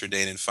some future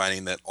date and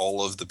finding that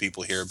all of the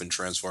people here have been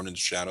transformed into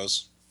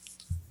shadows?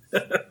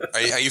 Are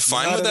you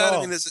fine Not with at that? all.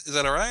 I mean, is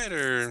that all right?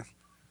 Or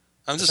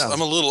I'm a Not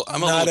little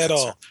at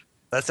all.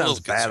 That sounds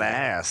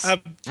badass.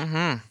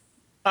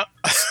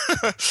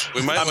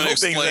 We might I'm want to hoping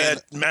explain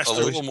that a Master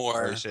little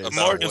more about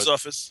Morgan's what-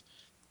 office.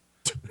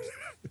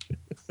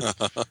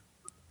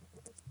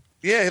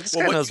 Yeah, this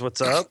guy knows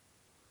what's up.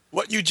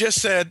 What you just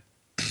said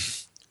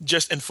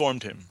just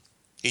informed him.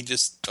 He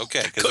just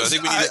because I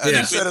think we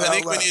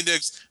need. I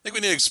think we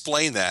need to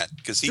explain that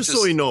because he Just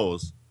so he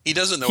knows. He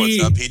doesn't know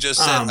what's up. He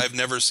just said, "I've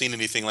never seen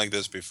anything like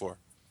this before."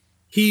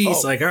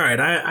 He's like, all right,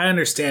 I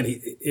understand.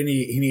 He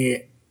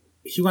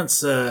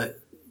wants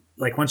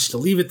wants you to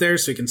leave it there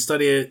so he can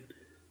study it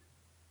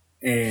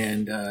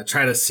and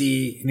try to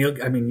see.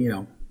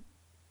 And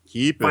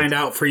find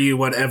out for you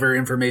whatever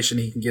information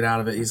he can get out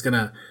of it.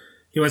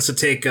 He wants to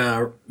take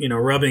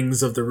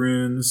rubbings of the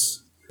runes.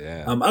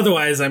 Yeah.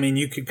 Otherwise,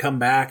 you could come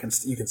back and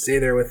you can stay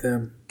there with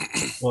him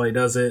while he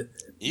does it.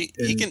 He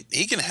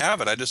can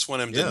have it. I just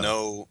want him to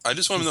know. I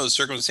just want him to know the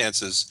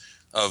circumstances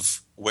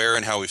of where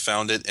and how we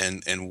found it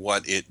and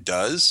what it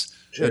does,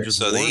 so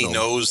that he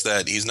knows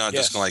that he's not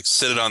just going to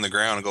sit it on the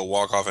ground and go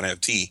walk off and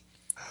have tea.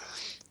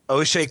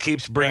 O'Shea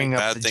keeps bringing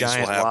up the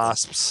giant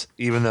wasps,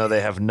 even though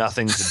they have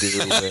nothing to do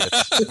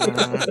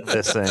with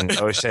this thing.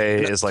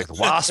 O'Shea is like, the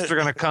wasps are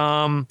going to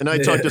come. And I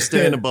talked to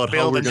Stan about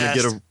how Build we're a going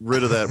to get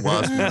rid of that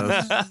wasp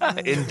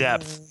nest. In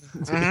depth.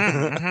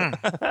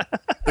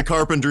 The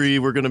carpentry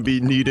we're going to be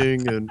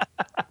needing, and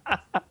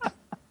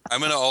I'm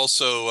going to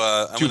also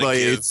I'm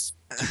going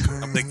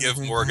to give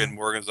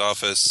Morgan's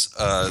office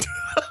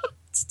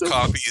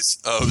copies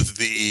of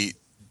the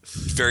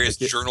various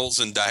journals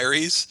and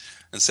diaries.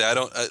 And say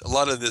a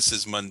lot of this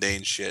is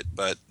mundane shit,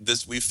 but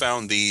we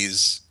found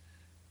these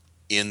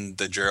in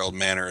the Gerald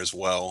Manor as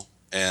well.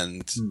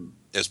 And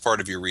as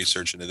part of your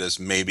research into this,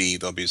 maybe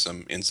there'll be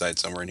some insight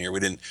somewhere in here. We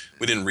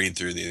didn't read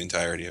through the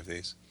entirety of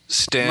these.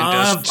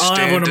 I'll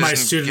have one of my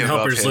student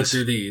helpers look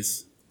through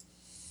these.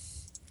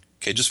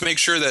 Okay, just make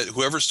sure that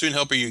whoever student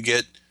helper you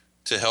get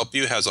to help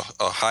you has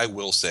a high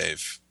will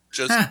save,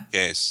 just in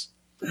case.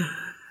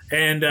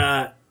 And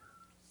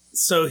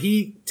so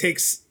he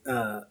takes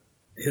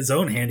his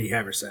own handy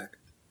haversack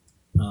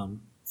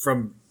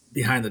from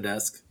behind the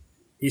desk.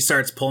 He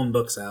starts pulling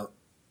books out.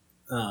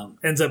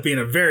 Ends up being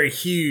a very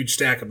huge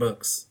stack of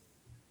books,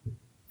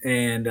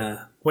 and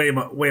way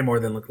more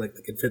than looked like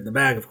they could fit in the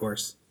bag, of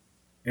course.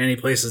 And he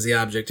places the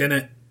object in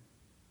it,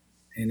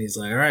 and he's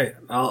like, "All right,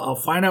 I'll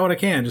find out what I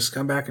can. Just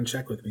come back and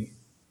check with me."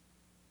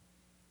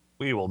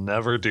 We will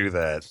never do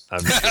that.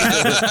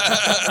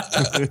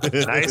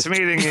 Nice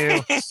meeting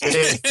you.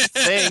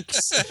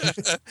 Thanks.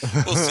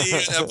 We'll see you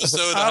in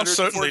episode 114. I'll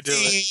certainly do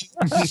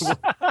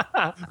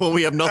it. Well,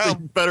 we have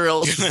nothing better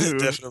else to do.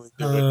 Definitely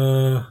do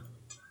it.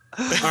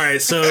 All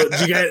right, so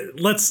do you guys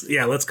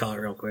let's call it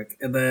real quick,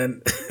 and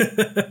then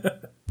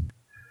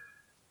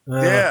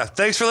Yeah,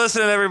 thanks for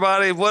listening,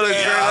 everybody. What a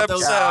great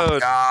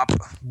episode.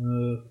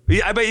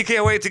 Yeah, I bet you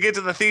can't wait to get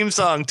to the theme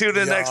song. Tune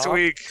in next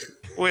week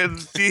when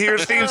you hear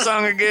the theme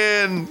song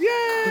again.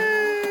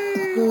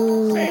 Yay!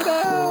 Fade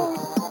out.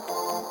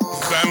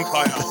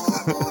 Vampire.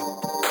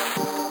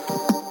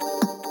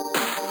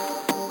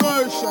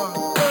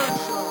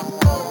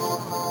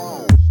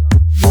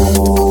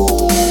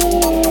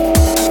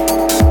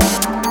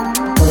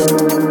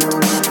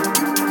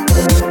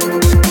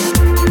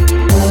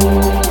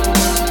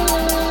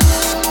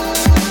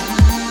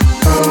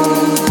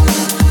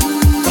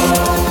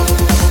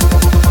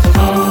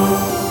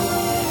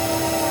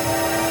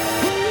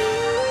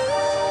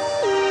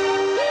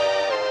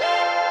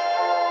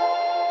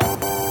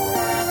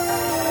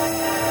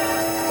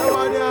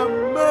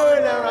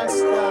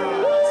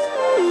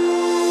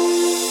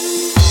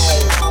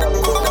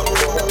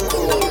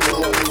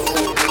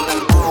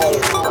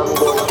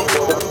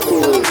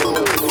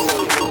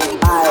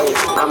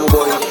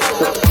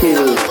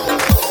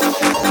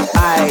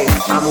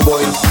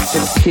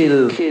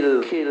 Kill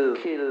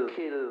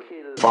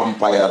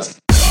vampires.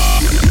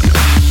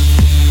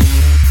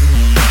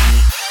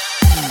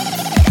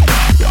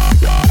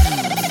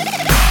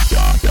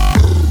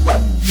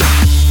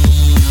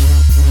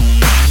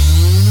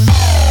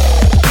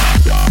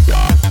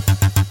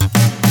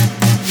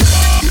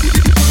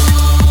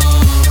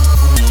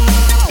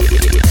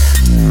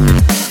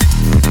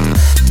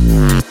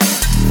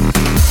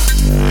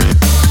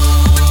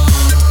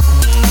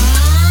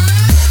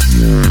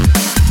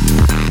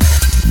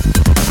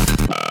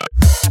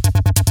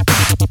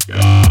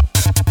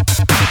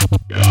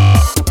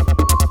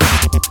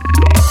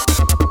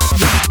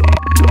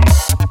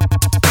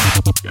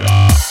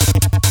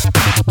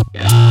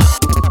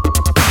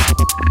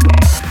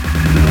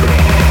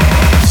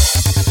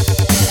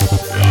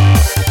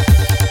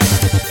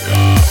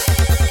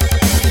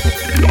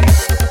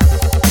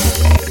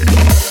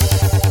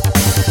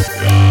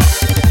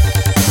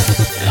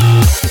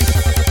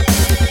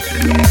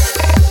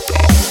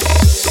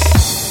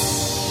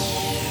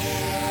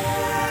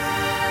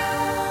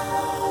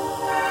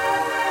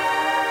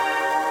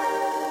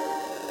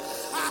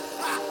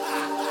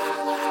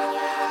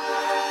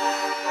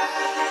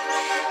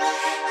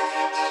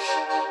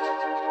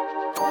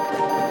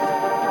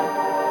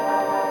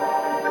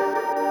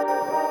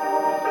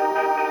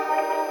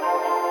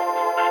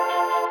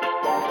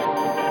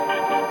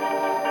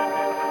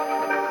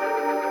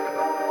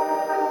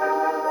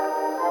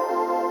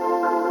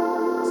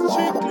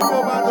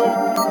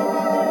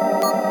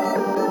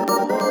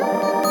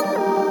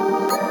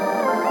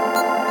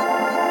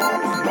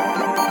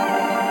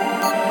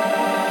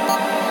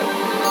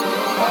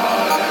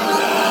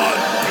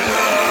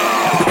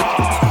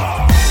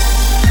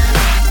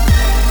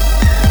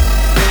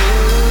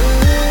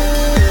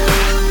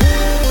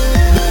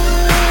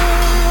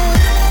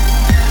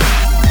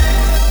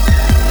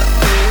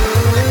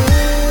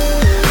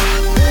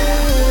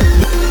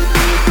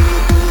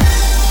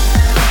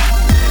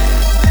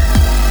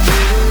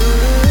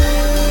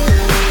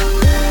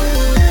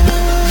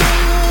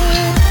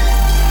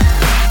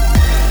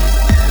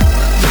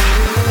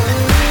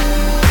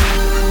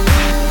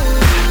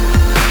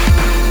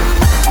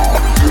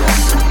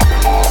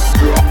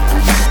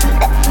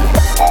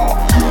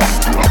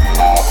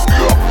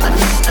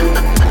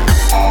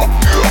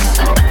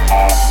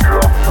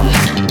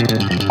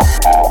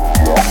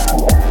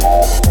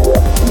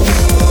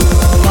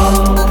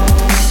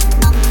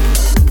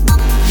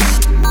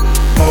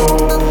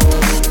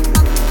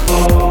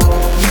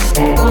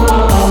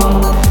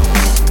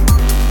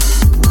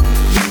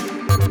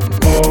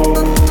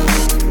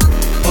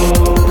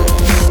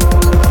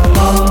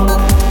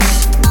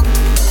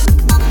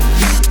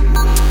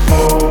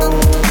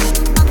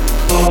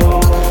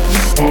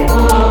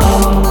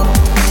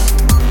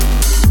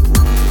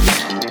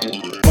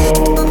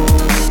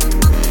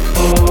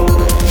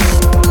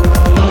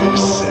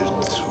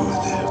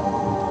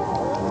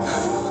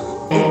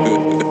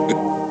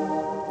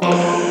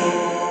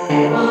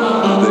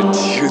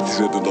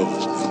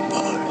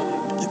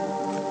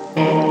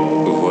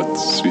 What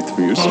sweet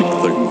music,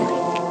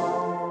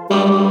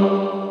 Dagmar.